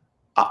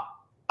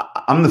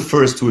 I'm the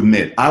first to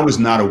admit I was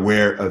not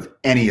aware of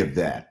any of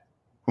that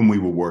when we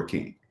were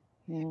working.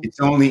 It's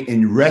only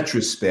in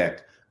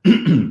retrospect,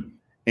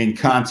 in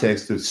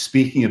context of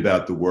speaking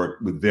about the work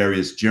with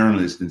various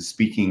journalists and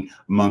speaking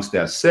amongst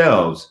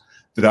ourselves,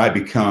 that I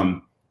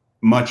become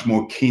much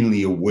more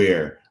keenly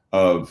aware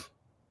of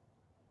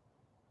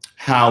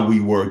how we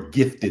were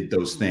gifted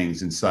those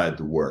things inside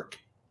the work.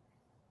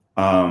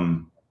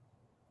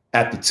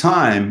 At the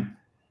time,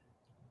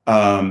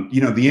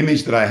 the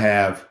image that I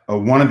have, or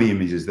one of the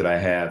images that I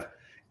have,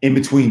 in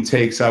between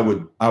takes, I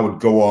would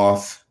go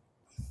off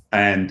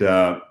and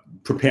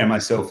prepare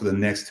myself for the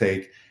next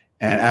take.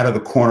 And out of the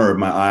corner of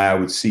my eye, I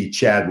would see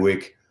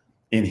Chadwick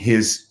in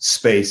his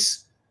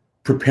space,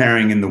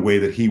 preparing in the way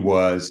that he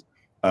was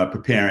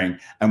preparing.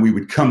 And we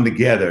would come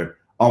together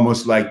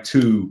almost like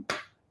two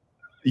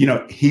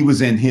he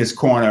was in his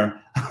corner.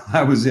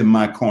 I was in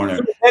my corner.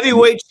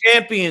 Heavyweight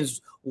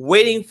champions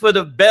waiting for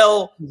the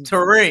bell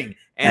to ring.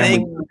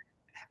 And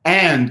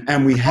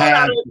we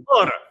have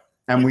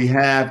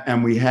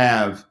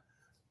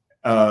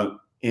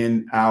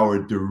in our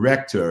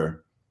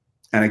director,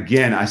 and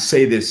again, I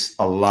say this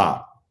a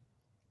lot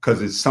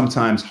because it's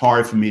sometimes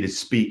hard for me to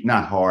speak,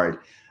 not hard,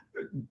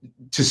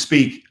 to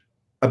speak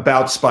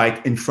about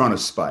Spike in front of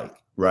Spike,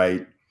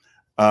 right?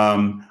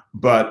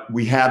 But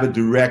we have a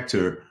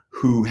director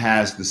who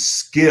has the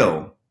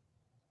skill,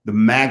 the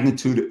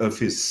magnitude of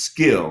his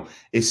skill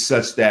is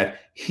such that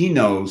he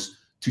knows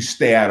to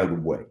stay out of the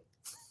way.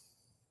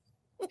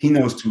 He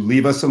knows to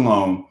leave us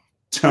alone,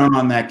 turn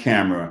on that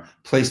camera,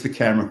 place the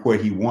camera where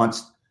he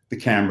wants the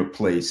camera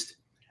placed,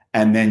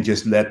 and then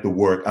just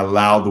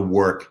allow the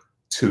work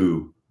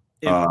to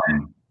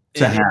happen.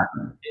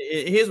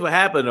 Here's what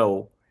happened,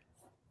 though.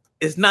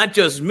 It's not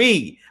just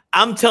me.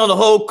 I'm telling the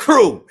whole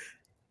crew,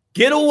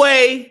 get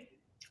away.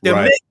 The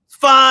right. Makeup's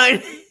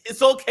fine.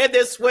 It's okay.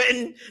 They're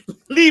sweating.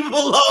 Leave them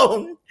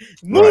alone.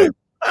 Move.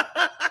 Right.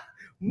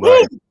 Move.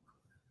 Right.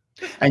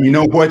 And you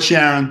know what,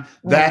 Sharon?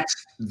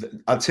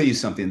 I'll tell you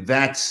something.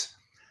 That's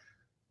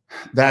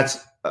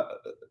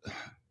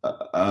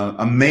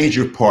a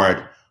major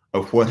part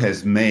of what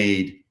has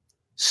made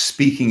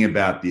speaking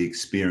about the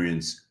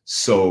experience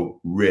so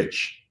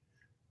rich.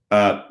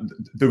 The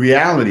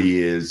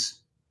reality is,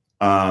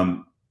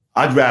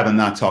 I'd rather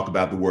not talk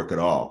about the work at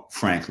all,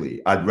 frankly.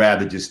 I'd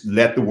rather just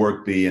let the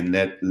work be and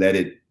let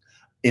it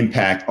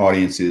impact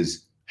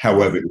audiences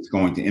however it's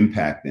going to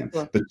impact them.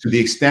 Yeah. But to the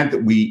extent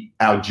that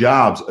our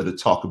jobs are to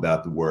talk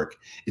about the work,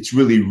 it's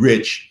really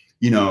rich,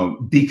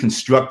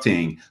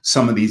 deconstructing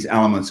some of these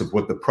elements of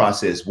what the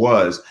process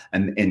was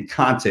and in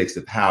context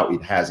of how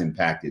it has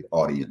impacted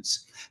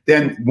audience.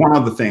 Then one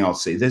other thing I'll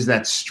say, there's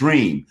that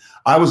stream.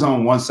 I was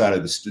on one side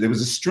of there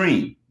was a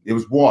stream, it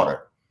was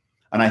water.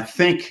 And I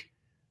think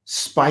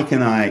Spike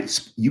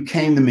and you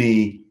came to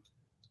me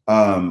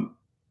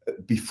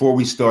before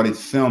we started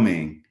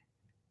filming,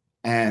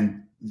 and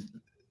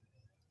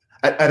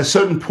at a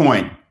certain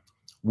point,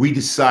 we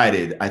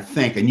decided, I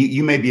think, and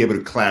you may be able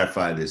to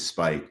clarify this,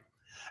 Spike.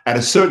 At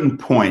a certain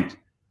point,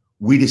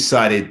 we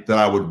decided that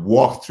I would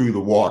walk through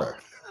the water,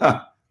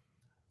 that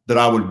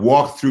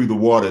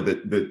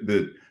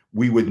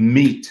we would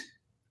meet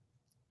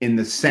in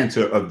the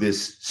center of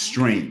this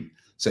stream.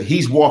 So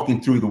he's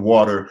walking through the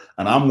water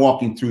and I'm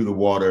walking through the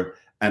water.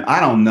 And I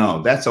don't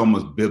know, that's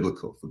almost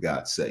biblical, for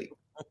God's sake.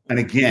 And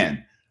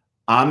again,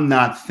 I'm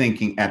not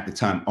thinking at the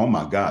time, oh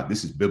my God,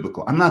 this is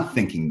biblical. I'm not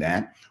thinking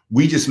that.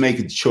 We just make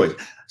a choice.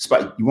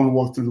 Spike, you want to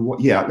walk through the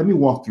water? Yeah, let me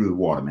walk through the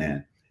water,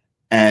 man.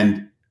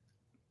 And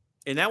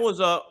that was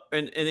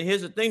and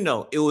here's the thing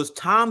though, it was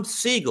Tom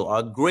Siegel,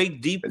 our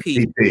great DP.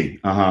 Came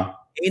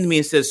to me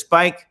and said,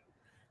 Spike,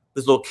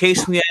 this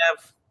location we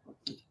have,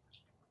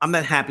 I'm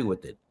not happy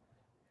with it.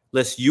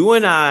 Let's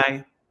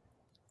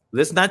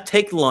not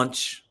take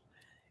lunch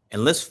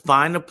and let's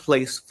find a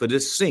place for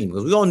this scene.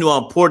 Because we all knew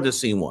how important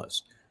this scene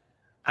was.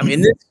 I mean,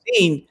 in this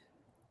scene,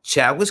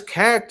 Chadwick's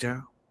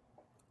character,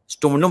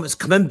 Stormy Norman, is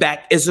coming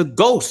back as a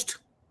ghost.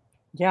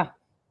 Yeah.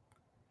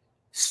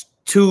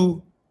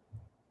 To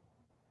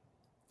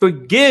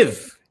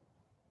forgive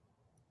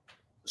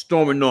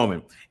Stormy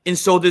Norman. And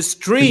so this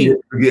stream.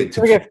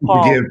 Forgive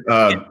Paul.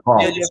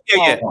 Paul.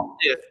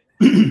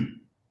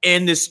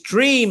 And the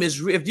stream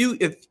is,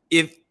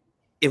 if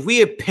we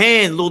had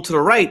panned a little to the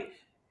right,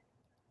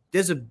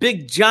 there's a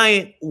big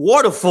giant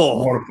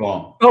waterfall.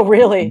 Oh,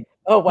 really?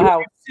 Oh, wow.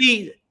 You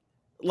see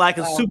like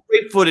a Super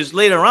 8 footage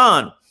later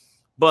on,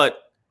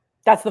 but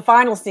that's the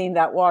final scene,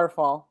 that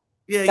waterfall.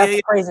 Yeah, that's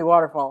a crazy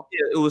waterfall.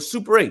 Yeah, it was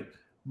Super 8.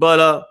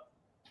 But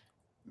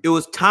it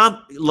was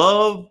credit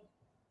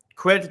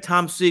to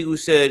Tom Siegel, who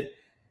said,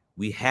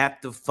 we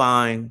have to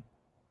find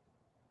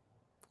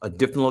a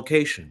different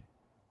location.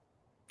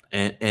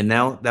 And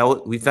now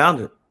we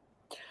found it.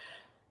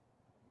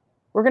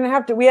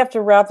 We have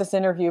to wrap this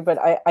interview, but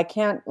I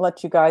can't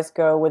let you guys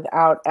go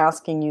without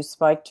asking you,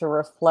 Spike, to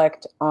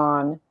reflect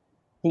on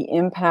the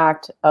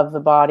impact of the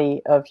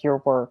body of your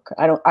work.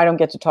 I don't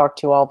get to talk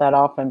to you all that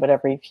often, but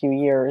every few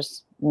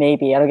years,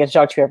 maybe. I don't get to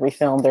talk to you every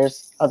film.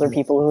 There's other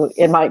people who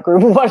in my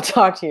group who want to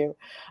talk to you.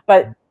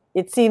 But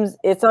it seems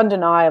it's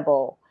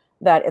undeniable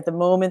that at the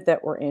moment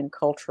that we're in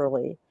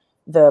culturally,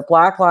 the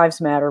Black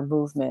Lives Matter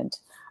movement,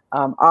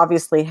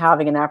 obviously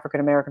having an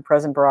African-American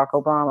president, Barack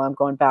Obama, I'm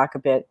going back a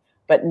bit,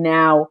 but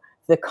now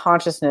the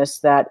consciousness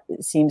that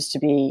seems to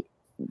be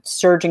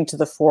surging to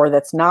the fore,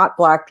 that's not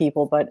Black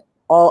people, but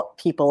all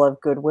people of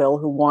goodwill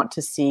who want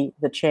to see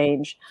the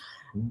change.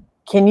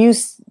 Can you,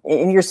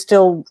 and you're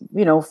still,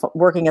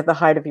 working at the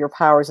height of your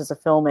powers as a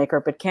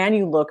filmmaker, but can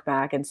you look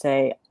back and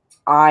say,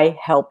 I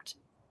helped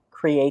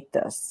create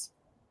this?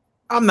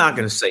 I'm not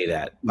going to say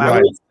that. Right. I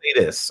will say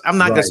this. I'm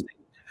not going to say it.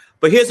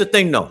 But here's the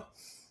thing, though.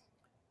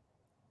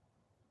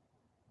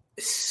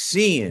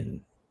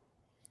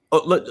 I'm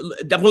going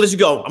to let you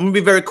go. I'm going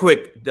to be very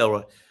quick,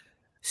 Delroy.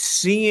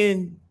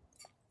 Seeing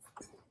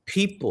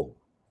people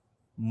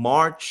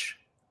march,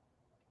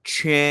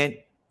 chant,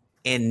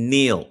 and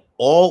kneel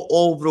all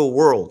over the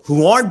world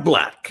who aren't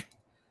black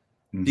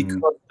because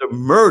of the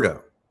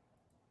murder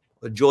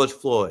of George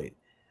Floyd.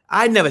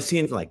 I'd never seen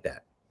anything like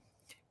that.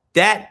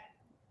 That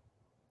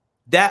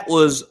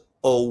was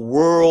a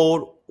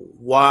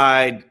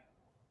worldwide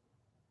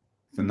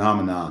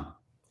phenomenon.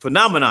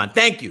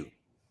 Thank you.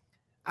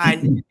 I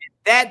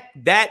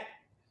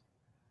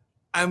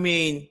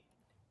mean,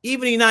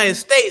 even the United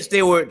States,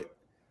 there were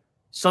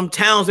some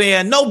towns they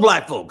had no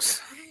black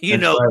folks.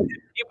 That's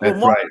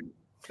right.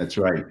 That's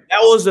right. That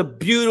was a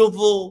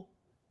beautiful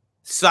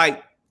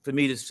sight for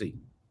me to see.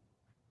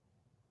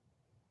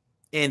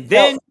 And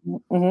then,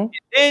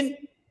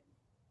 it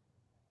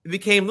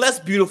became less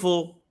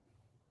beautiful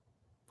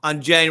on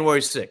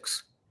January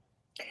 6th.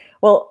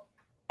 Well,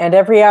 and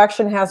every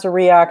action has a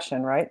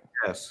reaction, right?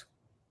 Yes.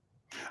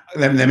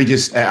 Let me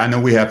just, I know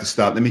we have to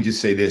stop. Let me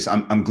just say this.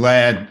 I'm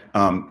glad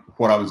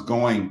what I was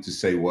going to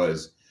say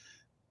was,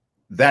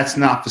 that's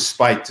not for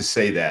Spike to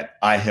say that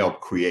I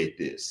helped create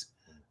this.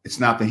 It's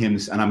not for him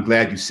to, and I'm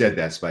glad you said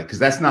that, Spike, because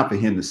that's not for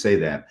him to say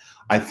that.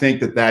 I think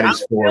that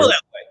is for, that way.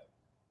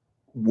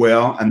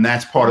 Well, and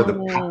that's part of the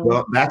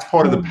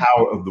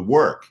power of the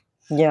work.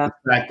 Yeah.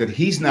 The fact that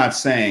he's not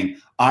saying,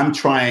 I'm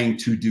trying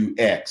to do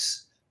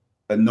X,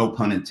 no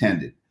pun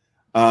intended.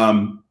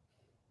 I'm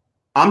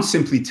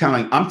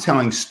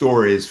telling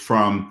stories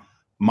from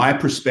my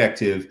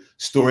perspective,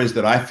 stories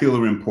that I feel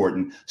are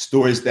important,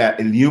 stories that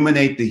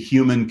illuminate the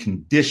human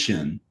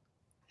condition.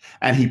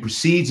 And he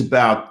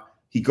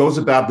goes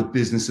about the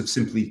business of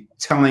simply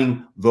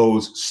telling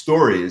those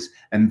stories.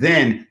 And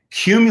then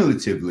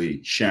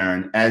cumulatively,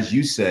 Sharon, as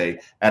you say,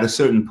 at a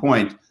certain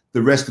point,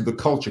 the rest of the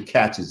culture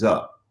catches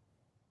up.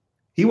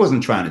 He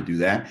wasn't trying to do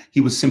that. He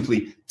was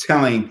simply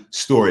telling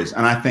stories.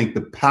 And I think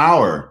the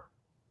power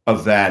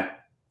of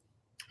that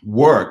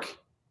work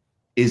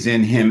is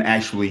in him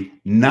actually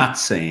not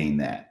saying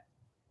that.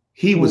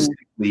 He was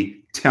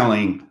simply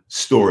telling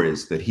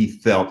stories that he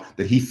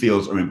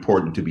feels are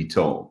important to be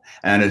told.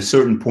 And at a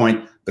certain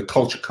point, the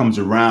culture comes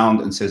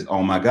around and says,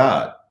 oh my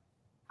God,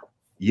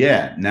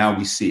 yeah, now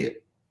we see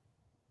it.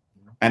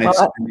 And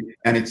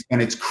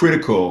it's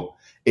critical.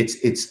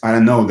 It's I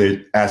don't know,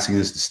 they're asking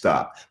us to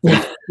stop. But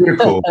it's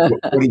critical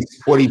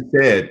what he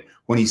said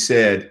when he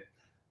said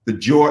the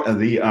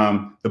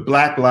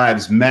Black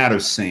Lives Matter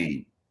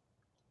scene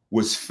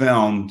was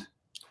filmed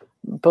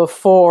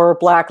before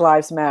Black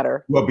Lives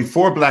Matter. Well,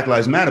 before Black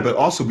Lives Matter, but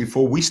also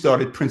before we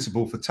started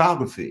principal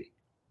photography.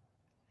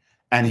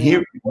 And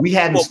here we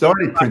hadn't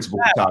started principal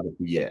photography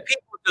yet.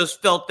 People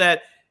just felt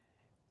that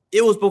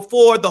it was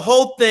before the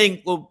whole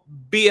thing with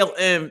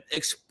BLM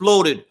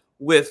exploded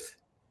with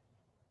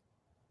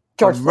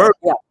George Floyd.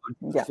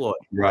 Floyd.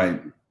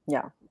 Right.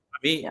 Yeah.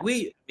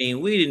 We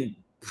didn't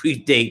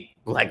predate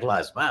Black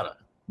Lives Matter.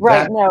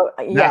 Right.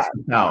 That's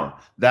the power.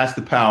 That's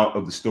the power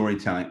of the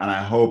storytelling. And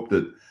I hope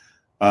that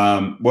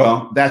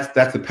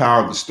that's the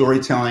power of the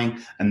storytelling.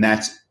 And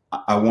that's,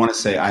 I want to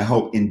say, I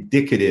hope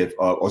indicative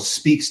or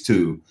speaks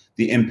to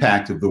the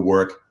impact of the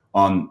work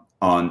on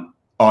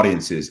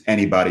audiences,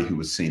 anybody who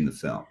has seen the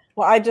film.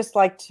 Well, I'd just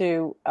like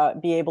to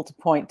be able to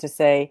point to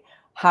say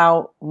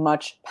how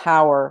much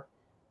power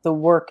the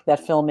work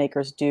that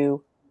filmmakers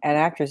do and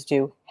actors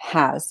do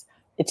has.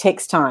 It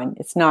takes time.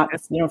 It's not,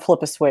 you don't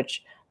flip a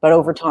switch, but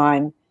over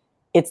time,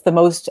 it's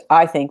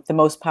I think, the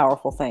most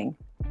powerful thing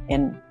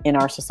in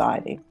our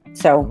society.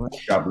 So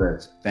God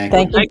bless.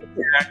 Thank you.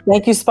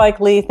 Thank you, Spike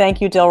Lee.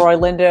 Thank you, Delroy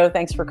Lindo.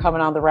 Thanks for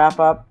coming on the wrap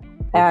up.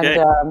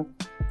 And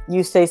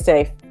you stay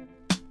safe.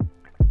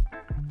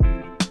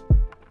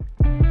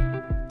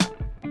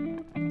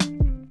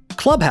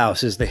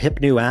 Clubhouse is the hip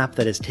new app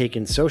that has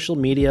taken social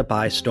media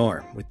by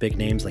storm, with big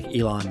names like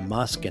Elon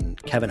Musk and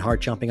Kevin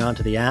Hart jumping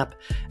onto the app,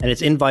 and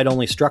its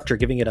invite-only structure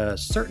giving it a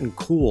certain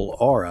cool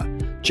aura.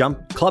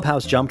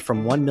 Clubhouse jumped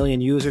from 1 million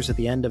users at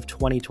the end of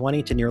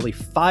 2020 to nearly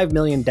 5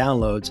 million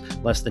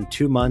downloads less than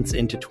 2 months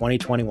into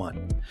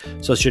 2021.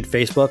 So should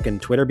Facebook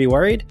and Twitter be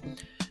worried?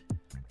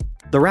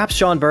 The Wrap's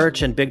Sean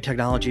Birch and Big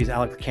Technology's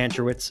Alex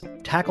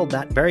Kantrowitz tackled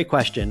that very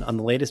question on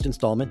the latest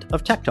installment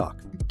of Tech Talk.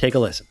 Take a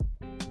listen.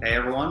 Hey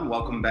everyone,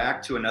 welcome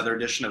back to another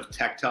edition of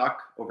Tech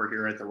Talk over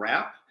here at The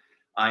Wrap.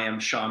 I am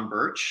Sean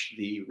Birch,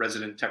 the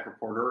resident tech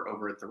reporter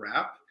over at The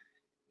Wrap,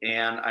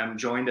 and I'm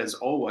joined as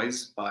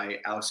always by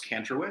Alex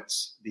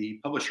Kantrowitz, the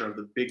publisher of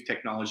the Big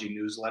Technology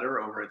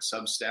newsletter over at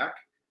Substack.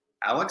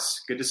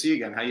 Alex, good to see you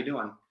again. How you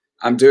doing?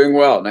 I'm doing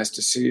well. Nice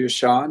to see you,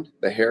 Sean.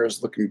 The hair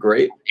is looking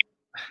great.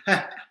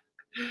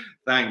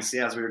 Thanks.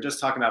 Yeah, as we were just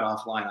talking about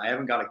offline, I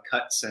haven't got a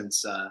cut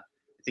since I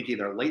think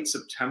either late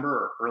September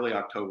or early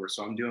October.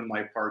 So I'm doing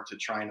my part to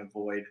try and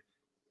avoid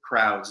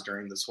crowds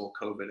during this whole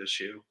COVID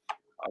issue,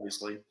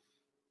 obviously.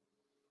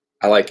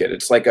 I like it.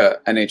 It's like a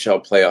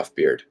NHL playoff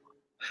beard.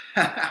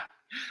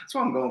 That's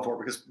what I'm going for,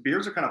 because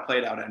beards are kind of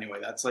played out anyway.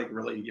 That's like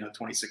really,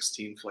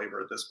 2016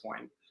 flavor at this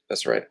point.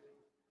 That's right.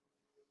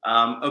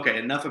 Okay,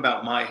 enough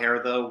about my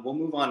hair, though. We'll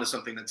move on to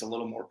something that's a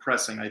little more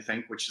pressing, I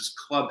think, which is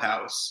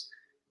Clubhouse.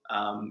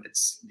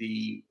 It's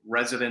the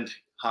resident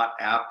hot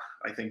app,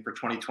 I think, for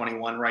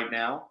 2021 right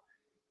now.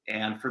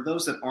 And for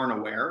those that aren't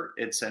aware,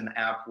 it's an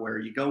app where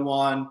you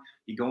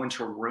go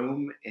into a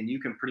room, and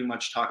you can pretty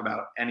much talk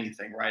about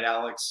anything, right,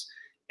 Alex?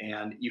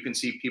 And you can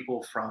see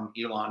people from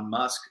Elon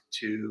Musk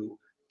to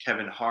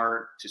Kevin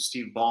Hart to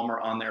Steve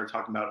Ballmer on there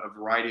talking about a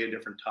variety of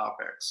different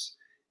topics.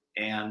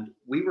 And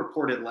we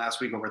reported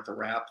last week over at The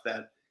Wrap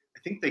that I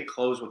think they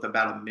closed with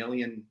about 1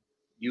 million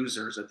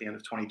users at the end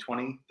of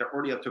 2020. They're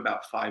already up to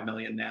about 5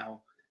 million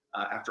now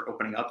after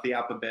opening up the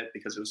app a bit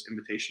because it was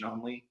invitation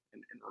only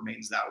and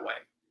remains that way.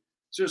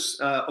 So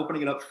just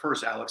opening it up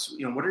first, Alex,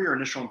 what are your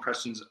initial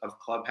impressions of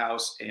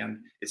Clubhouse and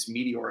its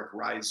meteoric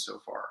rise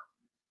so far?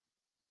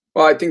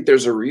 Well, I think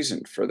there's a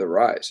reason for the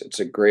rise. It's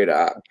a great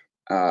app.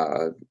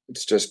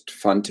 It's just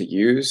fun to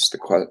use.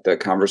 The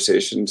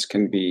conversations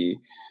can be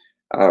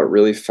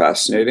really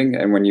fascinating.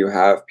 And when you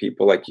have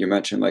people like you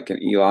mentioned, like an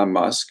Elon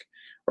Musk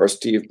or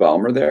Steve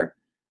Ballmer there,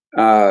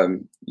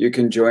 you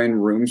can join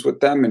rooms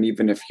with them. And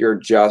even if you're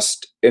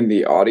just in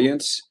the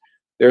audience,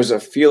 there's a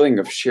feeling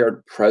of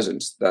shared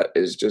presence that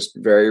is just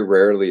very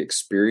rarely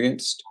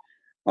experienced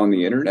on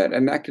the internet.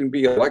 And that can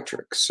be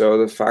electric. So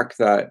the fact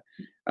that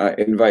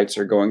invites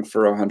are going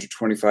for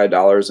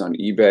 $125 on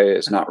eBay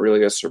is not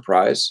really a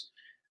surprise.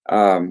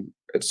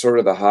 It's sort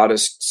of the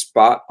hottest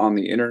spot on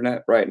the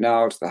internet right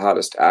now. It's the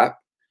hottest app.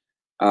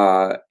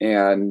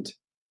 And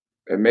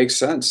it makes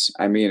sense.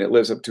 I mean, it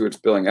lives up to its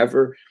billing. I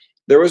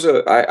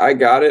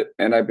got it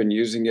and I've been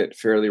using it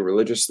fairly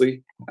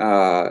religiously.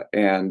 I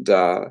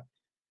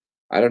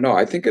don't know.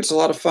 I think it's a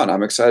lot of fun.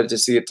 I'm excited to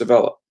see it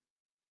develop.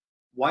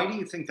 Why do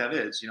you think that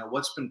is?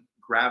 What's been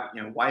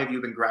why have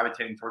you been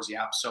gravitating towards the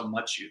app so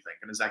much, you think?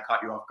 And has that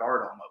caught you off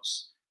guard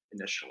almost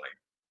initially?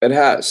 It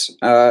has.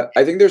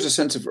 I think there's a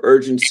sense of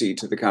urgency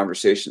to the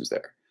conversations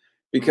there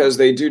because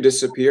they do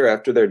disappear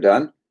after they're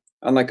done.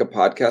 Unlike a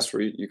podcast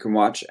where you can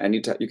watch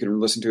anytime, you can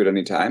listen to it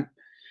anytime.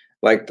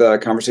 Like the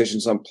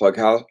conversations on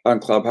Clubhouse,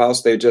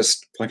 Plughouse.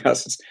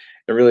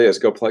 It really is.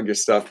 Go plug your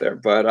stuff there.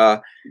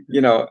 But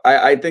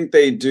I think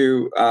they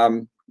do.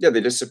 They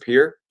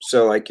disappear.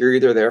 So like you're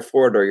either there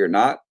for it or you're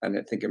not, and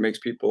I think it makes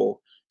people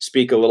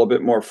speak a little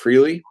bit more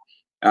freely.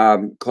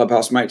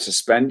 Clubhouse might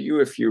suspend you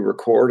if you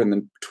record and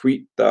then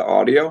tweet the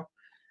audio.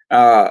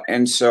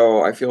 And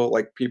so I feel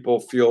like people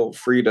feel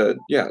free to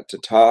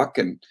talk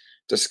and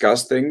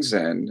discuss things.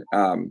 And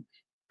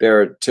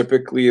they're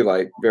typically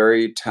like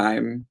very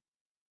time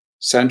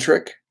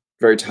centric,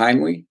 very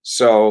timely.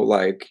 So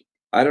like,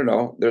 I don't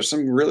know, there's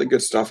some really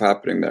good stuff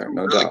happening there.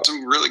 No doubt.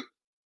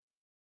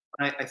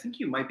 I think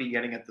you might be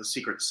getting at the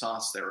secret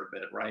sauce there a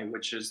bit, right?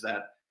 Which is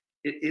that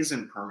it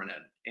isn't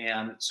permanent.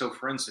 And so,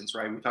 for instance,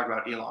 right, we talk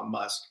about Elon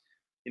Musk.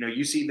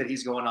 You see that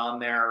he's going on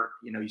there.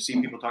 You see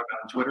people talk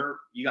about on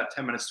Twitter. You got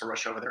 10 minutes to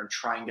rush over there and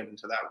try and get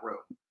into that room.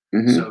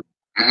 Mm-hmm. So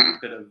a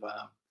bit of,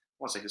 I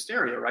won't say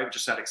hysteria, right? But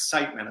just that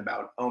excitement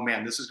about, oh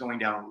man, this is going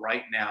down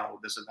right now.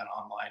 This event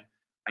online.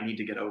 I need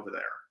to get over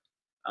there.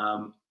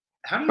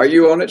 Are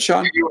you on it,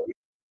 Sean?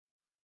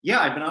 Yeah,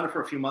 I've been on it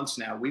for a few months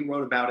now. We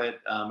wrote about it,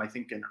 I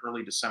think, in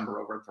early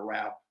December over at The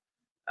Wrap,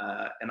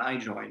 and I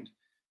joined.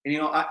 And,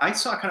 I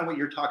saw kind of what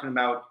you're talking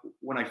about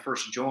when I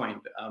first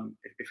joined.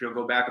 If you'll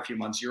go back a few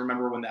months, you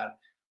remember when that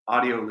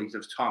audio leak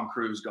of Tom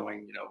Cruise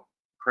going,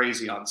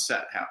 crazy on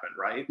set happened,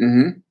 right?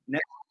 Mm-hmm.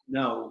 Next,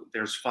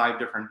 there's 5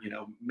 different,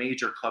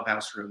 major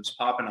Clubhouse rooms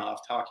popping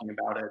off, talking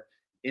about it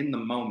in the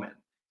moment.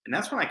 And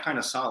that's when I kind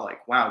of saw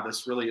like, wow,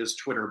 this really is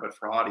Twitter, but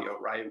for audio,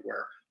 right?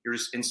 Where you're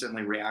just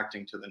instantly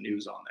reacting to the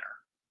news on there.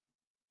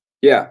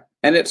 Yeah.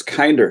 And it's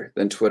kinder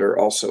than Twitter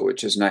also,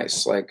 which is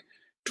nice. Like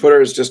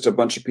Twitter is just a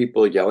bunch of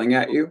people yelling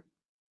at you,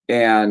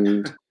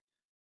 and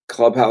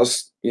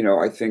Clubhouse,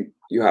 I think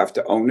you have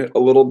to own it a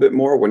little bit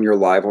more when you're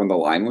live on the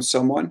line with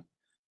someone,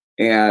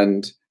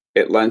 and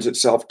it lends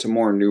itself to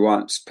more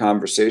nuanced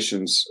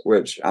conversations,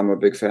 which I'm a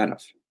big fan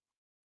of.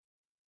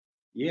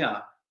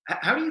 Yeah.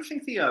 How do you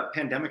think the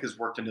pandemic has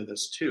worked into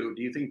this too?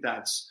 Do you think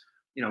that's,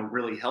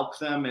 really helped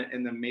them?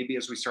 And then maybe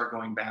as we start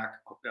going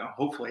back,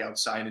 hopefully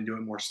outside and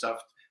doing more stuff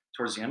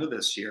towards the end of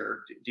this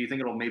year, do you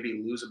think it'll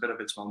maybe lose a bit of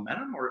its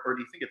momentum, or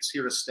do you think it's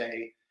here to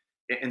stay,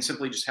 and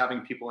simply just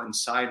having people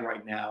inside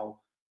right now,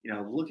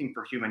 looking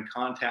for human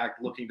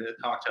contact, looking to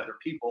talk to other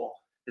people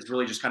is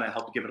really just kind of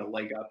helped give it a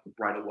leg up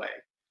right away?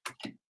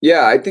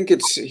 Yeah, I think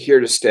it's here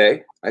to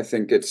stay. I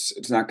think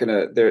it's not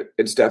gonna.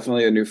 It's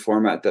definitely a new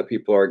format that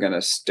people are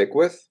gonna stick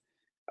with.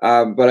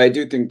 But I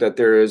do think that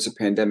there is a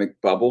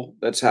pandemic bubble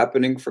that's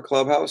happening for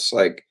Clubhouse.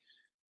 Like,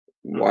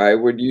 why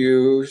would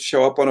you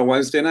show up on a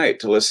Wednesday night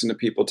to listen to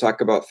people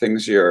talk about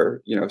things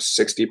you're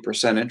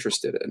 60%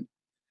 interested in?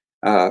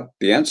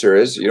 The answer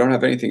is you don't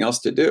have anything else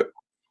to do.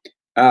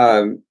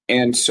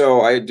 And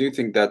so I do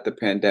think that the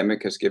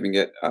pandemic is giving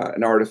it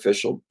an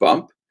artificial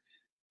bump.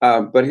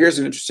 But here's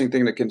an interesting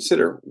thing to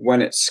consider.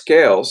 When it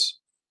scales,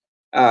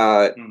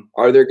 are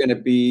there going to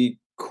be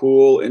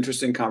cool,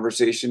 interesting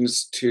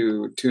conversations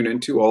to tune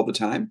into all the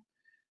time?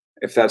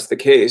 If that's the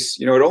case,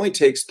 it only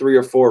takes 3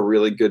 or 4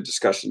 really good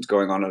discussions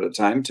going on at a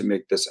time to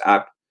make this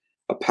app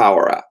a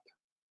power app,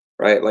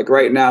 right? Like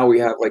right now we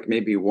have like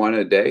maybe 1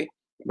 a day,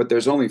 but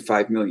there's only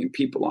 5 million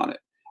people on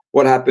it.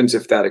 what happens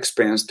if that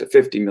expands to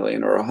 50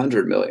 million or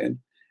 100 million?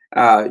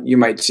 You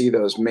might see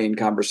those main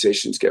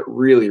conversations get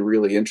really,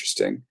 really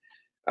interesting.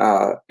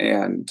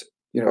 And,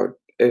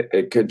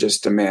 it could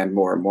just demand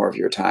more and more of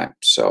your time.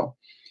 So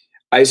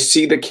I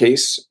see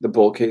the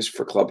bull case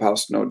for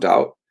Clubhouse, no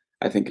doubt.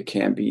 I think it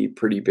can be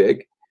pretty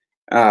big.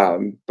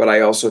 But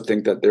I also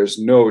think that there's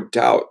no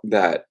doubt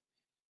that,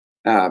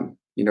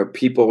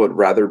 people would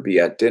rather be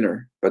at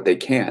dinner, but they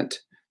can't.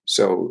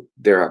 So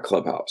they're at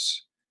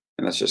Clubhouse.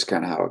 And that's just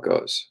kind of how it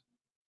goes.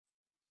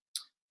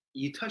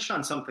 You touched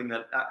on something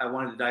that I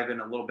wanted to dive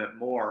in a little bit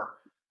more.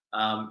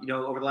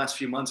 Over the last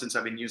few months since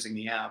I've been using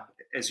the app,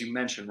 as you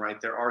mentioned, right,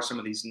 there are some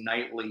of these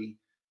nightly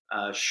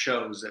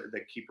shows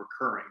that keep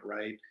recurring,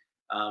 right?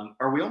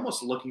 Are we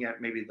almost looking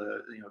at maybe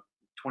the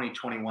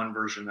 2021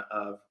 version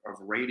of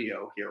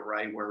radio here,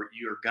 right, where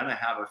you're going to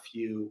have a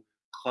few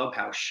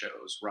Clubhouse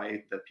shows,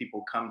 right, that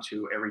people come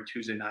to every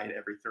Tuesday night,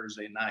 every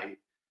Thursday night,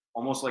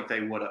 almost like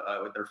they would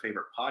with their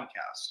favorite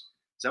podcast?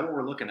 Is that what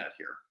we're looking at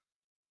here?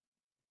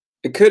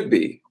 It could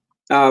be.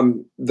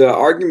 The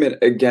argument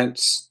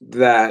against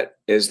that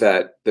is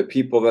that the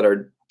people that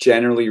are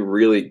generally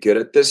really good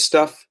at this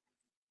stuff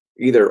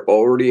either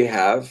already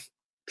have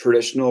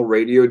traditional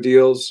radio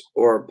deals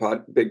or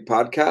big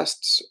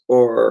podcasts,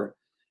 or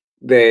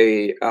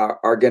they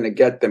are going to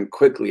get them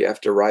quickly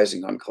after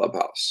rising on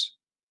Clubhouse.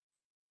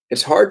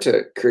 It's hard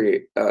to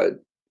create a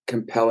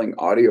compelling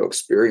audio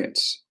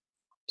experience.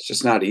 It's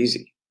just not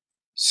easy.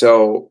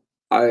 So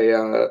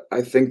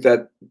I think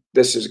that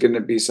this is going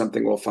to be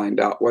something we'll find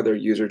out, whether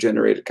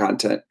user-generated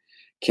content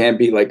can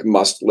be like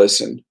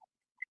must-listen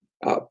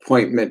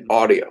appointment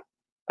audio.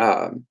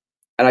 And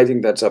I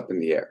think that's up in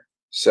the air.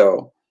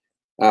 So,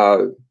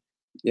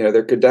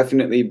 there could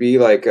definitely be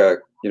like a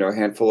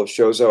handful of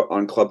shows out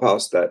on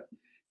Clubhouse that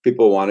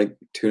people want to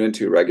tune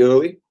into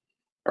regularly,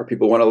 or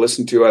people want to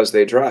listen to as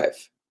they drive.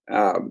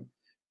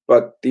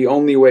 But the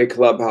only way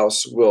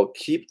Clubhouse will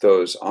keep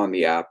those on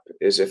the app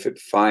is if it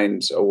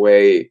finds a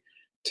way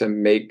to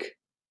make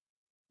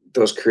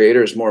those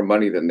creators more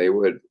money than they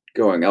would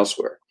going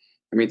elsewhere.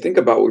 I mean, think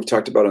about what we've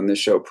talked about on this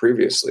show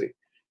previously.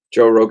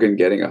 Joe Rogan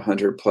getting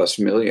 100+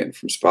 million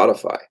from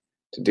Spotify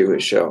to do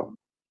his show.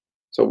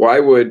 So why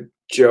would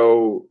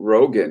Joe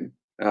Rogan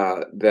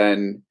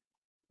then,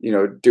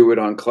 do it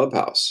on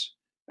Clubhouse?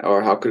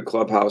 Or how could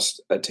Clubhouse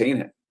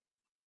retain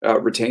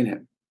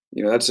him?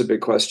 That's a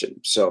big question.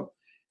 So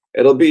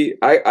it'll be,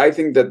 I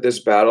think that this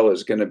battle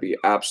is going to be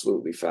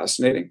absolutely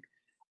fascinating.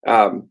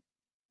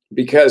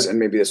 Because, and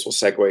maybe this will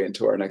segue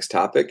into our next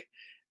topic,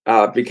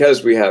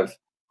 because we have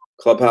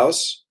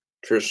Clubhouse,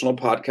 traditional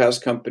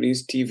podcast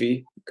companies,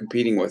 TV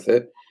competing with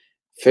it.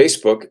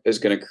 Facebook is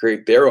going to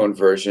create their own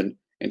version,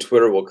 and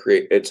Twitter will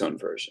create its own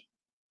version.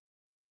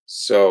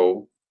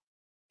 So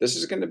this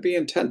is going to be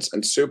intense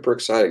and super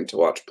exciting to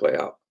watch play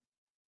out.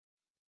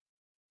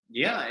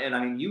 Yeah, and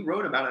I mean, you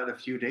wrote about it a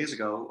few days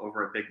ago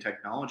over at Big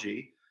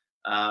Technology.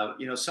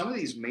 Some of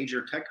these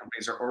major tech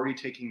companies are already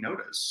taking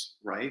notice,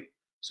 right?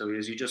 So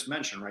as you just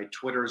mentioned, right,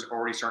 Twitter is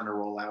already starting to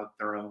roll out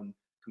their own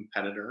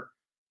competitor.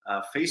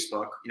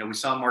 Facebook, we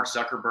saw Mark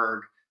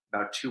Zuckerberg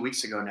about 2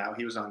 weeks ago now.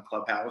 He was on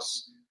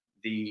Clubhouse.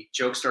 The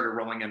joke started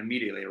rolling in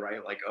immediately,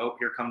 right? Like, oh,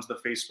 here comes the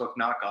Facebook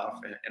knockoff.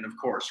 And of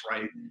course,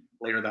 right,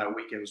 later that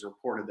week, it was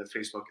reported that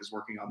Facebook is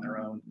working on their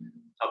own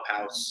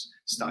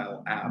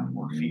Clubhouse-style app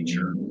or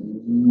feature.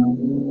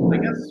 I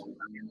guess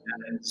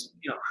that is,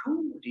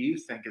 who do you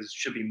think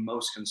should be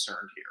most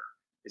concerned here?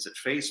 Is it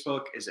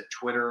Facebook? Is it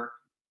Twitter?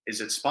 Is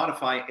it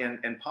Spotify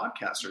and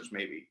podcasters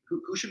maybe?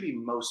 Who should be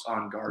most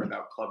on guard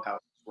about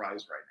Clubhouse's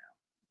rise right now?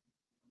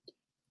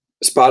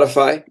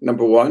 Spotify,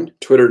 number one.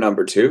 Twitter,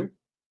 number two.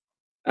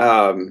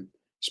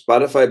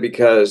 Spotify,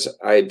 because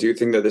I do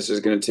think that this is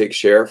going to take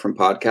share from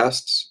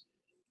podcasts,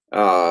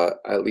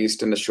 at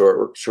least in the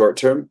short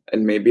term,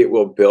 and maybe it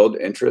will build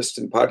interest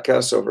in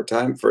podcasts over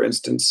time. For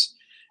instance,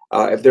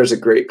 if there's a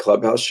great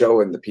Clubhouse show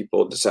and the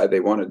people decide they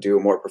want to do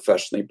a more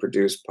professionally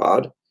produced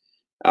pod,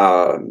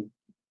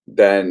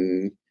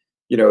 then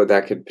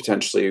that could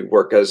potentially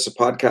work as a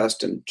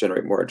podcast and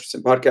generate more interest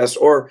in podcasts.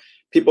 Or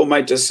people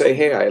might just say,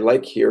 hey, I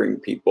like hearing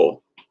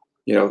people,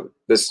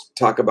 this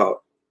talk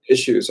about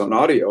issues on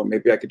audio.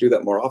 Maybe I could do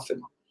that more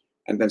often,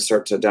 and then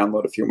start to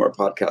download a few more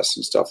podcasts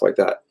and stuff like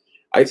that.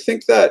 I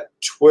think that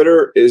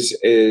Twitter is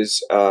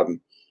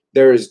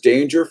there is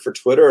danger for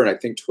Twitter, and I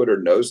think Twitter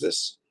knows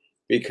this,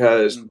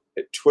 because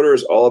Twitter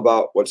is all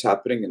about what's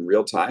happening in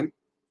real time.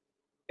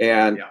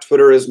 And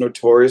Twitter is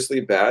notoriously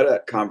bad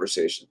at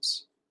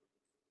conversations.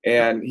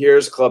 And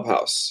here's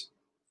Clubhouse,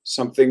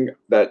 something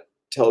that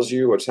tells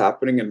you what's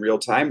happening in real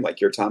time,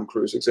 like your Tom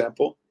Cruise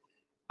example,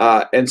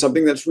 and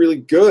something that's really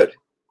good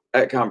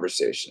at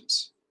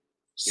conversations.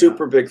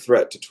 Super big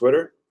threat to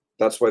Twitter.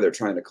 That's why they're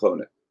trying to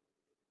clone it.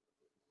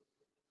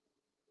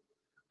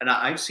 And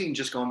I've seen,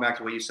 just going back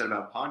to what you said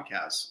about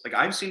podcasts, like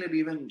I've seen it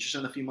even just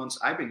in the few months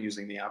I've been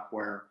using the app,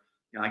 where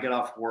I get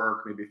off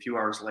work, maybe a few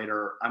hours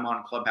later, I'm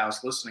on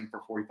Clubhouse listening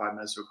for 45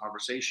 minutes to a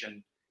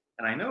conversation.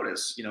 And I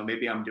notice,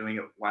 maybe I'm doing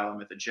it while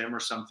I'm at the gym or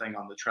something,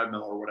 on the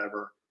treadmill or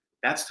whatever.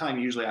 that's time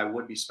usually I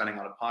would be spending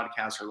on a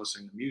podcast or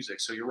listening to music.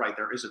 So you're right,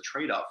 there is a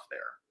trade-off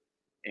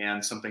there,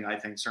 and something I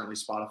think certainly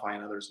Spotify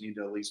and others need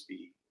to at least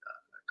be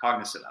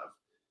cognizant of.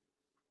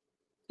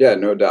 Yeah,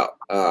 no doubt.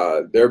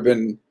 There have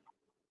been,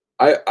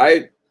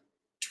 I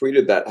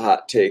tweeted that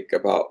hot take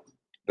about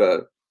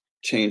the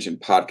change in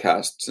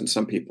podcasts, and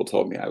some people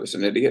told me I was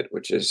an idiot,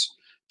 which is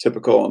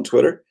typical on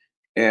Twitter.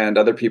 And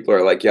other people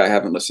are like, yeah, I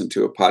haven't listened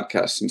to a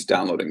podcast since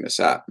downloading this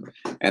app.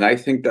 And I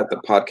think that the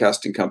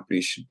podcasting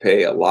companies should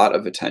pay a lot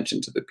of attention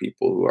to the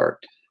people who are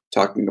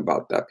talking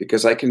about that,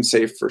 because I can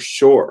say for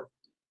sure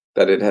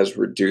that it has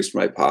reduced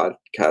my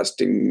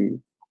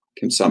podcasting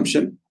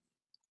consumption.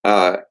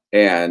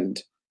 And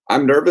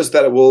I'm nervous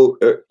that it will,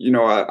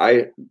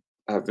 I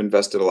have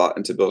invested a lot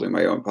into building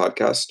my own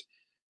podcast,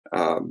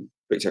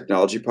 Big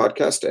Technology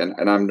Podcast.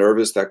 And I'm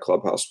nervous that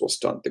Clubhouse will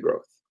stunt the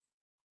growth,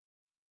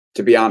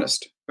 to be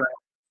honest.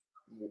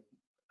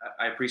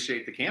 I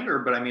appreciate the candor,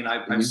 but I mean,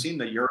 I've seen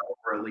that you're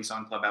over, at least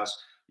on Clubhouse,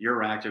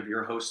 you're active,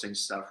 you're hosting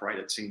stuff, right?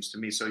 It seems to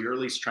me. So you're at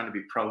least trying to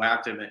be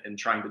proactive and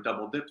trying to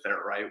double dip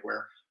there, right?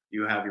 Where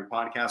you have your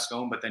podcast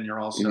going, but then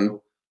you're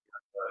also,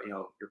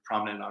 you're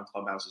prominent on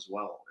Clubhouse as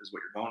well, is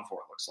what you're going for,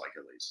 it looks like,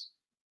 at least.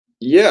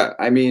 Yeah.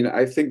 I mean,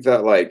 I think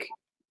that like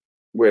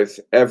with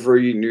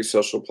every new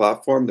social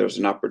platform, there's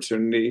an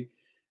opportunity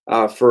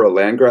for a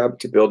land grab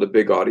to build a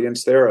big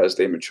audience there as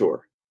they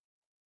mature.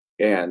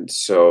 And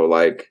so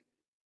like,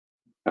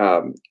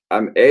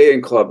 I'm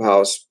in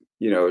Clubhouse,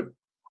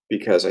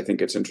 because I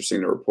think it's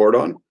interesting to report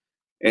on,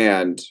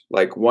 and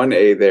like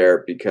 1A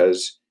there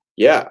because,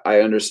 yeah, I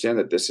understand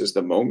that this is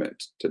the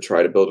moment to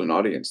try to build an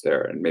audience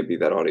there, and maybe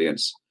that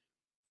audience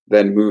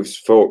then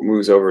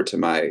moves over to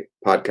my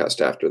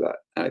podcast after that.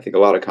 And I think a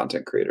lot of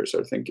content creators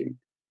are thinking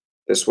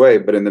this way,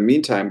 but in the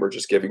meantime, we're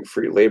just giving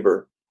free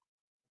labor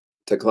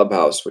to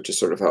Clubhouse, which is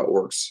sort of how it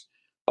works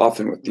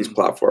often with these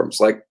platforms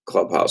like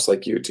Clubhouse,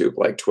 like YouTube,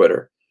 like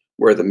Twitter,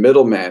 where the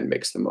middleman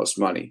makes the most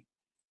money,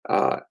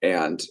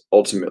 and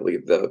ultimately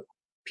the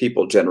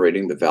people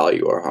generating the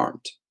value are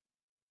harmed.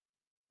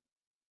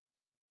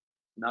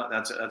 No,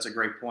 that's a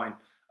great point.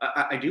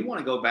 I do want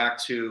to go back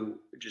to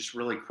just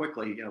really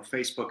quickly,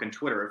 Facebook and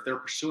Twitter, if they're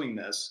pursuing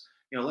this,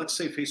 let's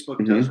say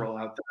Facebook does roll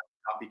out the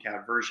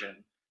copycat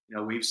version.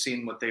 We've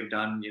seen what they've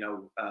done,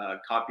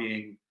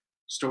 copying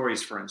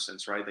stories, for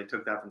instance, right? They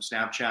took that from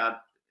Snapchat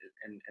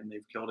and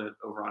they've killed it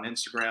over on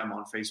Instagram,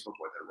 on Facebook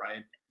with it,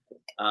 right?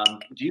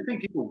 Do you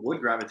think people would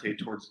gravitate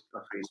towards a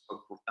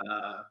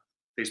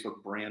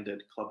Facebook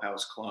branded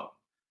Clubhouse clone?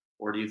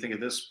 Or do you think at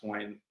this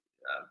point,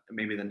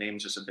 maybe the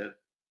name's just a bit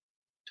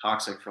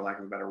toxic, for lack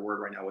of a better word,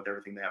 right now with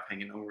everything they have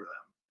hanging over them?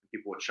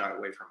 People would shy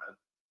away from it.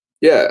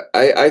 Yeah,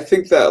 I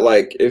think that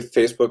like if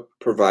Facebook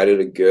provided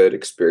a good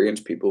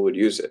experience, people would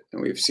use it.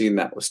 And we've seen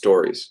that with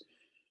stories.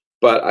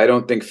 But I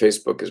don't think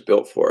Facebook is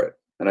built for it.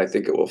 And I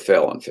think it will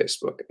fail on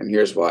Facebook. And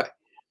here's why.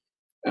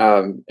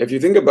 If you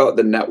think about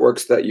the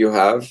networks that you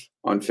have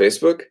on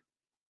Facebook,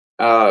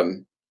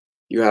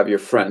 you have your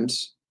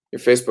friends, your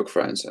Facebook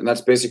friends, and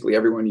that's basically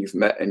everyone you've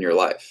met in your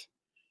life,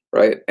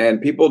 right?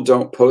 And people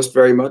don't post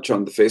very much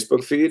on the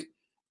Facebook feed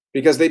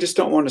because they just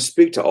don't want to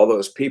speak to all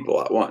those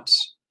people at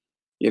once,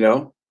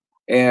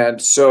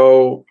 And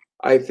so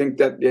I think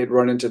that they'd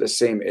run into the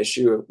same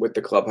issue with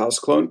the Clubhouse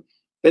clone.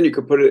 Then you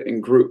could put it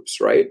in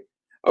groups, right?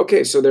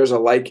 Okay, so there's a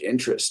like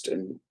interest,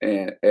 and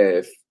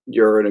if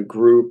you're in a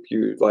group,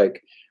 you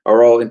like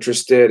are all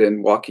interested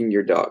in walking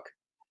your dog,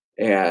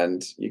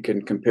 and you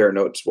can compare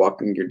notes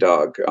walking your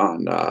dog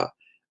on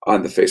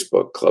the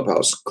Facebook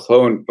Clubhouse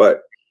clone.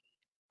 But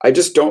I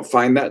just don't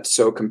find that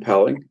so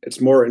compelling.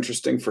 It's more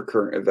interesting for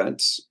current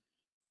events,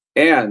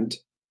 and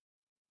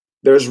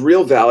there's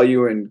real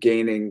value in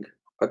gaining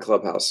a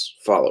Clubhouse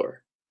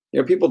follower.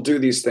 People do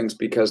these things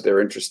because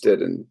they're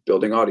interested in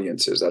building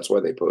audiences. That's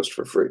why they post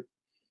for free.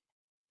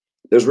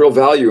 There's real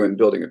value in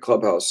building a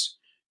Clubhouse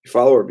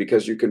follower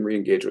because you can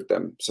re-engage with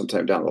them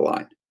sometime down the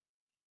line,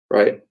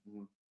 right?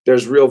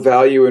 There's real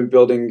value in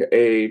building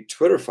a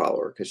Twitter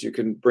follower because you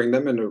can bring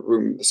them in a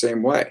room the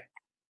same way,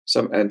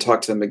 and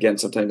talk to them again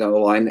sometime down the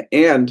line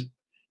and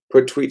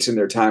put tweets in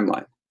their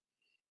timeline.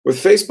 With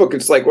Facebook,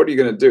 it's like, what are you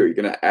going to do? You're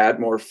going to add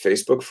more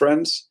Facebook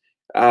friends?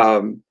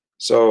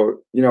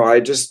 So, I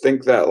just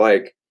think that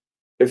like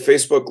if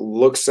Facebook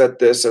looks at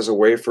this as a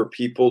way for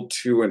people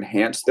to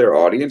enhance their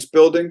audience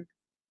building,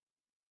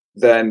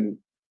 then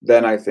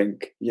I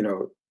think,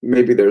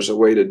 maybe there's a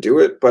way to do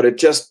it, but it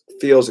just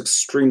feels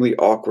extremely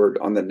awkward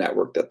on the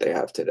network that they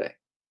have today.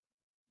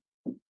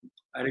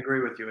 I'd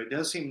agree with you. It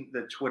does seem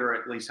that Twitter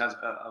at least has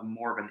a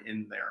more of an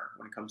in there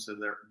when it comes to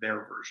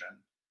their version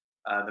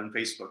than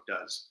Facebook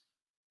does.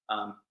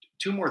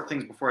 Two more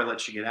things before I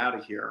let you get out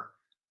of here.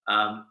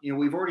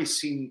 We've already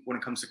seen when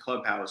it comes to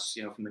Clubhouse,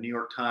 from the New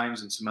York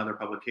Times and some other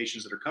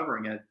publications that are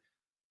covering it,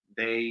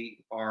 they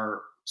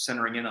are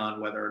centering in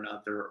on whether or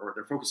not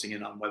they're focusing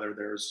in on whether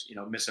there's,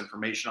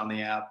 misinformation on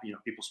the app,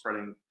 people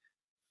spreading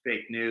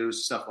fake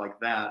news, stuff like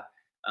that.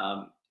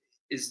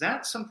 Is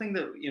that something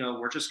that,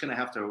 we're just going to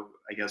have to,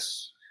 I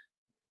guess,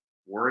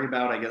 worry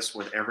about,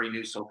 with every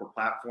new social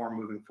platform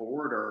moving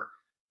forward? Or,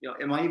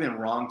 am I even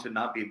wrong to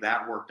not be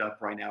that worked up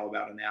right now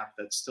about an app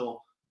that's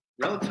still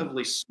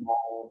relatively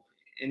small?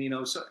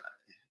 And, so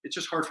it's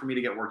just hard for me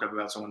to get worked up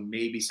about someone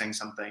maybe saying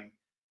something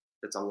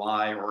that's a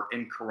lie or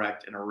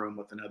incorrect in a room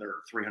with another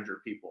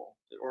 300 people.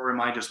 Or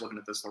am I just looking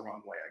at this the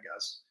wrong way, I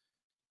guess?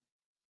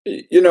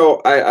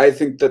 I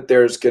think that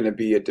there's going to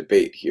be a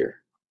debate here.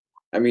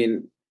 I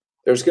mean,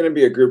 there's going to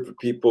be a group of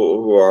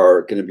people who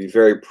are going to be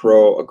very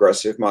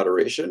pro-aggressive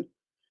moderation,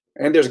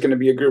 and there's going to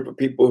be a group of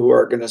people who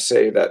are going to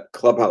say that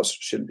Clubhouse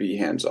should be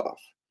hands-off.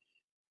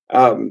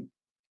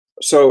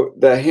 So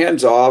the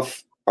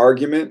hands-off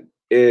argument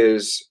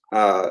is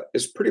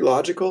pretty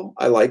logical.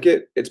 I like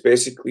it. It's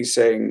basically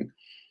saying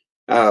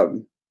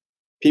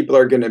people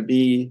are going to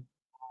be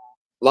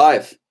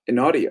live in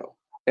audio.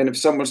 And if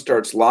someone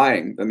starts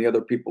lying, then the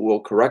other people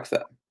will correct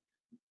them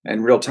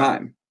in real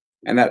time.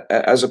 And that,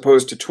 as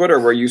opposed to Twitter,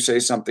 where you say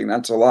something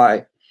that's a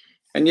lie,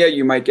 and yeah,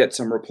 you might get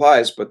some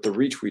replies, but the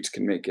retweets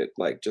can make it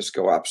like just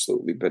go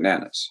absolutely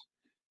bananas.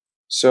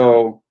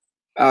 So,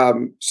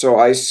 so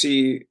I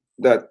see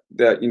that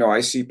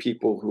I see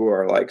people who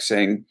are like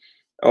saying,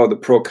 "Oh, the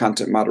pro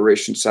content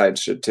moderation side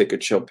should take a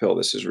chill pill.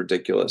 This is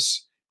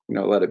ridiculous.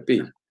 Let it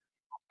be."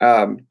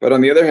 But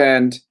on the other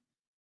hand,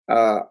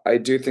 I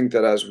do think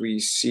that as we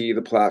see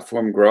the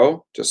platform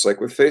grow, just like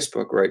with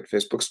Facebook, right?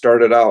 Facebook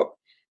started out,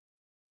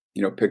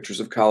 pictures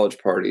of college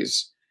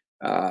parties,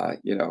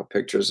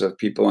 pictures of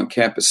people on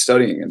campus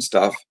studying and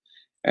stuff.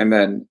 And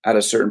then at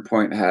a certain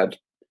point had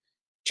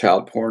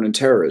child porn and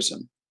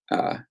terrorism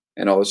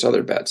and all this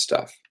other bad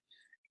stuff.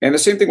 And the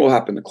same thing will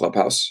happen to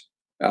Clubhouse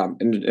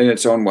in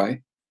its own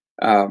way.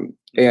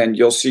 And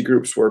you'll see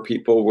groups where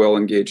people will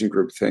engage in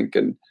groupthink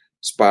and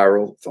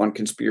spiral on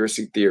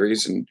conspiracy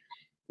theories. And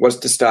what's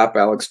to stop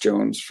Alex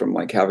Jones from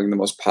like having the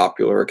most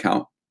popular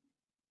account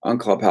on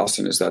Clubhouse?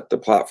 And is that the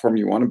platform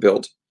you want to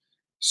build?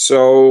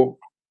 So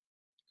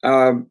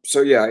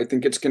yeah, I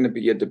think it's going to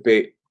be a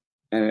debate,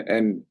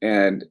 and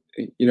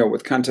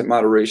with content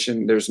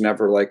moderation, there's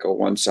never like a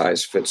one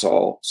size fits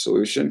all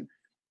solution.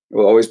 It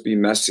will always be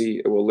messy.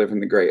 It will live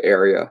in the gray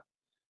area,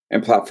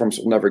 and platforms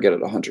will never get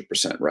it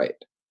 100% right.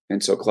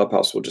 And so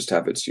Clubhouse will just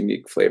have its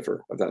unique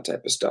flavor of that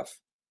type of stuff.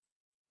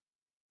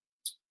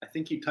 I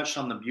think you touched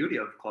on the beauty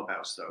of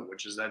Clubhouse, though,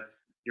 which is that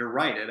you're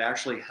right. It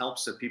actually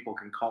helps that people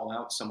can call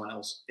out someone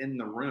else in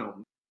the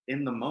room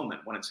in the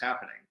moment when it's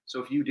happening.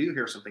 So if you do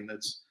hear something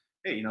that's,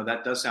 hey,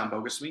 that does sound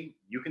bogus to me,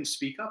 you can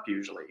speak up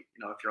usually,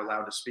 if you're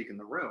allowed to speak in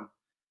the room.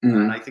 Mm-hmm.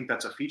 And I think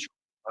that's a feature,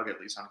 at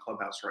least on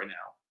Clubhouse right now.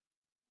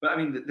 But I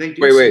mean, they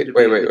do. Wait.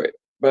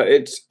 But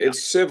it's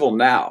civil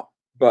now.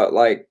 But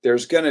like,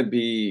 there's going to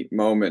be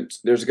moments,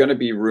 there's going to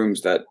be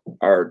rooms that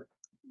are,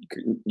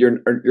 you're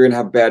going to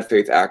have bad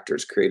faith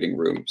actors creating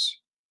rooms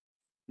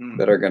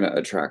that are going to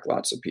attract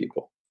lots of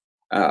people.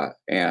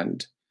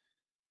 And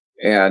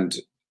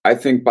I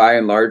think by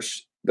and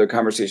large, the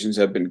conversations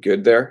have been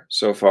good there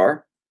so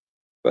far,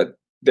 but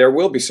there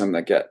will be some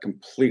that get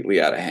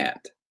completely out of hand.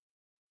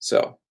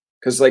 So,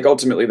 because like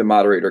ultimately the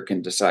moderator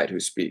can decide who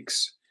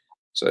speaks.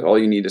 So all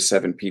you need is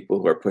 7 people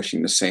who are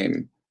pushing the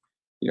same,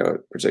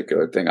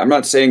 particular thing. I'm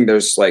not saying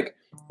there's like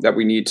that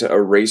we need to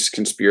erase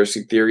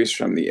conspiracy theories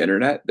from the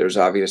internet. There's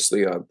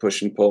obviously a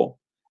push and pull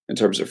in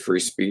terms of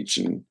free speech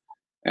and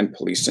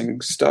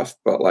policing stuff,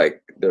 but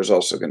like there's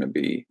also going to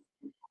be,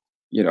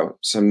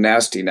 some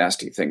nasty,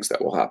 nasty things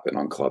that will happen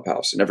on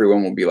Clubhouse, and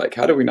everyone will be like,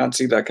 how do we not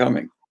see that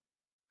coming?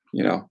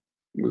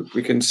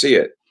 We can see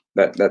it,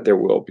 that there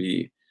will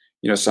be,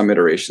 some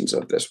iterations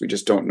of this. We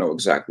just don't know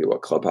exactly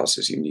what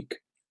Clubhouse's unique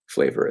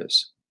flavor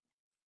is.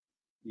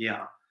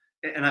 Yeah.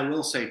 And I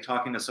will say,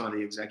 talking to some of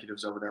the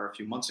executives over there a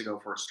few months ago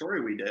for a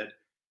story we did,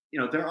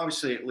 they're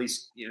obviously at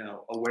least,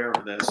 aware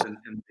of this, and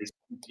they,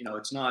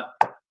 it's not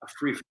a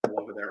free for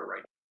all over there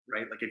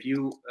right? Like if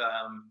you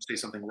say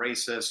something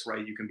racist,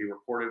 right, you can be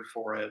reported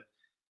for it.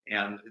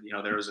 And,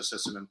 there is a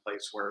system in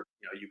place where,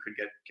 you could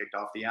get kicked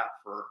off the app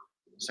for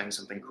saying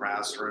something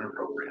crass or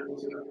inappropriate.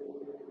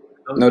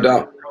 No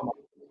doubt.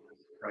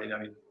 Right? I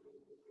mean,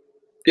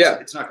 yeah,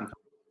 it's not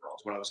completely wrong,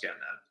 is what I was getting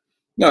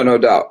at. No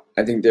doubt.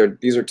 I think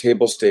these are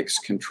table stakes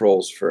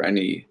controls for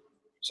any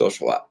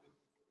social app.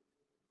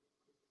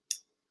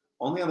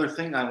 Only other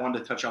thing I wanted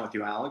to touch on with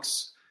you,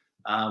 Alex,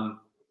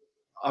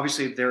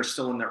 obviously they're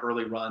still in their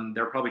early run.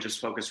 They're probably just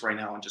focused right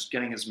now on just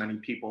getting as many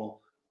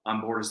people on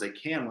board as they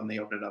can when they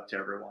open it up to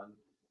everyone.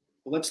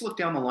 But let's look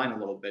down the line a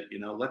little bit.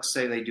 Let's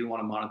say they do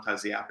want to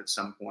monetize the app at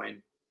some point.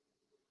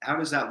 How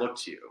does that look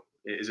to you?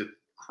 Is it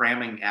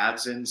cramming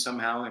ads in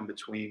somehow in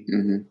between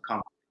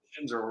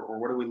conversations, or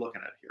what are we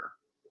looking at here?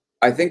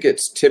 I think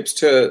it's tips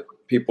to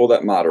people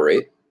that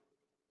moderate,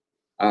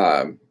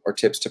 or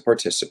tips to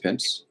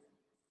participants,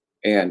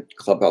 and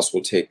Clubhouse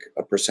will take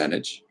a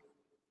percentage.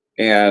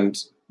 And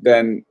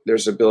then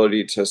there's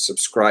ability to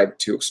subscribe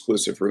to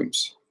exclusive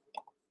rooms,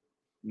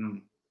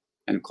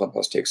 and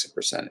Clubhouse takes a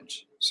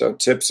percentage. So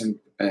tips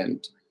and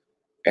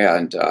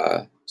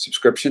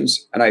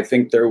subscriptions, and I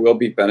think there will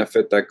be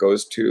benefit that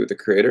goes to the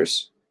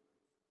creators,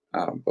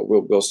 but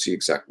we'll see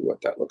exactly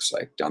what that looks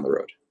like down the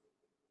road.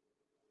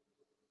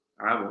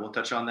 All right, well, we'll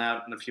touch on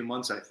that in a few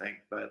months, I think.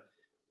 But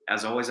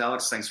As always,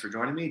 Alex, thanks for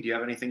joining me. Do you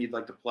have anything you'd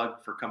like to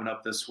plug for coming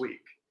up this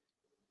week?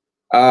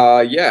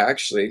 Yeah,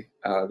 actually,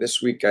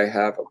 this week I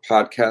have a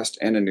podcast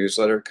and a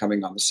newsletter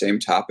coming on the same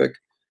topic.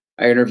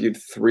 I interviewed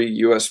 3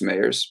 U.S.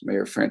 mayors,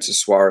 Mayor Francis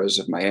Suarez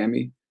of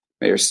Miami,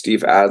 Mayor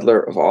Steve Adler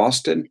of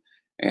Austin,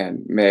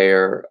 and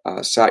Mayor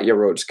Satya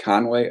Rhodes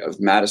Conway of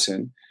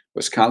Madison,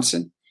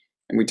 Wisconsin.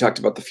 And we talked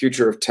about the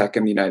future of tech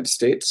in the United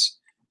States.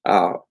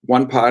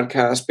 One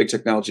podcast, Big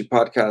Technology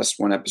Podcast,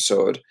 one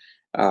episode,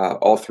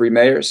 all 3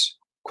 mayors.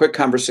 Quick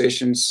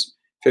conversations,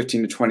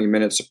 15 to 20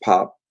 minutes a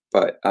pop.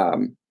 But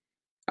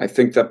I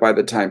think that by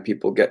the time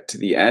people get to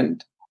the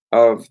end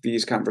of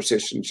these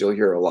conversations, you'll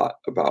hear a lot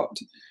about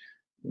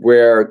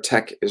where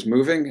tech is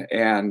moving.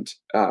 And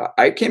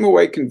I came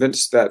away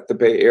convinced that the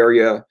Bay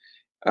Area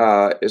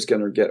is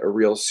going to get a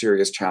real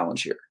serious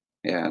challenge here.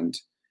 And,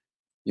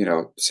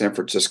 San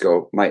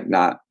Francisco might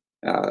not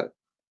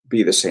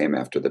be the same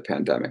after the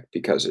pandemic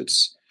because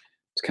it's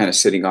kind of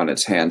sitting on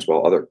its hands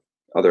while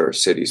other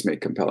cities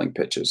make compelling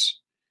pitches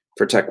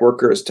for tech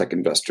workers, tech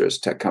investors,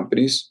 tech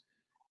companies.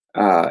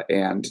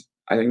 And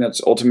I think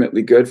that's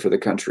ultimately good for the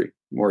country,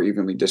 more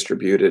evenly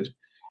distributed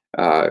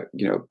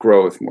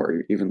growth,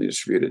 more evenly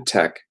distributed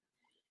tech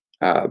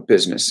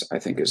business, I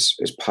think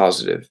is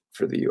positive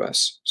for the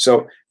U.S.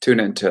 So tune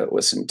in to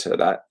listen to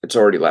that. It's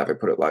already live. I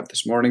put it live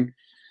this morning.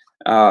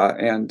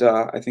 And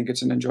I think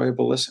it's an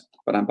enjoyable listen,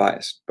 but I'm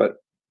biased. But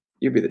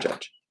you be the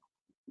judge.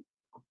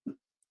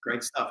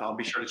 Great stuff. I'll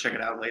be sure to check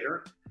it out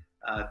later.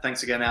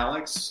 Thanks again,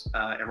 Alex.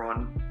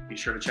 Everyone, be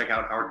sure to check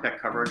out our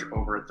tech coverage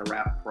over at The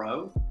Wrap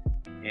Pro.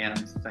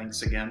 And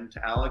thanks again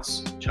to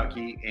Alex,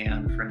 Chucky,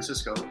 and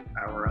Francisco,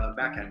 our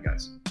backend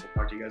guys. We'll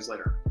talk to you guys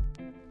later.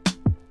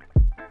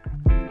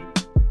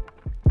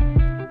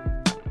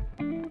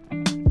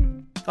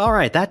 All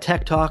right, that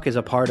Tech Talk is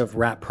a part of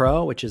Wrap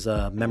Pro, which is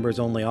a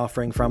members-only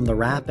offering from The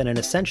Wrap and an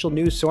essential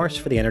news source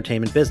for the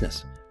entertainment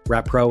business.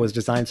 Wrap Pro was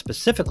designed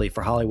specifically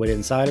for Hollywood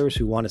insiders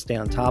who want to stay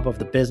on top of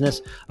the business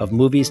of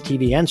movies,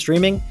 TV, and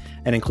streaming,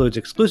 and includes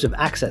exclusive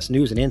access,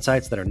 news, and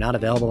insights that are not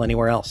available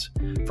anywhere else.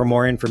 For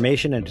more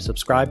information and to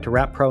subscribe to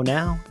Wrap Pro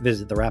now,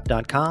 visit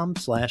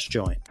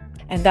thewrap.com/join.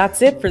 And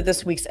that's it for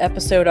this week's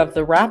episode of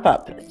The Wrap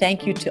Up.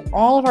 Thank you to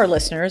all of our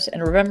listeners,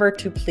 and remember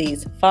to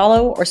please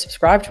follow or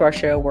subscribe to our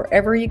show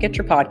wherever you get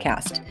your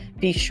podcast.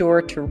 Be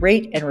sure to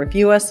rate and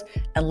review us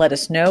and let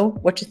us know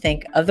what you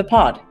think of the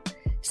pod.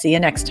 See you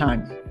next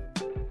time.